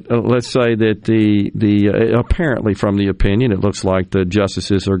that, let's say that the apparently from the opinion, it looks like the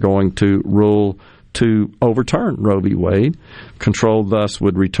justices are going to rule to overturn Roe v. Wade. Control thus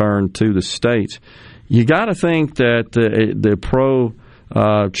would return to the states. You got to think that the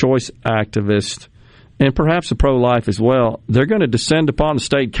pro-choice activists, and perhaps the pro-life as well, they're going to descend upon the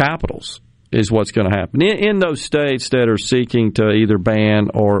state capitals is what's going to happen. In those states that are seeking to either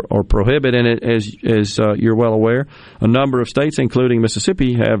ban or prohibit, and as you're well aware, a number of states, including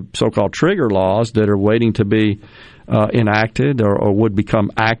Mississippi, have so-called trigger laws that are waiting to be enacted or would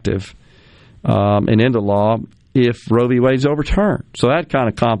become active and into law if Roe v. Wade is overturned. So that kind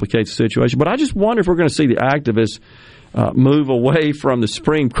of complicates the situation. But I just wonder if we're going to see the activists move away from the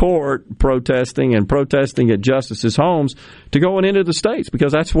Supreme Court protesting at justices' homes to going into the states,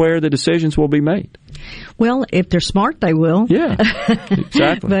 because that's where the decisions will be made. Well, if they're smart, they will. Yeah,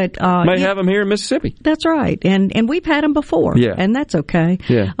 exactly. But may have them here in Mississippi. That's right, and we've had them before. Yeah, and that's okay.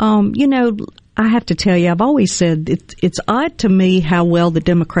 Yeah. I have to tell you, I've always said it's odd to me how well the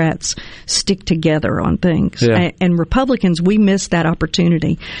Democrats stick together on things. Yeah. And Republicans, we miss that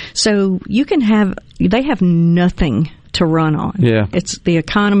opportunity. So they have nothing to run on. Yeah. It's the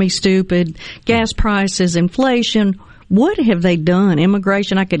economy, stupid, gas prices, inflation. What have they done?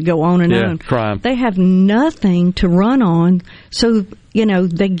 Immigration, I could go on and on. Crime. They have nothing to run on. So,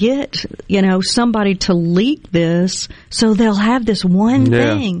 they get, somebody to leak this, so they'll have this one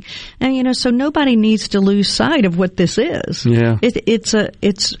thing. And, so nobody needs to lose sight of what this is. Yeah. It's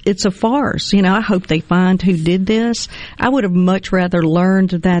a farce. I hope they find who did this. I would have much rather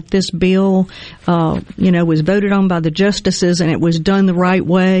learned that this bill, was voted on by the justices and it was done the right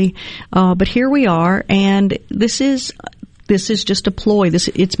way. But here we are, and this is just a ploy.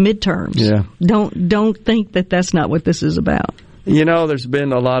 It's midterms. Yeah. Don't think that that's not what this is about. There's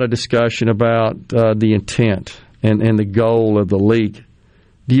been a lot of discussion about the intent and the goal of the leak.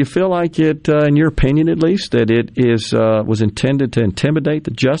 Do you feel like it, in your opinion at least, that it was intended to intimidate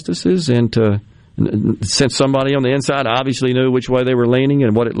the justices and since somebody on the inside obviously knew which way they were leaning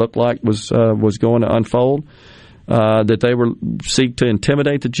and what it looked like was going to unfold, that they were seek to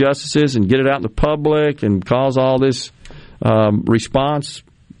intimidate the justices and get it out in the public and cause all this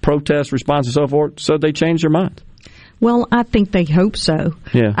protest response and so forth, so they changed their minds? Well, I think they hope so.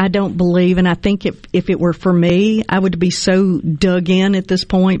 Yeah. I don't believe, and I think if it were for me, I would be so dug in at this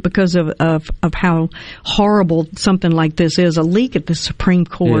point because of how horrible something like this is. A leak at the Supreme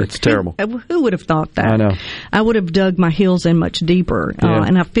Court. Yeah, it's terrible. Who would have thought that? I know. I would have dug my heels in much deeper. Yeah.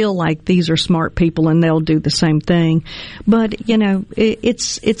 And I feel like these are smart people and they'll do the same thing. But,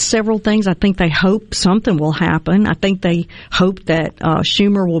 it's several things. I think they hope something will happen. I think they hope that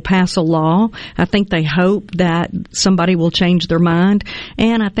Schumer will pass a law. I think they hope that somebody will change their mind,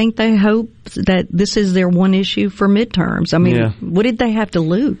 and I think they hope that this is their one issue for midterms. I mean, what did they have to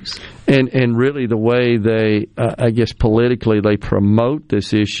lose? And really the way they, I guess politically, they promote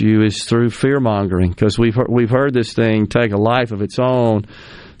this issue is through fear-mongering, because we've heard this thing take a life of its own,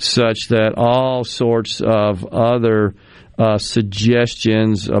 such that all sorts of other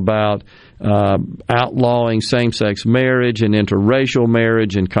suggestions about outlawing same-sex marriage and interracial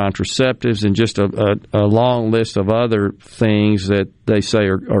marriage and contraceptives and just a long list of other things that they say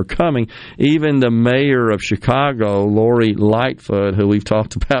are coming. Even the mayor of Chicago, Lori Lightfoot, who we've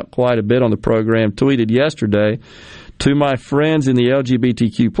talked about quite a bit on the program, tweeted yesterday, "To my friends in the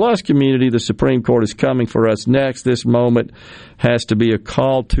LGBTQ plus community, the Supreme Court is coming for us next. This moment has to be a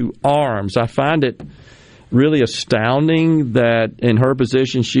call to arms." I find it really astounding that in her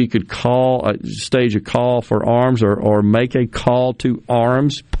position she could stage a call for arms or make a call to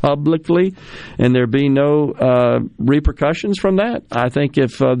arms publicly and there be no repercussions from that. I think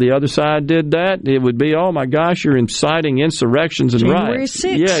if the other side did that, it would be, oh my gosh, you're inciting insurrections and riots.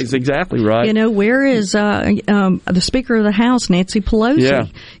 January 6th. Yeah, it's exactly right. You know, where is the Speaker of the House, Nancy Pelosi? Yeah.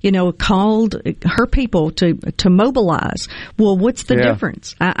 You know, called her people to mobilize. Well, what's the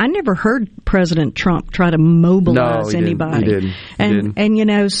difference? I never heard President Trump try to mobilize anybody. He didn't. And you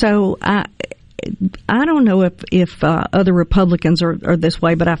know, so I don't know if other Republicans are this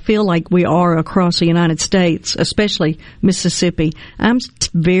way, but I feel like we are across the United States, especially Mississippi. I'm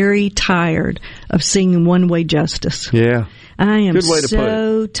very tired of seeing one-way justice. Yeah. I am Good way to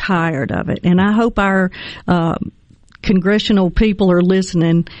so tired of it. And I hope our congressional people are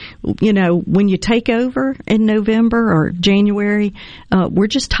listening. You know, when you take over in November or January, we're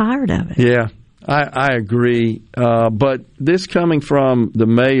just tired of it. Yeah. I agree, but this coming from the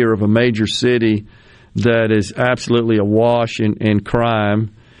mayor of a major city that is absolutely awash in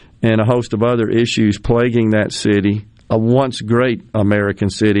crime and a host of other issues plaguing that city, a once great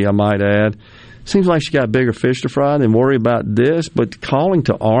American city, I might add, seems like she got bigger fish to fry than worry about this. But calling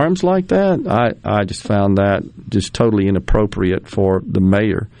to arms like that, I just found that just totally inappropriate for the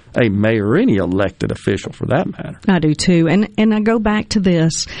mayor. A mayor or any elected official for that matter. I do too. And I go back to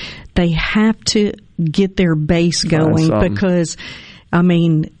this. They have to get their base going because, I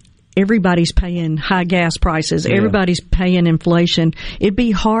mean, everybody's paying high gas prices. Yeah. Everybody's paying inflation. It'd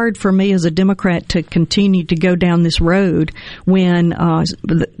be hard for me as a Democrat to continue to go down this road when,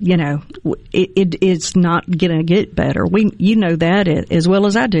 you know, it's not going to get better. You know that as well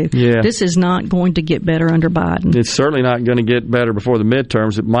as I do. Yeah. This is not going to get better under Biden. It's certainly not going to get better before the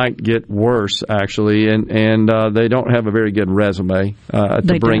midterms. It might get worse, actually, and they don't have a very good resume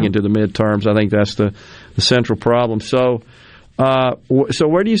to bring into the midterms. I think that's the central problem. So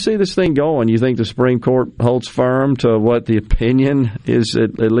where do you see this thing going? You think the Supreme Court holds firm to what the opinion is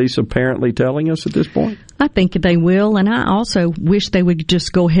at least apparently telling us at this point? I think they will, and I also wish they would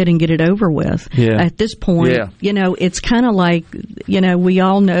just go ahead and get it over with. Yeah. At this point, you know, it's kind of like, you know, we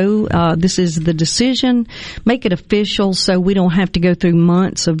all know this is the decision. Make it official so we don't have to go through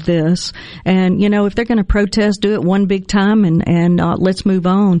months of this. And, you know, if they're going to protest, do it one big time and let's move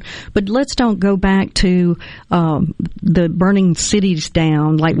on. But let's don't go back to the burning cities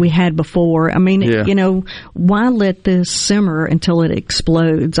down like we had before. I mean, you know, why let this simmer until it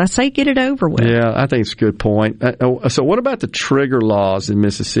explodes? I say get it over with. Yeah, I think it's a good point. So what about the trigger laws in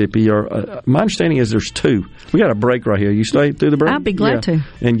Mississippi? My understanding is there's two. We got a break right here. You stay through the break? I'd be glad to.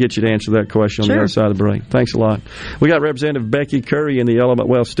 And get you to answer that question on the other side of the break. Thanks a lot. We got Representative Becky Currie in the Element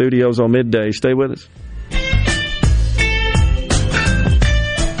Wealth Studios on Midday. Stay with us.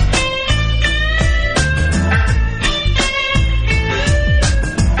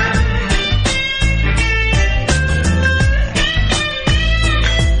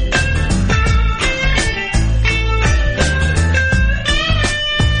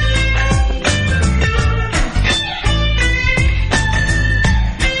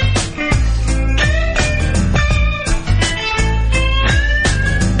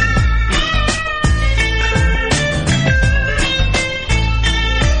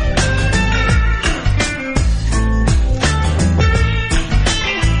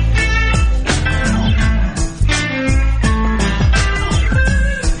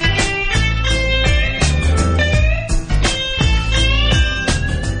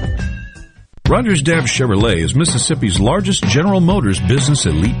 Rogers Dabbs Chevrolet is Mississippi's largest General Motors business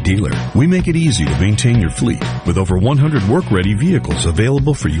elite dealer. We make it easy to maintain your fleet with over 100 work-ready vehicles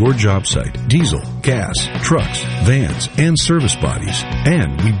available for your job site. Diesel, gas, trucks, vans, and service bodies.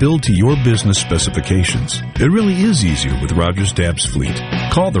 And we build to your business specifications. It really is easier with Rogers Dabbs Fleet.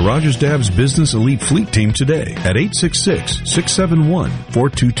 Call the Rogers Dabbs Business Elite Fleet Team today at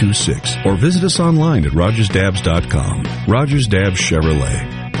 866-671-4226 or visit us online at rogersdabbs.com. Rogers Dabbs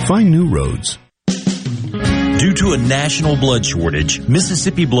Chevrolet. Find new roads. Due to a national blood shortage,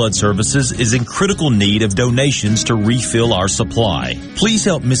 Mississippi Blood Services is in critical need of donations to refill our supply. Please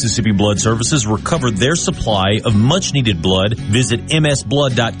help Mississippi Blood Services recover their supply of much-needed blood. Visit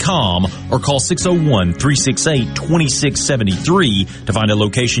msblood.com or call 601-368-2673 to find a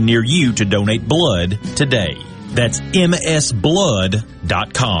location near you to donate blood today. That's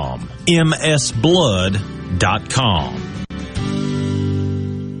msblood.com. msblood.com.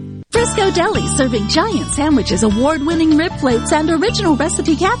 Frisco Deli, serving giant sandwiches, award-winning rib plates, and original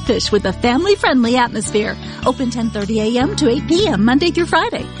recipe catfish with a family-friendly atmosphere. Open 10:30 a.m. to 8 p.m. Monday through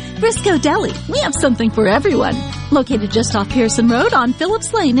Friday. Frisco Deli, we have something for everyone. Located just off Pearson Road on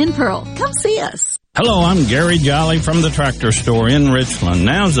Phillips Lane in Pearl. Come see us. Hello, I'm Gary Jolly from the Tractor Store in Richland.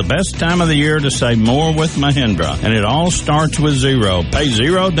 Now's the best time of the year to save more with Mahindra, and it all starts with zero. Pay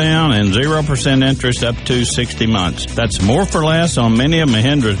zero down and 0% interest up to 60 months. That's more for less on many of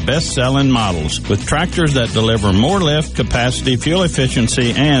Mahindra's best-selling models, with tractors that deliver more lift, capacity, fuel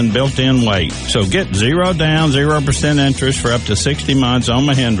efficiency, and built-in weight. So get zero down, 0% interest for up to 60 months on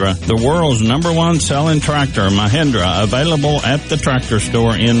Mahindra, the world's #1 selling tractor, Mahindra, available at the Tractor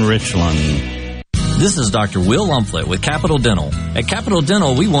Store in Richland. This is Dr. Will Lumflet with Capital Dental. At Capital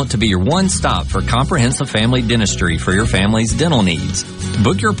Dental, we want to be your one stop for comprehensive family dentistry for your family's dental needs.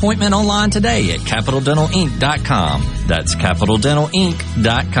 Book your appointment online today at CapitalDentalInc.com. That's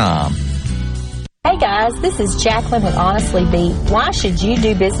CapitalDentalInc.com. Hey guys, this is Jacqueline with Honestly Beef. Why should you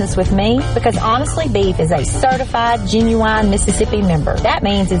do business with me? Because Honestly Beef is a certified, genuine Mississippi member. That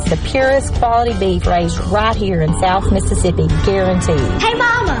means it's the purest quality beef raised right here in South Mississippi, guaranteed. Hey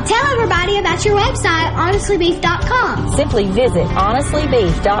Mama, tell everybody about your website, honestlybeef.com. Simply visit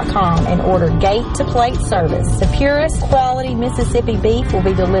honestlybeef.com and order gate-to-plate service. The purest quality Mississippi beef will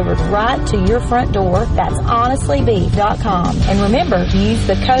be delivered right to your front door. That's honestlybeef.com. And remember to use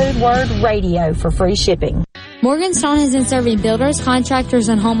the code word radio for free shipping. Morganstone has been serving builders, contractors,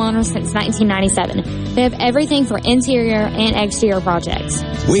 and homeowners since 1997. They have everything for interior and exterior projects.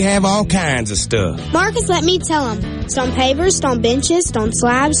 We have all kinds of stuff. Marcus, let me tell them. Stone pavers, stone benches, stone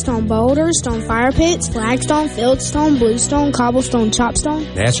slabs, stone boulders, stone fire pits, flagstone, fieldstone, bluestone, cobblestone,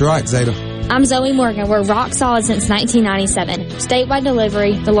 chopstone. That's right, Zeta. I'm Zoe Morgan. We're rock solid since 1997. Statewide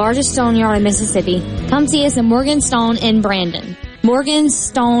delivery, the largest stone yard in Mississippi. Come see us at Morganstone in Brandon.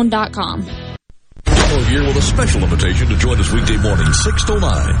 Morganstone.com. Here with a special invitation to join us weekday morning, 6 to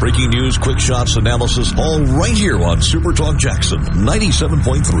 9. Breaking news, quick shots, analysis, all right here on Super Talk Jackson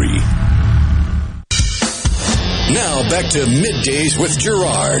 97.3. Now back to Middays with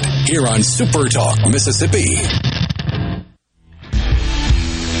Gerard here on Super Talk Mississippi.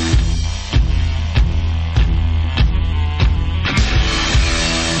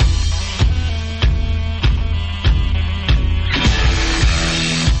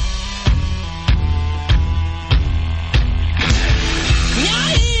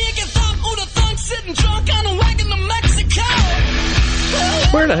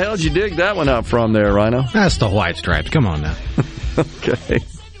 Where the hell did you dig that one up from there, Rhino? That's the White Stripes. Come on now. Okay.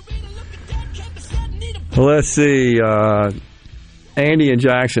 Well, let's see. Andy in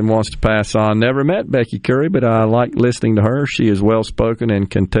Jackson wants to pass on. Never met Becky Currie, but I like listening to her. She is well-spoken and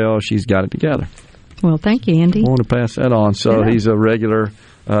can tell she's got it together. Well, thank you, Andy. I want to pass that on. So he's a regular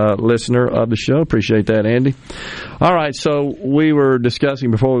listener of the show. Appreciate that, Andy. All right, so we were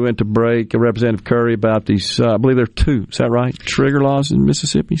discussing before we went to break, Representative Currie, about these, I believe there are 2, is that right, trigger laws in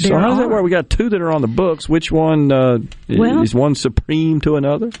Mississippi? So how is that where we got 2 that are on the books? Which one, is one supreme to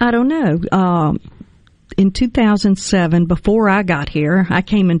another? I don't know. In 2007, before I got here, I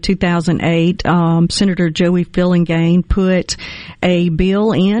came in 2008, Senator Joey Fillingane put a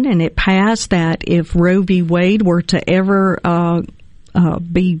bill in, and it passed that if Roe v. Wade were to ever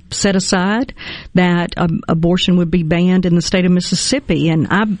be set aside, that abortion would be banned in the state of Mississippi. And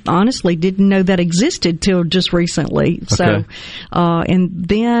I honestly didn't know that existed till just recently. Okay. So, and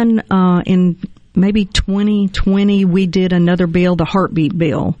then in maybe 2020, we did another bill, the heartbeat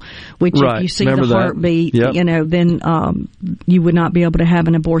bill, which if you see the heartbeat, then you would not be able to have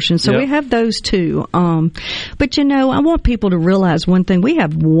an abortion. So we have those 2. But, I want people to realize one thing. We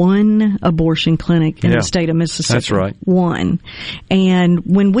have one abortion clinic in the state of Mississippi. That's right. One. And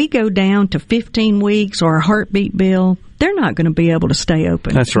when we go down to 15 weeks or a heartbeat bill, they're not going to be able to stay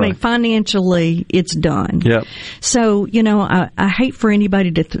open. That's right. I mean, financially, it's done. Yep. So, I hate for anybody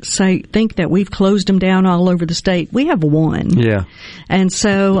to think that we've closed them down all over the state. We have one. Yeah. And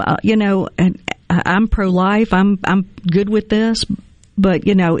so, I'm pro-life. I'm good with this. But,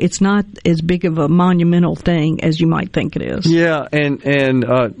 it's not as big of a monumental thing as you might think it is. Yeah, and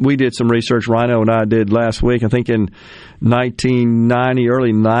we did some research, Rhino and I did last week. I think in 1990,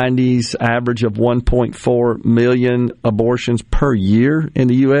 early 90s, average of 1.4 million abortions per year in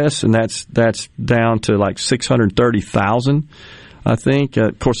the U.S., and that's down to like 630,000, I think.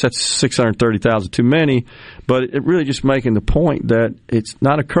 Of course, that's 630,000 too many, but it really just making the point that it's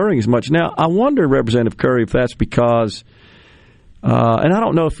not occurring as much. Now, I wonder, Representative Currie, if that's because and I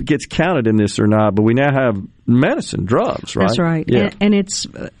don't know if it gets counted in this or not, but we now have medicine, drugs, right? That's right. Yeah. And it's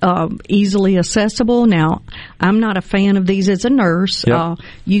easily accessible. Now, I'm not a fan of these as a nurse. Yep.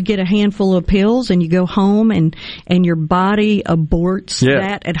 You get a handful of pills and you go home and your body aborts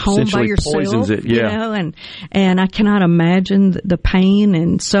that at home by yourself. Poisons it, and I cannot imagine the pain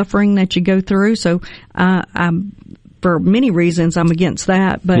and suffering that you go through. So I'm for many reasons, I'm against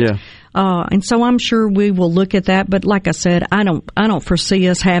that. But and so I'm sure we will look at that. But like I said, I don't foresee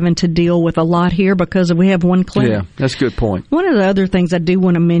us having to deal with a lot here because we have one clinic. Yeah, that's a good point. One of the other things I do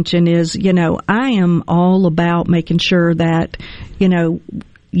want to mention is, I am all about making sure that,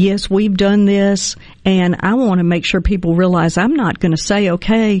 yes, we've done this, and I want to make sure people realize I'm not going to say,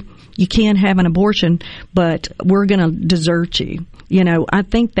 okay, you can't have an abortion, but we're going to desert you. I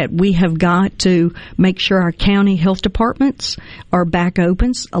think that we have got to make sure our county health departments are back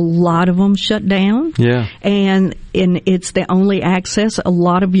open. A lot of them shut down. Yeah. And it's the only access a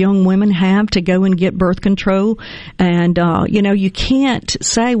lot of young women have to go and get birth control. And, you can't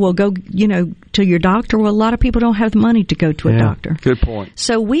say, well, go, to your doctor. Well, a lot of people don't have the money to go to a doctor. Good point.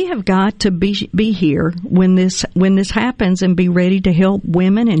 So we have got to be here when this happens and be ready to help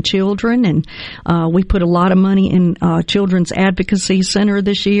women and children. And we put a lot of money in Children's Advocacy Center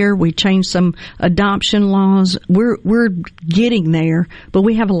this year. We changed some adoption laws. We're getting there, but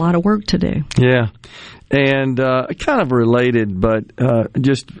we have a lot of work to do. Yeah. And kind of related, but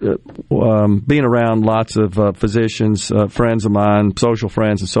just being around lots of physicians, friends of mine, social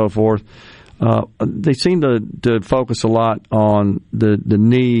friends and so forth, they seem to focus a lot on the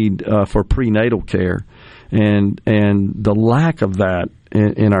need for prenatal care and the lack of that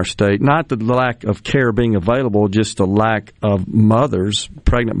in our state. Not the lack of care being available, just the lack of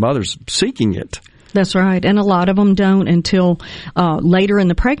pregnant mothers seeking it. That's right, and a lot of them don't until later in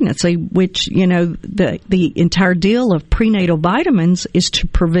the pregnancy, which, the entire deal of prenatal vitamins is to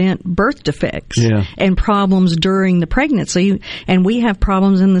prevent birth defects and problems during the pregnancy. And we have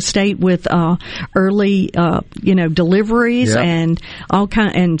problems in the state with early, deliveries and all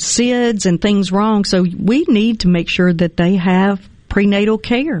and SIDS and things wrong. So we need to make sure that they have prenatal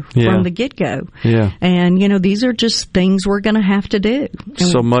care from the get-go. Yeah. And, these are just things we're going to have to do.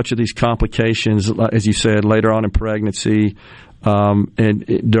 So much of these complications, as you said, later on in pregnancy and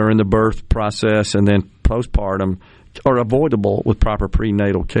during the birth process and then postpartum are avoidable with proper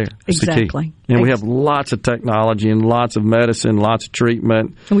prenatal care. Exactly. And we have lots of technology and lots of medicine, lots of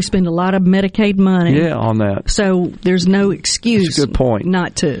treatment. And we spend a lot of Medicaid money. Yeah, on that. So there's no excuse That's a good point.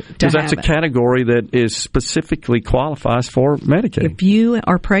 Not to have because that's a category that is specifically qualifies for Medicaid. If you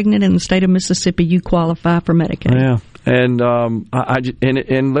are pregnant in the state of Mississippi, you qualify for Medicaid. Yeah. And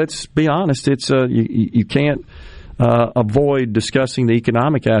and let's be honest, it's you can't avoid discussing the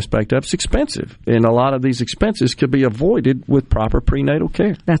economic aspect of it. It's expensive, and a lot of these expenses could be avoided with proper prenatal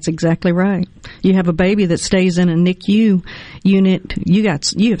care. That's exactly right. You have a baby that stays in a NICU unit, you have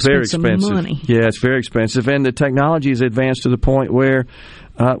spent some money. Yeah, it's very expensive, and the technology has advanced to the point where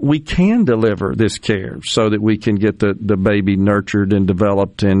we can deliver this care so that we can get the baby nurtured and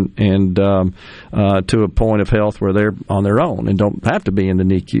developed and to a point of health where they're on their own and don't have to be in the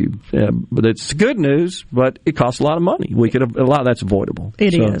NICU. But it's good news, but it costs a lot of money. A lot of that's avoidable.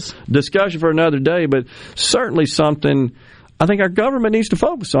 It is. Discussion for another day, but certainly something I think our government needs to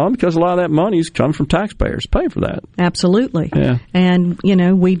focus on because a lot of that money comes from taxpayers paying for that. Absolutely. Yeah. And,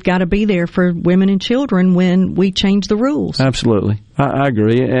 we've got to be there for women and children when we change the rules. Absolutely. I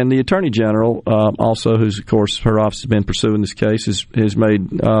agree. And the Attorney General also, who's, of course, her office has been pursuing this case, has made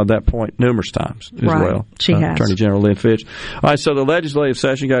that point numerous times as well. She has. Attorney General Lynn Fitch. All right, so the legislative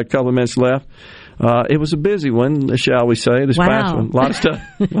session, got a couple of minutes left. It was a busy one, shall we say, this past one. A lot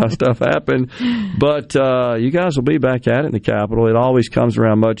of stuff happened. But you guys will be back at it in the Capitol. It always comes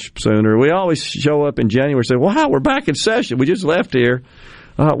around much sooner. We always show up in January and say, wow, we're back in session. We just left here.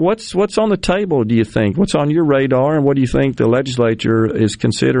 What's on the table, do you think? What's on your radar, and what do you think the legislature is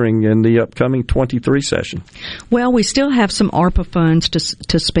considering in the upcoming 23 session? Well, we still have some ARPA funds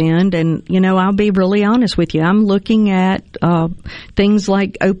to spend, and, I'll be really honest with you. I'm looking at things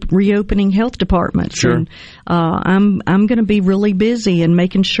like reopening health departments. Sure. And, I'm going to be really busy in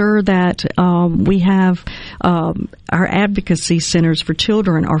making sure that we have our advocacy centers for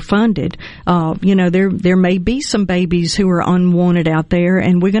children are funded. There may be some babies who are unwanted out there,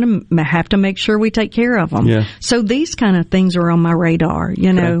 and we're going to have to make sure we take care of them. Yeah. So these kind of things are on my radar.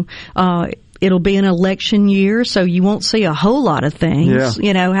 It'll be an election year, so you won't see a whole lot of things. Yeah.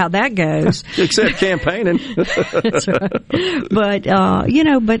 You know how that goes. Except campaigning. That's right. But,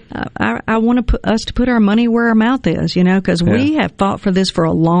 I want us to put our money where our mouth is, because we have fought for this for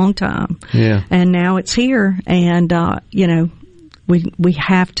a long time. Yeah. And now it's here, and, we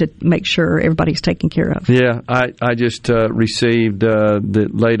have to make sure everybody's taken care of. Yeah, I just received the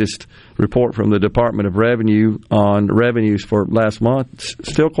latest report from the Department of Revenue on revenues for last month.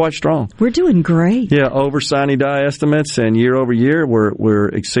 Still quite strong. We're doing great. Yeah, over sine die estimates, and year over year we're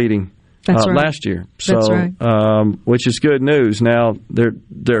exceeding last year. So, That's right. Which is good news. Now, there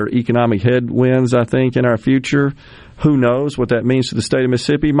are economic headwinds, I think, in our future. Who knows what that means to the state of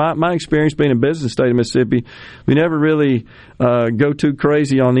Mississippi? My experience being in business in the state of Mississippi, we never really go too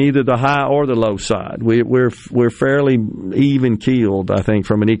crazy on either the high or the low side. We're fairly even keeled, I think,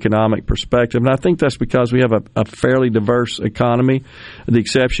 from an economic perspective, and I think that's because we have a fairly diverse economy. The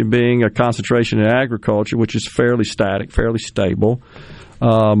exception being a concentration in agriculture, which is fairly static, fairly stable.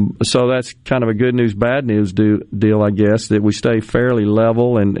 So that's kind of a good news, bad news deal, I guess, that we stay fairly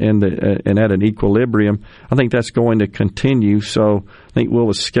level and at an equilibrium. I think that's going to continue. So I think we'll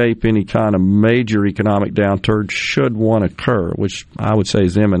escape any kind of major economic downturn should one occur, which I would say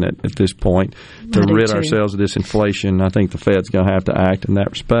is imminent at this point, to rid ourselves of this inflation. I think the Fed's going to have to act in that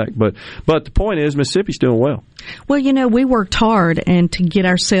respect. But the point is, Mississippi's doing well. Well, we worked hard and to get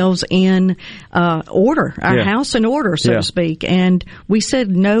ourselves in order, our house in order, so to speak. And we said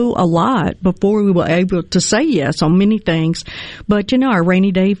no a lot before we were able to say yes on many things. But, our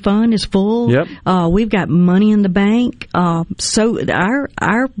rainy day fund is full. Yep. We've got money in the bank. So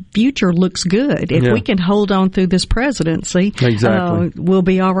our future looks good. If we can hold on through this presidency, we'll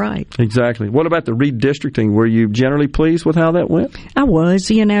be all right. Exactly. What about the redistricting? Were you generally pleased with how that went? I was.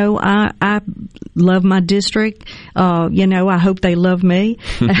 I love my district. I hope they love me.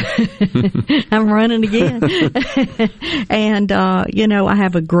 I'm running again. And, I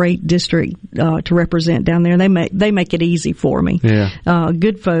have a great district to represent down there. They make it easy for me. Yeah.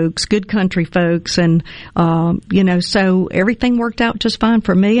 Good folks, good country folks. And, so everything worked out just fine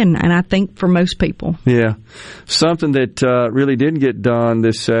for me and I think for most people. Yeah. Something that really didn't get done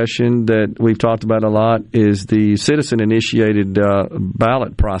this session that we've talked about a lot is the citizen-initiated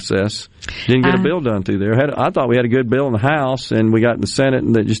ballot process. Didn't get a bill done through there. I thought we had a good bill in the House, and we got in the Senate,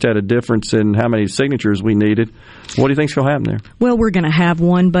 and that just had a difference in how many signatures we needed. What do you think's going to happen there? Well, we're going to have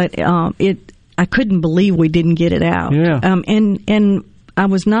one, but I couldn't believe we didn't get it out. Yeah. And I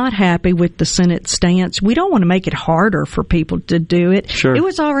was not happy with the Senate stance. We don't want to make it harder for people to do it. Sure. It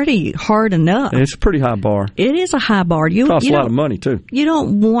was already hard enough. It's a pretty high bar. It is a high bar. It costs a lot of money, too. You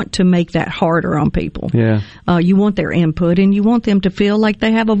don't want to make that harder on people. Yeah. You want their input, and you want them to feel like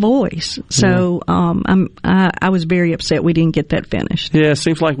they have a voice. So I was very upset we didn't get that finished. Yeah, it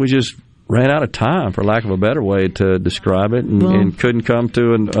seems like we just ran out of time, for lack of a better way to describe it, and couldn't come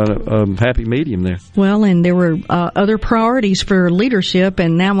to a happy medium there. Well, and there were other priorities for leadership,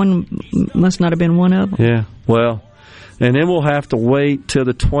 and that one must not have been one of them. Yeah, well, and then we'll have to wait till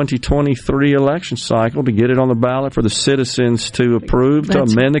the 2023 election cycle to get it on the ballot for the citizens to approve to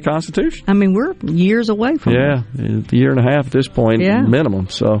amend the Constitution. I mean, we're years away from a year and a half at this point, minimum.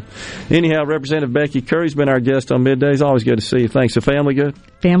 So, anyhow, Representative Becky Currie's been our guest on Middays. Always good to see you. Thanks. The family good?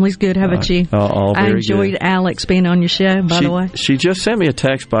 Family's good. How about you? All very I enjoyed good. Alex being on your show, by the way. She just sent me a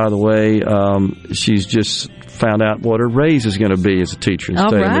text, by the way. She's just found out what her raise is going to be as a teacher in the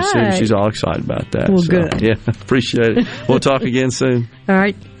state of Mississippi. She's all excied about that. Well, good. Yeah, appreciate it. We'll talk again soon. All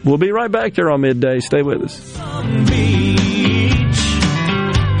right. We'll be right back here on Midday. Stay with us. Some beach,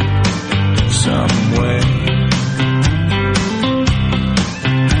 somewhere.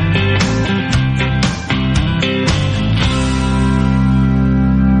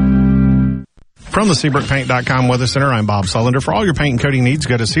 From the SeabrookPaint.com Weather Center, I'm Bob Sullender. For all your paint and coating needs,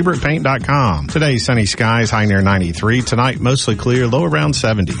 go to SeabrookPaint.com. Today, sunny skies, high near 93. Tonight, mostly clear, low around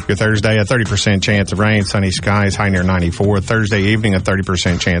 70. Your Thursday, a 30% chance of rain, sunny skies, high near 94. Thursday evening, a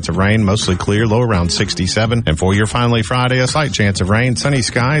 30% chance of rain, mostly clear, low around 67. And for your finally Friday, a slight chance of rain, sunny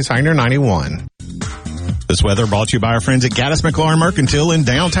skies, high near 91. This weather brought to you by our friends at Gaddis McLaurin Mercantile in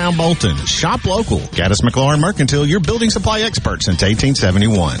downtown Bolton. Shop local. Gaddis McLaurin Mercantile, your building supply expert since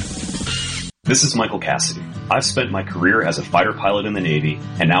 1871. This is Michael Cassidy. I've spent my career as a fighter pilot in the Navy,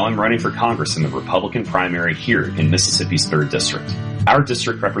 and now I'm running for Congress in the Republican primary here in Mississippi's 3rd District. Our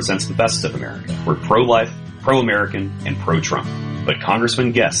district represents the best of America. We're pro-life, pro-American, and pro-Trump. But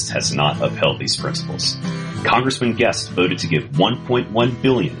Congressman Guest has not upheld these principles. Congressman Guest voted to give $1.1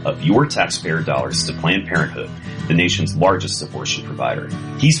 billion of your taxpayer dollars to Planned Parenthood, the nation's largest abortion provider.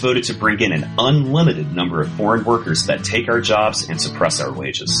 He's voted to bring in an unlimited number of foreign workers that take our jobs and suppress our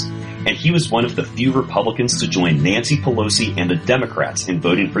wages. And he was one of the few Republicans to join Nancy Pelosi and the Democrats in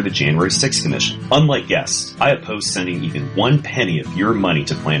voting for the January 6th Commission. Unlike Guest, I oppose sending even 1 penny of your money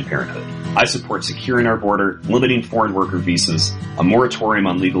to Planned Parenthood. I support securing our border, limiting foreign worker visas, a moratorium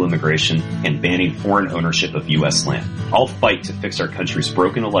on legal immigration, and banning foreign ownership of U.S. land. I'll fight to fix our country's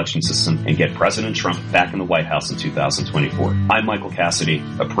broken election system and get President Trump back in the White House in 2024. I'm Michael Cassidy,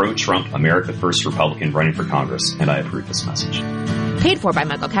 a pro-Trump, America First Republican running for Congress, and I approve this message. Paid for by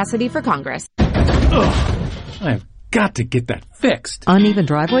Michael Cassidy for Congress. I have got to get that fixed. Uneven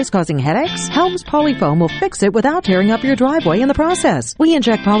driveways causing headaches? Helms Polyfoam will fix it without tearing up your driveway in the process. We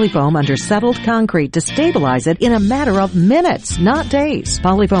inject Polyfoam under settled concrete to stabilize it in a matter of minutes, not days.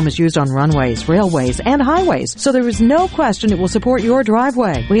 Polyfoam is used on runways, railways, and highways, so there is no question it will support your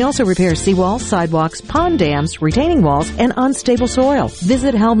driveway. We also repair seawalls, sidewalks, pond dams, retaining walls, and unstable soil.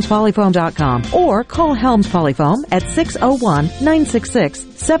 Visit HelmsPolyfoam.com or call Helms Polyfoam at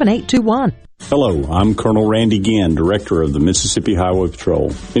 601-966-7821. Hello, I'm Colonel Randy Ginn, Director of the Mississippi Highway Patrol.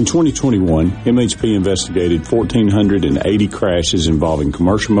 In 2021, MHP investigated 1,480 crashes involving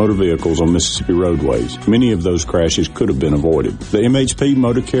commercial motor vehicles on Mississippi roadways. Many of those crashes could have been avoided. The MHP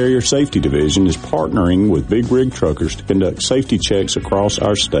Motor Carrier Safety Division is partnering with big rig truckers to conduct safety checks across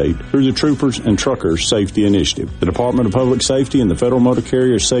our state through the Troopers and Truckers Safety Initiative. The Department of Public Safety and the Federal Motor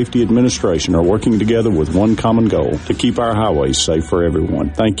Carrier Safety Administration are working together with one common goal: to keep our highways safe for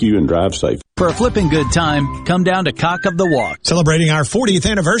everyone. Thank you and drive safe. For a flipping good time, come down to Cock of the Walk. Celebrating our 40th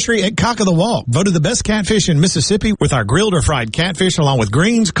anniversary at Cock of the Walk. Voted the best catfish in Mississippi with our grilled or fried catfish along with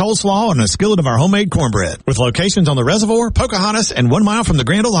greens, coleslaw, and a skillet of our homemade cornbread. With locations on the Reservoir, Pocahontas, and 1 mile from the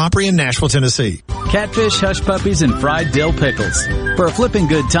Grand Ole Opry in Nashville, Tennessee. Catfish, hush puppies, and fried dill pickles. For a flipping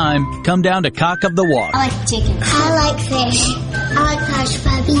good time, come down to Cock of the Walk. I like chicken. I like fish. I like hush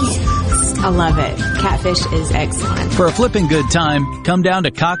puppies. I love it. Catfish is excellent. For a flipping good time, come down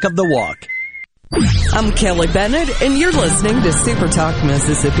to Cock of the Walk. I'm Kelly Bennett, and you're listening to Super Talk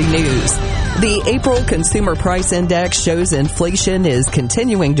Mississippi News. The April Consumer Price Index shows inflation is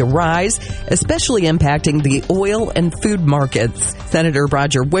continuing to rise, especially impacting the oil and food markets. Senator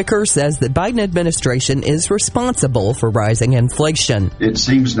Roger Wicker says the Biden administration is responsible for rising inflation. It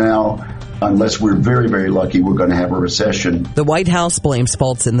seems now, unless we're very, very lucky, we're going to have a recession. The White House blames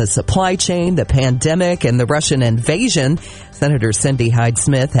faults in the supply chain, the pandemic, and the Russian invasion. Senator Cindy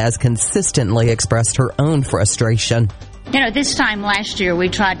Hyde-Smith has consistently expressed her own frustration. You know, this time last year, we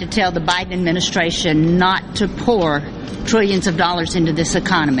tried to tell the Biden administration not to pour trillions of dollars into this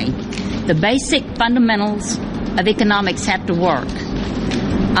economy. The basic fundamentals of economics have to work.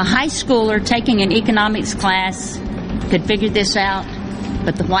 A high schooler taking an economics class could figure this out,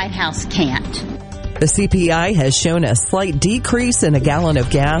 but the White House can't. The CPI has shown a slight decrease in a gallon of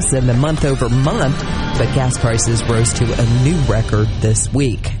gas in the month over month, but gas prices rose to a new record this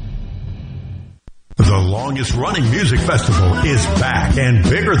week. The longest-running music festival is back and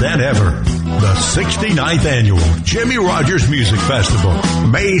bigger than ever. The 69th Annual Jimmy Rogers Music Festival,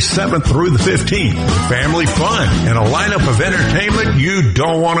 May 7th through the 15th. Family fun and a lineup of entertainment you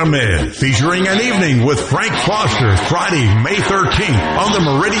don't want to miss. Featuring an evening with Frank Foster, Friday, May 13th on the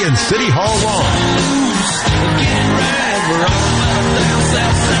Meridian City Hall lawn.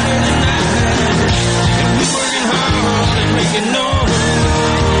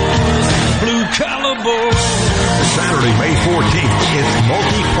 Saturday, May 14th, it's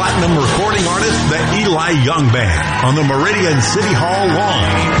multi-platinum recording artist, the Eli Young Band, on the Meridian City Hall lawn.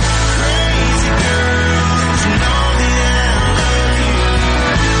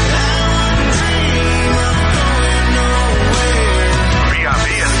 VIP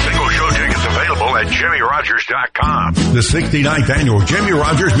and single show tickets available at JimmyRogers.com. The 69th Annual Jimmy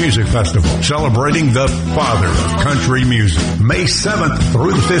Rogers Music Festival, celebrating the father of country music, May 7th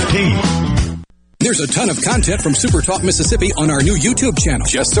through the 15th. There's a ton of content from Super Talk Mississippi on our new YouTube channel.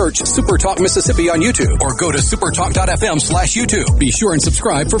 Just search Super Talk Mississippi on YouTube or go to supertalk.fm/YouTube. Be sure and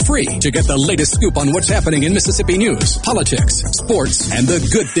subscribe for free to get the latest scoop on what's happening in Mississippi news, politics, sports, and the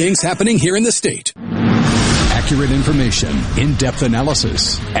good things happening here in the state. Accurate information, in-depth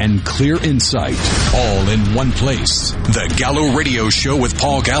analysis, and clear insight, all in one place. The Gallo Radio Show with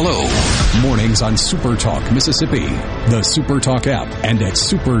Paul Gallo. Mornings on Super Talk Mississippi, the Super Talk app, and at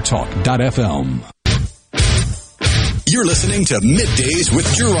supertalk.fm. You're listening to Middays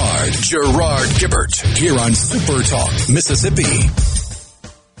with Gerard Gibert, here on Super Talk Mississippi.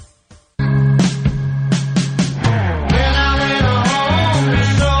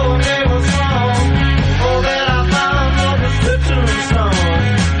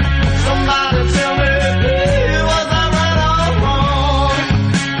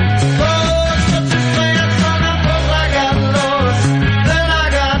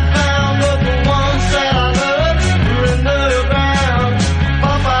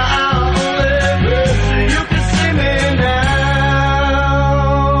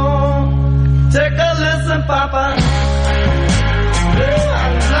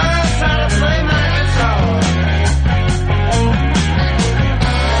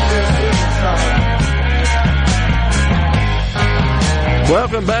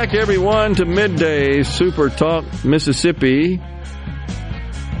 Welcome back, everyone, to Midday Super Talk Mississippi.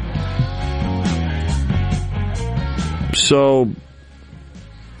 So,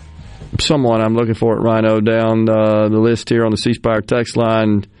 someone, I'm looking for it, Rhino, down the list here on the C Spire text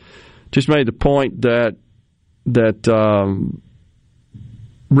line, just made the point that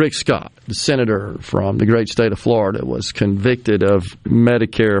Rick Scott, the senator from the great state of Florida, was convicted of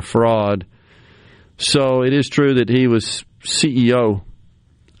Medicare fraud. So it is true that he was CEO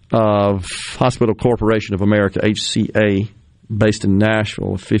of Hospital Corporation of America, HCA, based in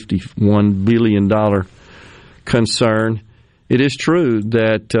Nashville, a $51 billion concern. It is true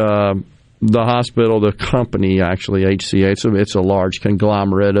that the hospital, the company, actually, HCA, it's a large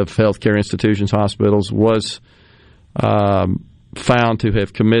conglomerate of healthcare institutions, hospitals, was found to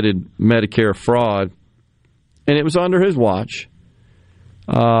have committed Medicare fraud, and it was under his watch.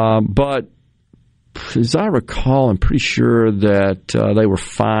 But as I recall, I'm pretty sure that they were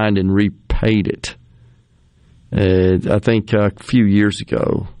fined and repaid it. I think a few years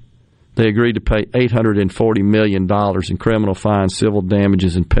ago, they agreed to pay $840 million in criminal fines, civil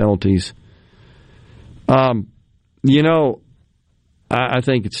damages, and penalties. I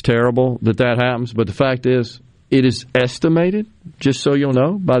think it's terrible that happens, but the fact is, it is estimated, just so you'll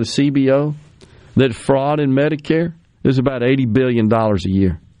know, by the CBO, that fraud in Medicare is about $80 billion a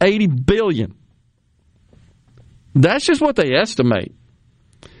year. $80 billion. That's just what they estimate.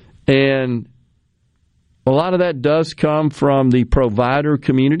 And a lot of that does come from the provider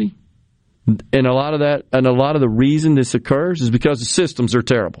community. And a lot of the reason this occurs is because the systems are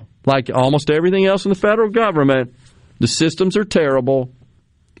terrible. Like almost everything else in the federal government, the systems are terrible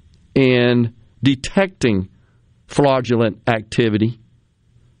in detecting fraudulent activity.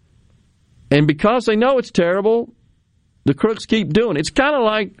 And because they know it's terrible, the crooks keep doing it. It's kind of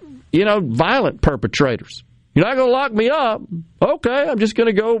like, violent perpetrators. You're not going to lock me up. Okay, I'm just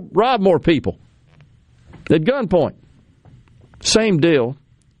going to go rob more people at gunpoint. Same deal.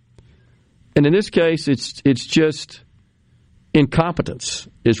 And in this case, it's just incompetence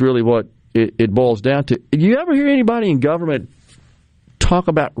is really what it boils down to. Do you ever hear anybody in government talk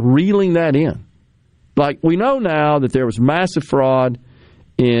about reeling that in? Like, we know now that there was massive fraud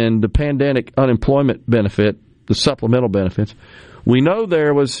in the pandemic unemployment benefit, the supplemental benefits. We know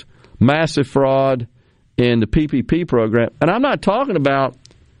there was massive fraud in the PPP program. And I'm not talking about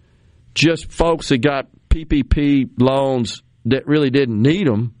just folks that got PPP loans that really didn't need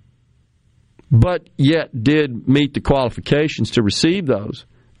them, but yet did meet the qualifications to receive those.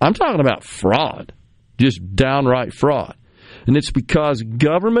 I'm talking about fraud, just downright fraud. And it's because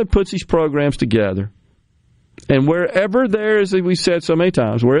government puts these programs together, and wherever there is, as we said so many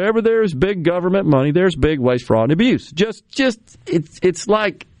times, wherever there is big government money, there's big waste, fraud, and abuse. It's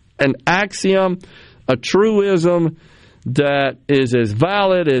like an axiom, a truism that is as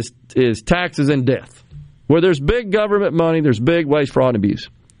valid as taxes and death. Where there's big government money, there's big waste, fraud, and abuse.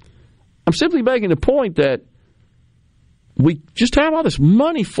 I'm simply making the point that we just have all this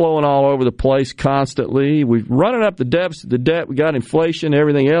money flowing all over the place constantly. We're running up the deficit, the debt. We got inflation,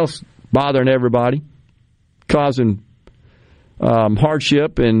 everything else bothering everybody, causing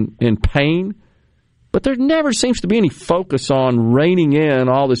hardship and pain. But there never seems to be any focus on reining in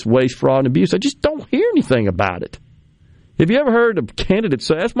all this waste, fraud, and abuse. I just don't hear anything about it. Have you ever heard a candidate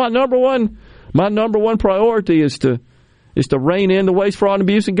say, that's my number one priority is to rein in the waste, fraud, and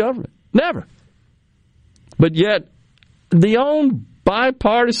abuse in government? Never. But yet, the own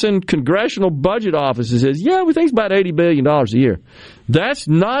bipartisan congressional budget office says, yeah, we think it's about $80 billion a year. That's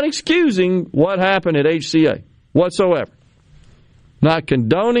not excusing what happened at HCA whatsoever. Not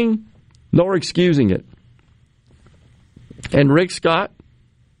condoning nor excusing it. And Rick Scott,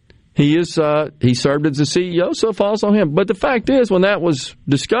 he served as the CEO, so it falls on him. But the fact is, when that was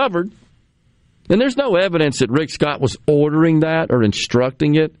discovered, and there's no evidence that Rick Scott was ordering that or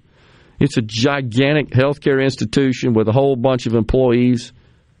instructing it. It's a gigantic healthcare institution with a whole bunch of employees.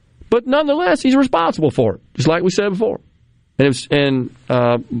 But nonetheless, he's responsible for it, just like we said before. And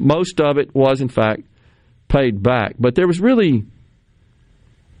most of it was, in fact, paid back. But there was really,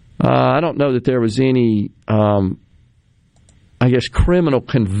 I don't know that there was any, criminal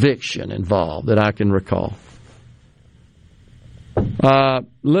conviction involved that I can recall.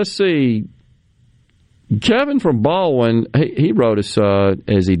 Let's see. Kevin from Baldwin, he wrote us,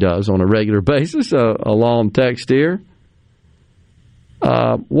 as he does on a regular basis, a long text here.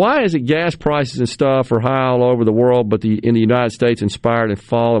 Why is it gas prices and stuff are high all over the world, but in the United States inspired and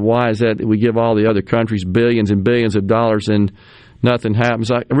fall? And why is that we give all the other countries billions and billions of dollars and nothing happens?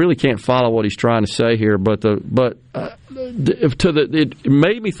 I really can't follow what he's trying to say here, but it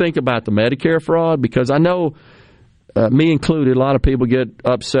made me think about the Medicare fraud, because I know, me included, a lot of people get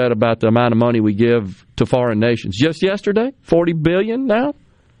upset about the amount of money we give to foreign nations. Just yesterday, $40 billion now,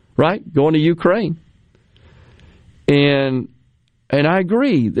 right, going to Ukraine. And I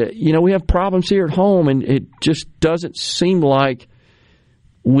agree that, we have problems here at home, and it just doesn't seem like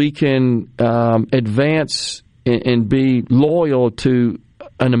we can advance and be loyal to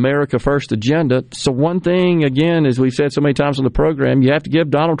an America First agenda. So one thing, again, as we've said so many times on the program, you have to give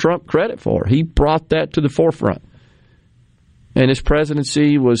Donald Trump credit for. He brought that to the forefront. And his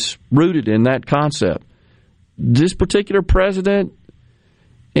presidency was rooted in that concept. This particular president,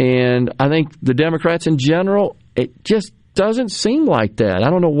 and I think the Democrats in general, it just doesn't seem like that. I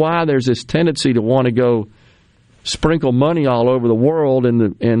don't know why there's this tendency to want to go sprinkle money all over the world, and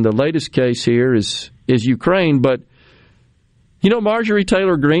the latest case here is Ukraine. But, Marjorie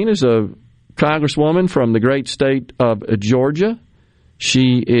Taylor Greene is a congresswoman from the great state of Georgia.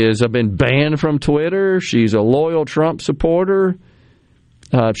 She has been banned from Twitter. She's a loyal Trump supporter.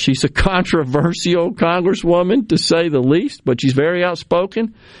 She's a controversial congresswoman, to say the least, but she's very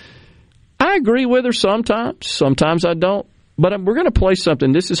outspoken. I agree with her sometimes. Sometimes I don't. But we're going to play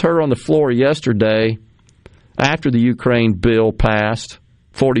something. This is her on the floor yesterday after the Ukraine bill passed,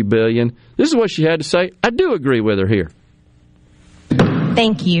 $40 billion. This is what she had to say. I do agree with her here.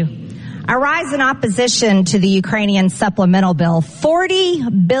 Thank you. I rise in opposition to the Ukrainian supplemental bill.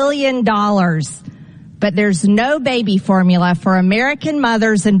 $40 billion. But there's no baby formula for American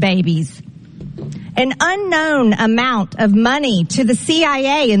mothers and babies. An unknown amount of money to the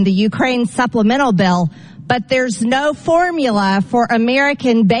CIA in the Ukraine supplemental bill, but there's no formula for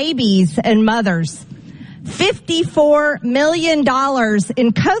American babies and mothers. $54 million in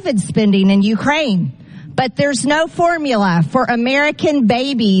COVID spending in Ukraine, but there's no formula for American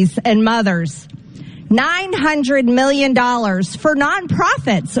babies and mothers. $900 million for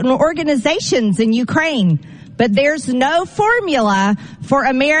nonprofits and organizations in Ukraine, but there's no formula for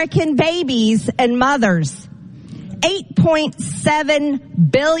American babies and mothers.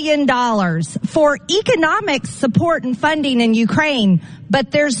 $8.7 billion for economic support and funding in Ukraine,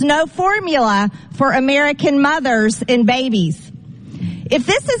 but there's no formula for American mothers and babies. If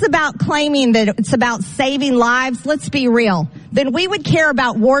this is about claiming that it's about saving lives, let's be real, then we would care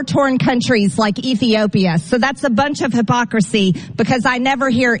about war-torn countries like Ethiopia. So that's a bunch of hypocrisy, because I never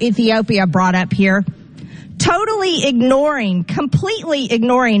hear Ethiopia brought up here. Completely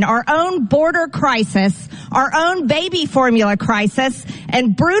ignoring our own border crisis, our own baby formula crisis,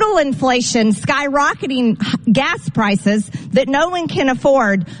 and brutal inflation, skyrocketing gas prices that no one can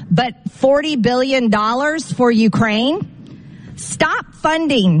afford, but $40 billion for Ukraine? Stop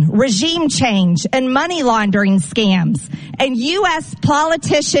funding regime change and money laundering scams and U.S.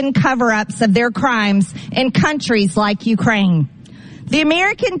 politician cover-ups of their crimes in countries like Ukraine. The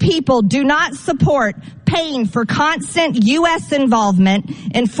American people do not support paying for constant U.S. involvement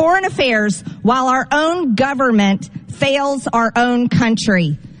in foreign affairs while our own government fails our own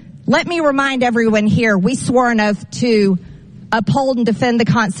country. Let me remind everyone here, we swore an oath to uphold and defend the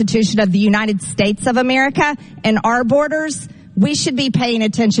Constitution of the United States of America and our borders. We should be paying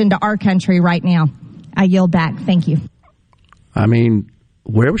attention to our country right now. I yield back. Thank you. I mean,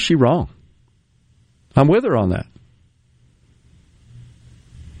 where was she wrong? I'm with her on that.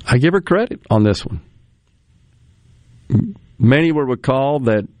 I give her credit on this one. Many will recall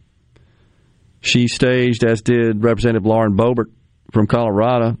that she staged, as did Representative Lauren Boebert from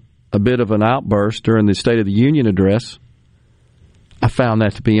Colorado, a bit of an outburst during the State of the Union address. I found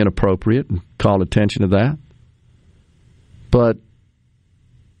that to be inappropriate and called attention to that. But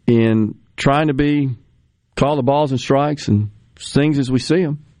in trying to call the balls and strikes and things as we see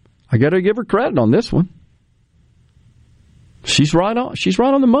them, I got to give her credit on this one. She's right on. She's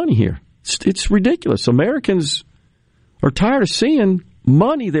right on the money here. It's ridiculous. Americans are tired of seeing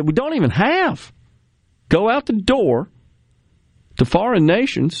money that we don't even have go out the door to foreign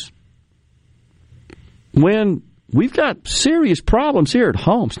nations when we've got serious problems here at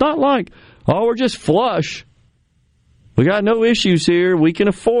home. It's not like, oh, we're just flush. We got no issues here. We can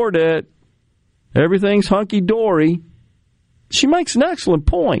afford it. Everything's hunky-dory. She makes an excellent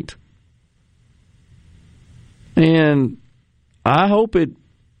point. And I hope it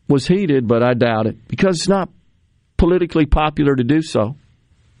was heated, but I doubt it, because it's not politically popular to do so.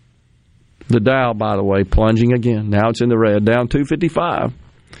 The Dow, by the way, plunging again. Now it's in the red, down 255.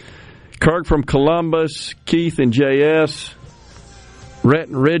 Kirk from Columbus, Keith and JS, Rhett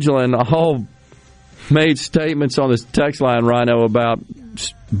and Ridgeland all made statements on this text line, Rhino, about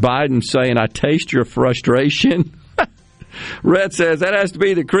Biden saying, I taste your frustration. Rhett says, that has to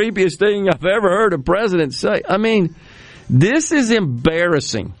be the creepiest thing I've ever heard a president say. I mean, this is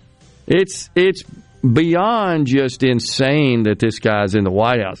embarrassing. It's beyond just insane that this guy's in the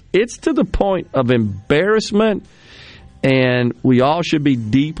White House. It's to the point of embarrassment, and we all should be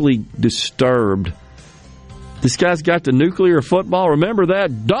deeply disturbed This guy's got the nuclear football. Remember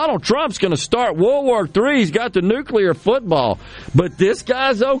that? Donald Trump's going to start World War III. He's got the nuclear football. But this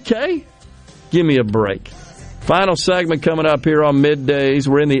guy's okay? Give me a break. Final segment coming up here on Middays.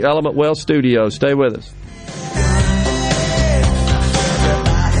 We're in the Element Wealth studio. Stay with us.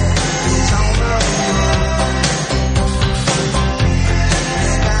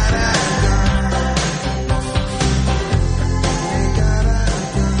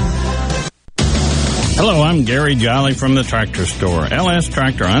 Hello, I'm Gary Jolly from the Tractor Store. LS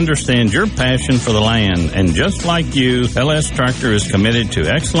Tractor understands your passion for the land, and just like you, LS Tractor is committed to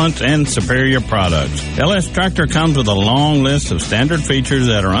excellence and superior products. LS Tractor comes with a long list of standard features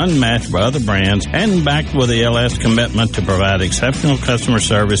that are unmatched by other brands and backed with the LS commitment to provide exceptional customer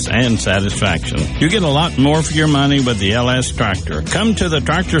service and satisfaction. You get a lot more for your money with the LS Tractor. Come to the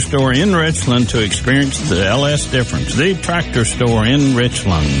Tractor Store in Richland to experience the LS difference. The Tractor Store in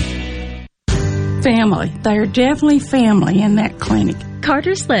Richland. Family. They're definitely family in that clinic.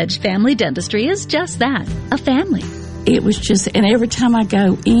 Carter Sledge Family Dentistry is just that, a family. It was just, and every time I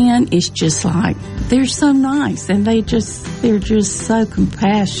go in, it's just like, they're so nice, and they're just so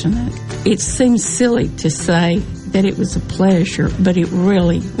compassionate. It seems silly to say that it was a pleasure, but it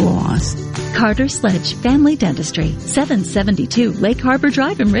really was. Carter Sledge Family Dentistry, 772 Lake Harbor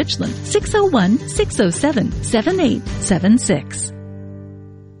Drive in Richland, 601-607-7876.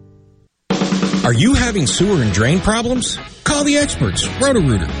 Are you having sewer and drain problems? Call the experts,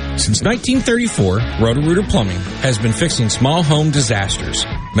 Roto-Rooter. Since 1934, Roto-Rooter Plumbing has been fixing small home disasters.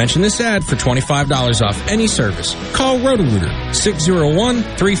 Mention this ad for $25 off any service. Call Roto-Rooter,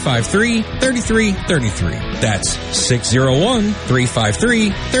 601-353-3333. That's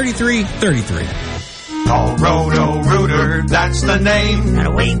 601-353-3333. Call Roto-Rooter, that's the name.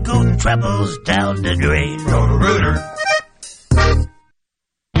 And we go troubles down the drain. Roto-Rooter.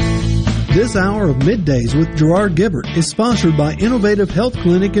 This hour of Middays with Gerard Gibert is sponsored by Innovative Health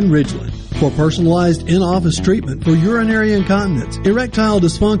Clinic in Ridgeland. For personalized in-office treatment for urinary incontinence, erectile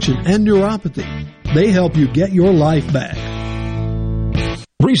dysfunction, and neuropathy, they help you get your life back.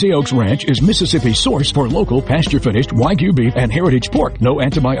 Breezy Oaks Ranch is Mississippi's source for local pasture-finished Wagyu beef and heritage pork. No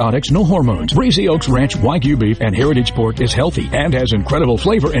antibiotics, no hormones. Breezy Oaks Ranch Wagyu beef and heritage pork is healthy and has incredible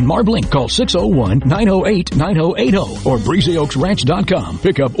flavor and marbling. Call 601-908-9080 or breezyoaksranch.com.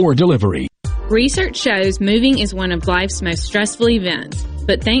 Pickup or delivery. Research shows moving is one of life's most stressful events.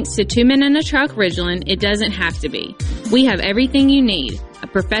 But thanks to 2 Men in a Truck Ridgeland, it doesn't have to be. We have everything you need. A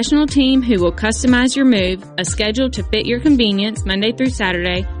professional team who will customize your move, a schedule to fit your convenience Monday through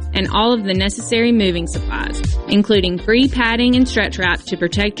Saturday, and all of the necessary moving supplies, including free padding and stretch wrap to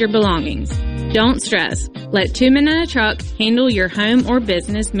protect your belongings. Don't stress. Let 2 Men in a Truck handle your home or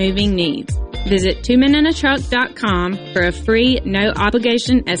business moving needs. Visit 2meninatruck.com for a free,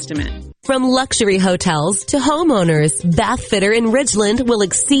 no-obligation estimate. From luxury hotels to homeowners, Bath Fitter in Ridgeland will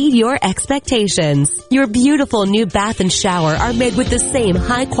exceed your expectations. Your beautiful new bath and shower are made with the same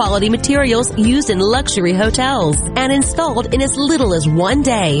high-quality materials used in luxury hotels and installed in as little as 1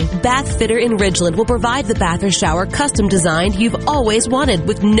 day. Bath Fitter in Ridgeland will provide the bath or shower custom designed you've always wanted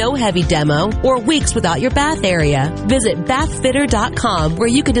with no heavy demo or weeks without your bath area. Visit bathfitter.com where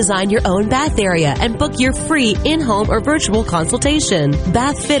you can design your own bath area and book your free in-home or virtual consultation.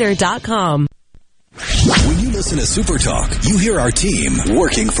 Bathfitter.com. When you listen to Super Talk, you hear our team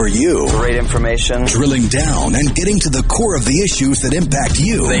working for you. Great information. Drilling down and getting to the core of the issues that impact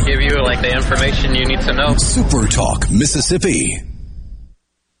you. They give you like the information you need to know. Super Talk, Mississippi.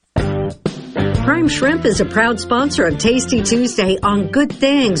 Prime Shrimp is a proud sponsor of Tasty Tuesday on Good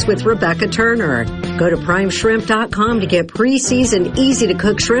Things with Rebecca Turner. Go to primeshrimp.com to get pre-seasoned,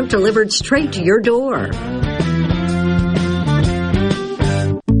 easy-to-cook shrimp delivered straight to your door.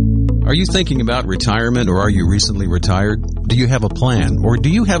 Are you thinking about retirement, or are you recently retired? Do you have a plan, or do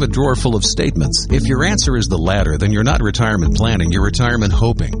you have a drawer full of statements? If your answer is the latter, then you're not retirement planning, you're retirement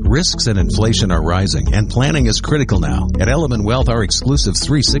hoping. Risks and inflation are rising, and planning is critical now. At Element Wealth, our exclusive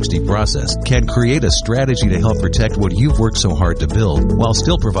 360 process can create a strategy to help protect what you've worked so hard to build while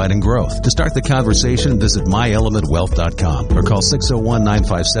still providing growth. To start the conversation, visit myelementwealth.com or call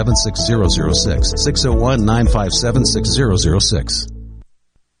 601-957-6006, 601-957-6006.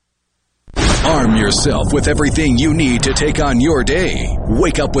 Arm yourself with everything you need to take on your day.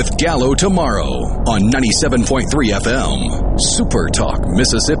 Wake up with Gallo tomorrow on 97.3 FM. Super Talk,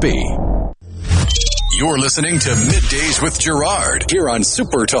 Mississippi. You're listening to Middays with Gerard here on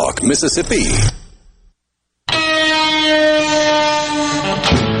Super Talk, Mississippi.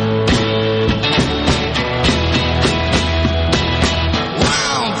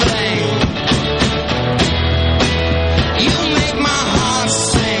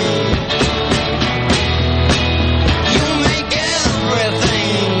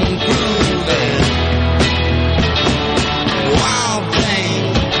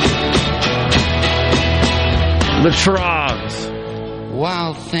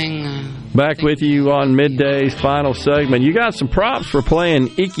 morning. Back with you on Midday's final segment. You got some props for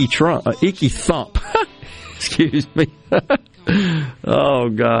playing Icky Thump. Excuse me. Oh,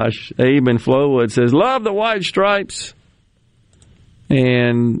 gosh. Abe in Flowood says, love the White Stripes.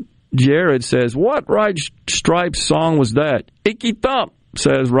 And Jared says, what White Stripes song was that? Icky Thump,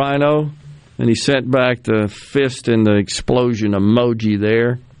 says Rhino. And he sent back the fist and the explosion emoji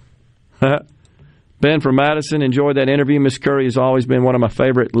there. Ben from Madison, enjoyed that interview. Miss Currie has always been one of my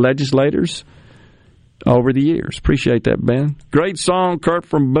favorite legislators over the years. Appreciate that, Ben. Great song, Kurt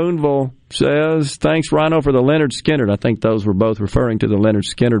from Boonville says, thanks, Rhino, for the Leonard Skinner. I think those were both referring to the Leonard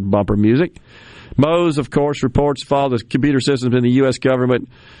Skinner bumper music. Mose, of course, reports if all the computer systems in the U.S. government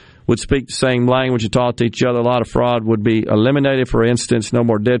would speak the same language and talk to each other, a lot of fraud would be eliminated. For instance, no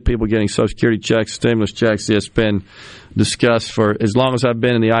more dead people getting Social Security checks, stimulus checks. It's been discussed for as long as I've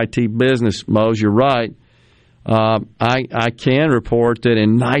been in the IT business, Mose. You're right. I can report that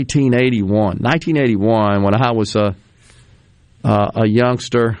in 1981, when I was a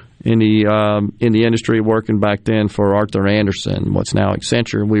youngster in the industry, working back then for Arthur Anderson, what's now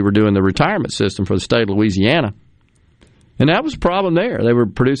Accenture, we were doing the retirement system for the state of Louisiana. And that was a problem there. They were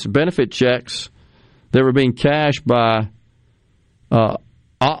producing benefit checks that were being cashed by,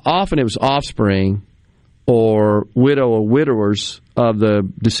 often it was offspring or widow or widowers of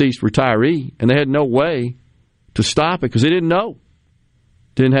the deceased retiree, and they had no way to stop it because they didn't know.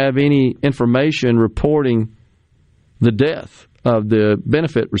 Didn't have any information reporting the death of the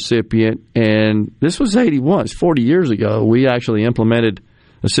benefit recipient. And this was 81. It's 40 years ago. We actually implemented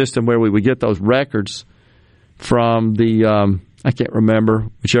a system where we would get those records from the, I can't remember,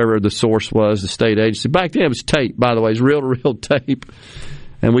 whichever the source was, the state agency. Back then it was tape, by the way. It was reel-to-reel tape.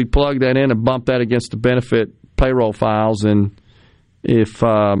 And we'd plug that in and bump that against the benefit payroll files. And if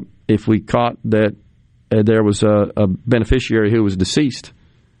we caught that there was a beneficiary who was deceased,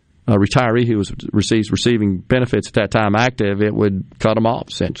 a retiree who was receiving benefits at that time active, it would cut them off,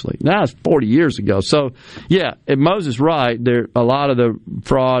 essentially. Now it's 40 years ago. So, yeah, and Moses is right. There a lot of the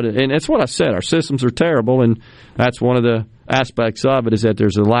fraud, and that's what I said. Our systems are terrible, and that's one of the aspects of it is that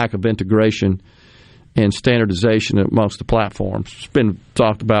there's a lack of integration and standardization amongst the platforms. It's been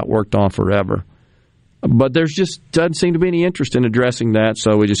talked about, worked on forever. But there's just doesn't seem to be any interest in addressing that,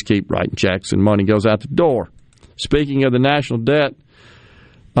 so we just keep writing checks and money goes out the door. Speaking of the national debt,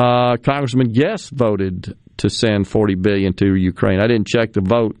 Congressman Guest voted to send $40 billion to Ukraine. I didn't check the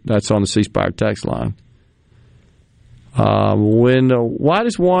vote. That's on the ceasefire text line. Why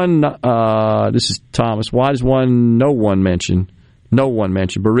does one? This is Thomas. Why does one? No one mention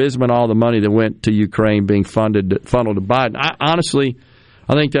Burisma and all the money that went to Ukraine being funneled to Biden.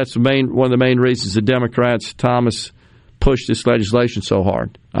 I think that's one of the main reasons the Democrats, Thomas, pushed this legislation so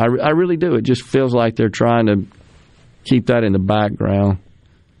hard. I really do. It just feels like they're trying to keep that in the background.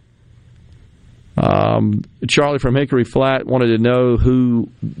 Charlie from Hickory Flat wanted to know who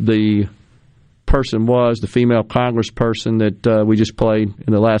the person was, the female congressperson that we just played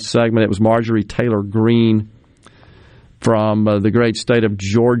in the last segment. It was Marjorie Taylor Greene from the great state of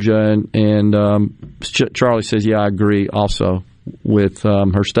Georgia. And Charlie says, yeah, I agree also with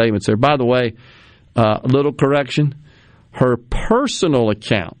her statements there. By the way, a little correction. Her personal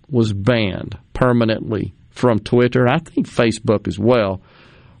account was banned permanently from Twitter, and I think Facebook as well.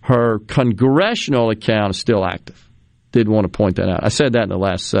 Her congressional account is still active. Did want to point that out. I said that in the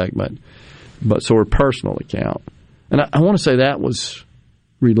last segment. But so her personal account. And I want to say that was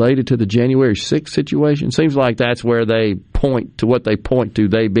related to the January 6th situation. Seems like that's where they point to what they point to,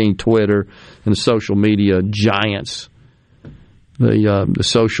 they being Twitter and the social media giants, the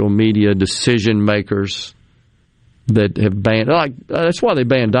social media decision makers that have banned. That's why they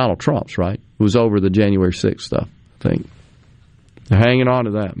banned Donald Trump's, right? It was over the January 6th stuff, I think. They're hanging on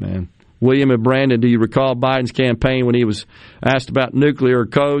to that, man. William and Brandon, do you recall Biden's campaign when he was asked about nuclear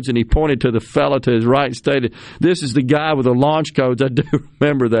codes and he pointed to the fella to his right and stated, this is the guy with the launch codes? I do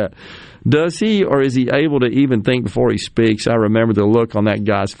remember that. Does he or is he able to even think before he speaks? I remember the look on that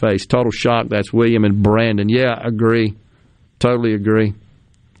guy's face. Total shock. That's William and Brandon. Yeah, agree. Totally agree.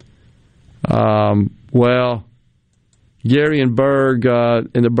 Well, Gary and Berg,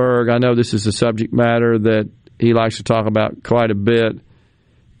 in the Berg, I know this is a subject matter that he likes to talk about quite a bit.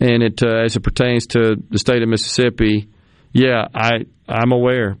 And it as it pertains to the state of Mississippi, yeah, I'm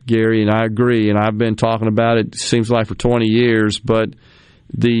aware, Gary, and I agree. And I've been talking about it seems like for 20 years. But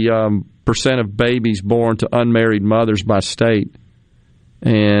the percent of babies born to unmarried mothers by state,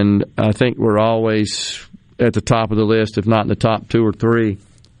 and I think we're always at the top of the list, if not in the top 2 or 3.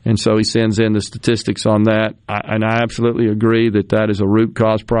 And so he sends in the statistics on that. And I absolutely agree that is a root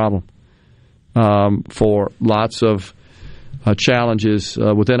cause problem for lots of challenges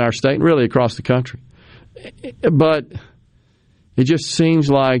within our state and really across the country. But it just seems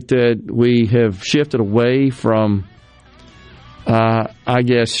like that we have shifted away from, I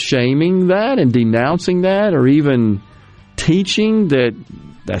guess, shaming that and denouncing that, or even teaching that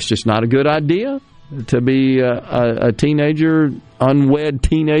that's just not a good idea to be a teenager, unwed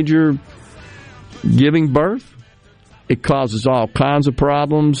teenager, giving birth. It causes all kinds of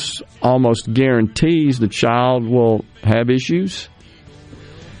problems, almost guarantees the child will have issues,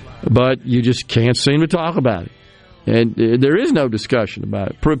 but you just can't seem to talk about it. And there is no discussion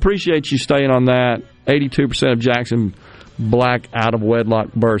about it. Appreciate you staying on that. 82% of Jackson Black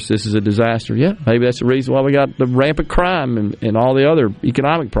out-of-wedlock births. This is a disaster. Yeah, maybe that's the reason why we got the rampant crime and all the other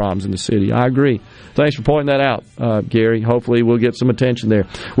economic problems in the city. I agree. Thanks for pointing that out, Gary. Hopefully we'll get some attention there.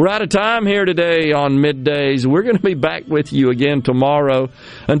 We're out of time here today on Middays. We're going to be back with you again tomorrow.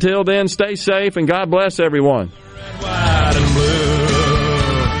 Until then, stay safe and God bless everyone. Red, white, and blue.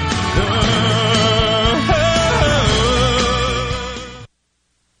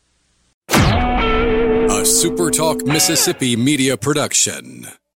 A SuperTalk Mississippi media production.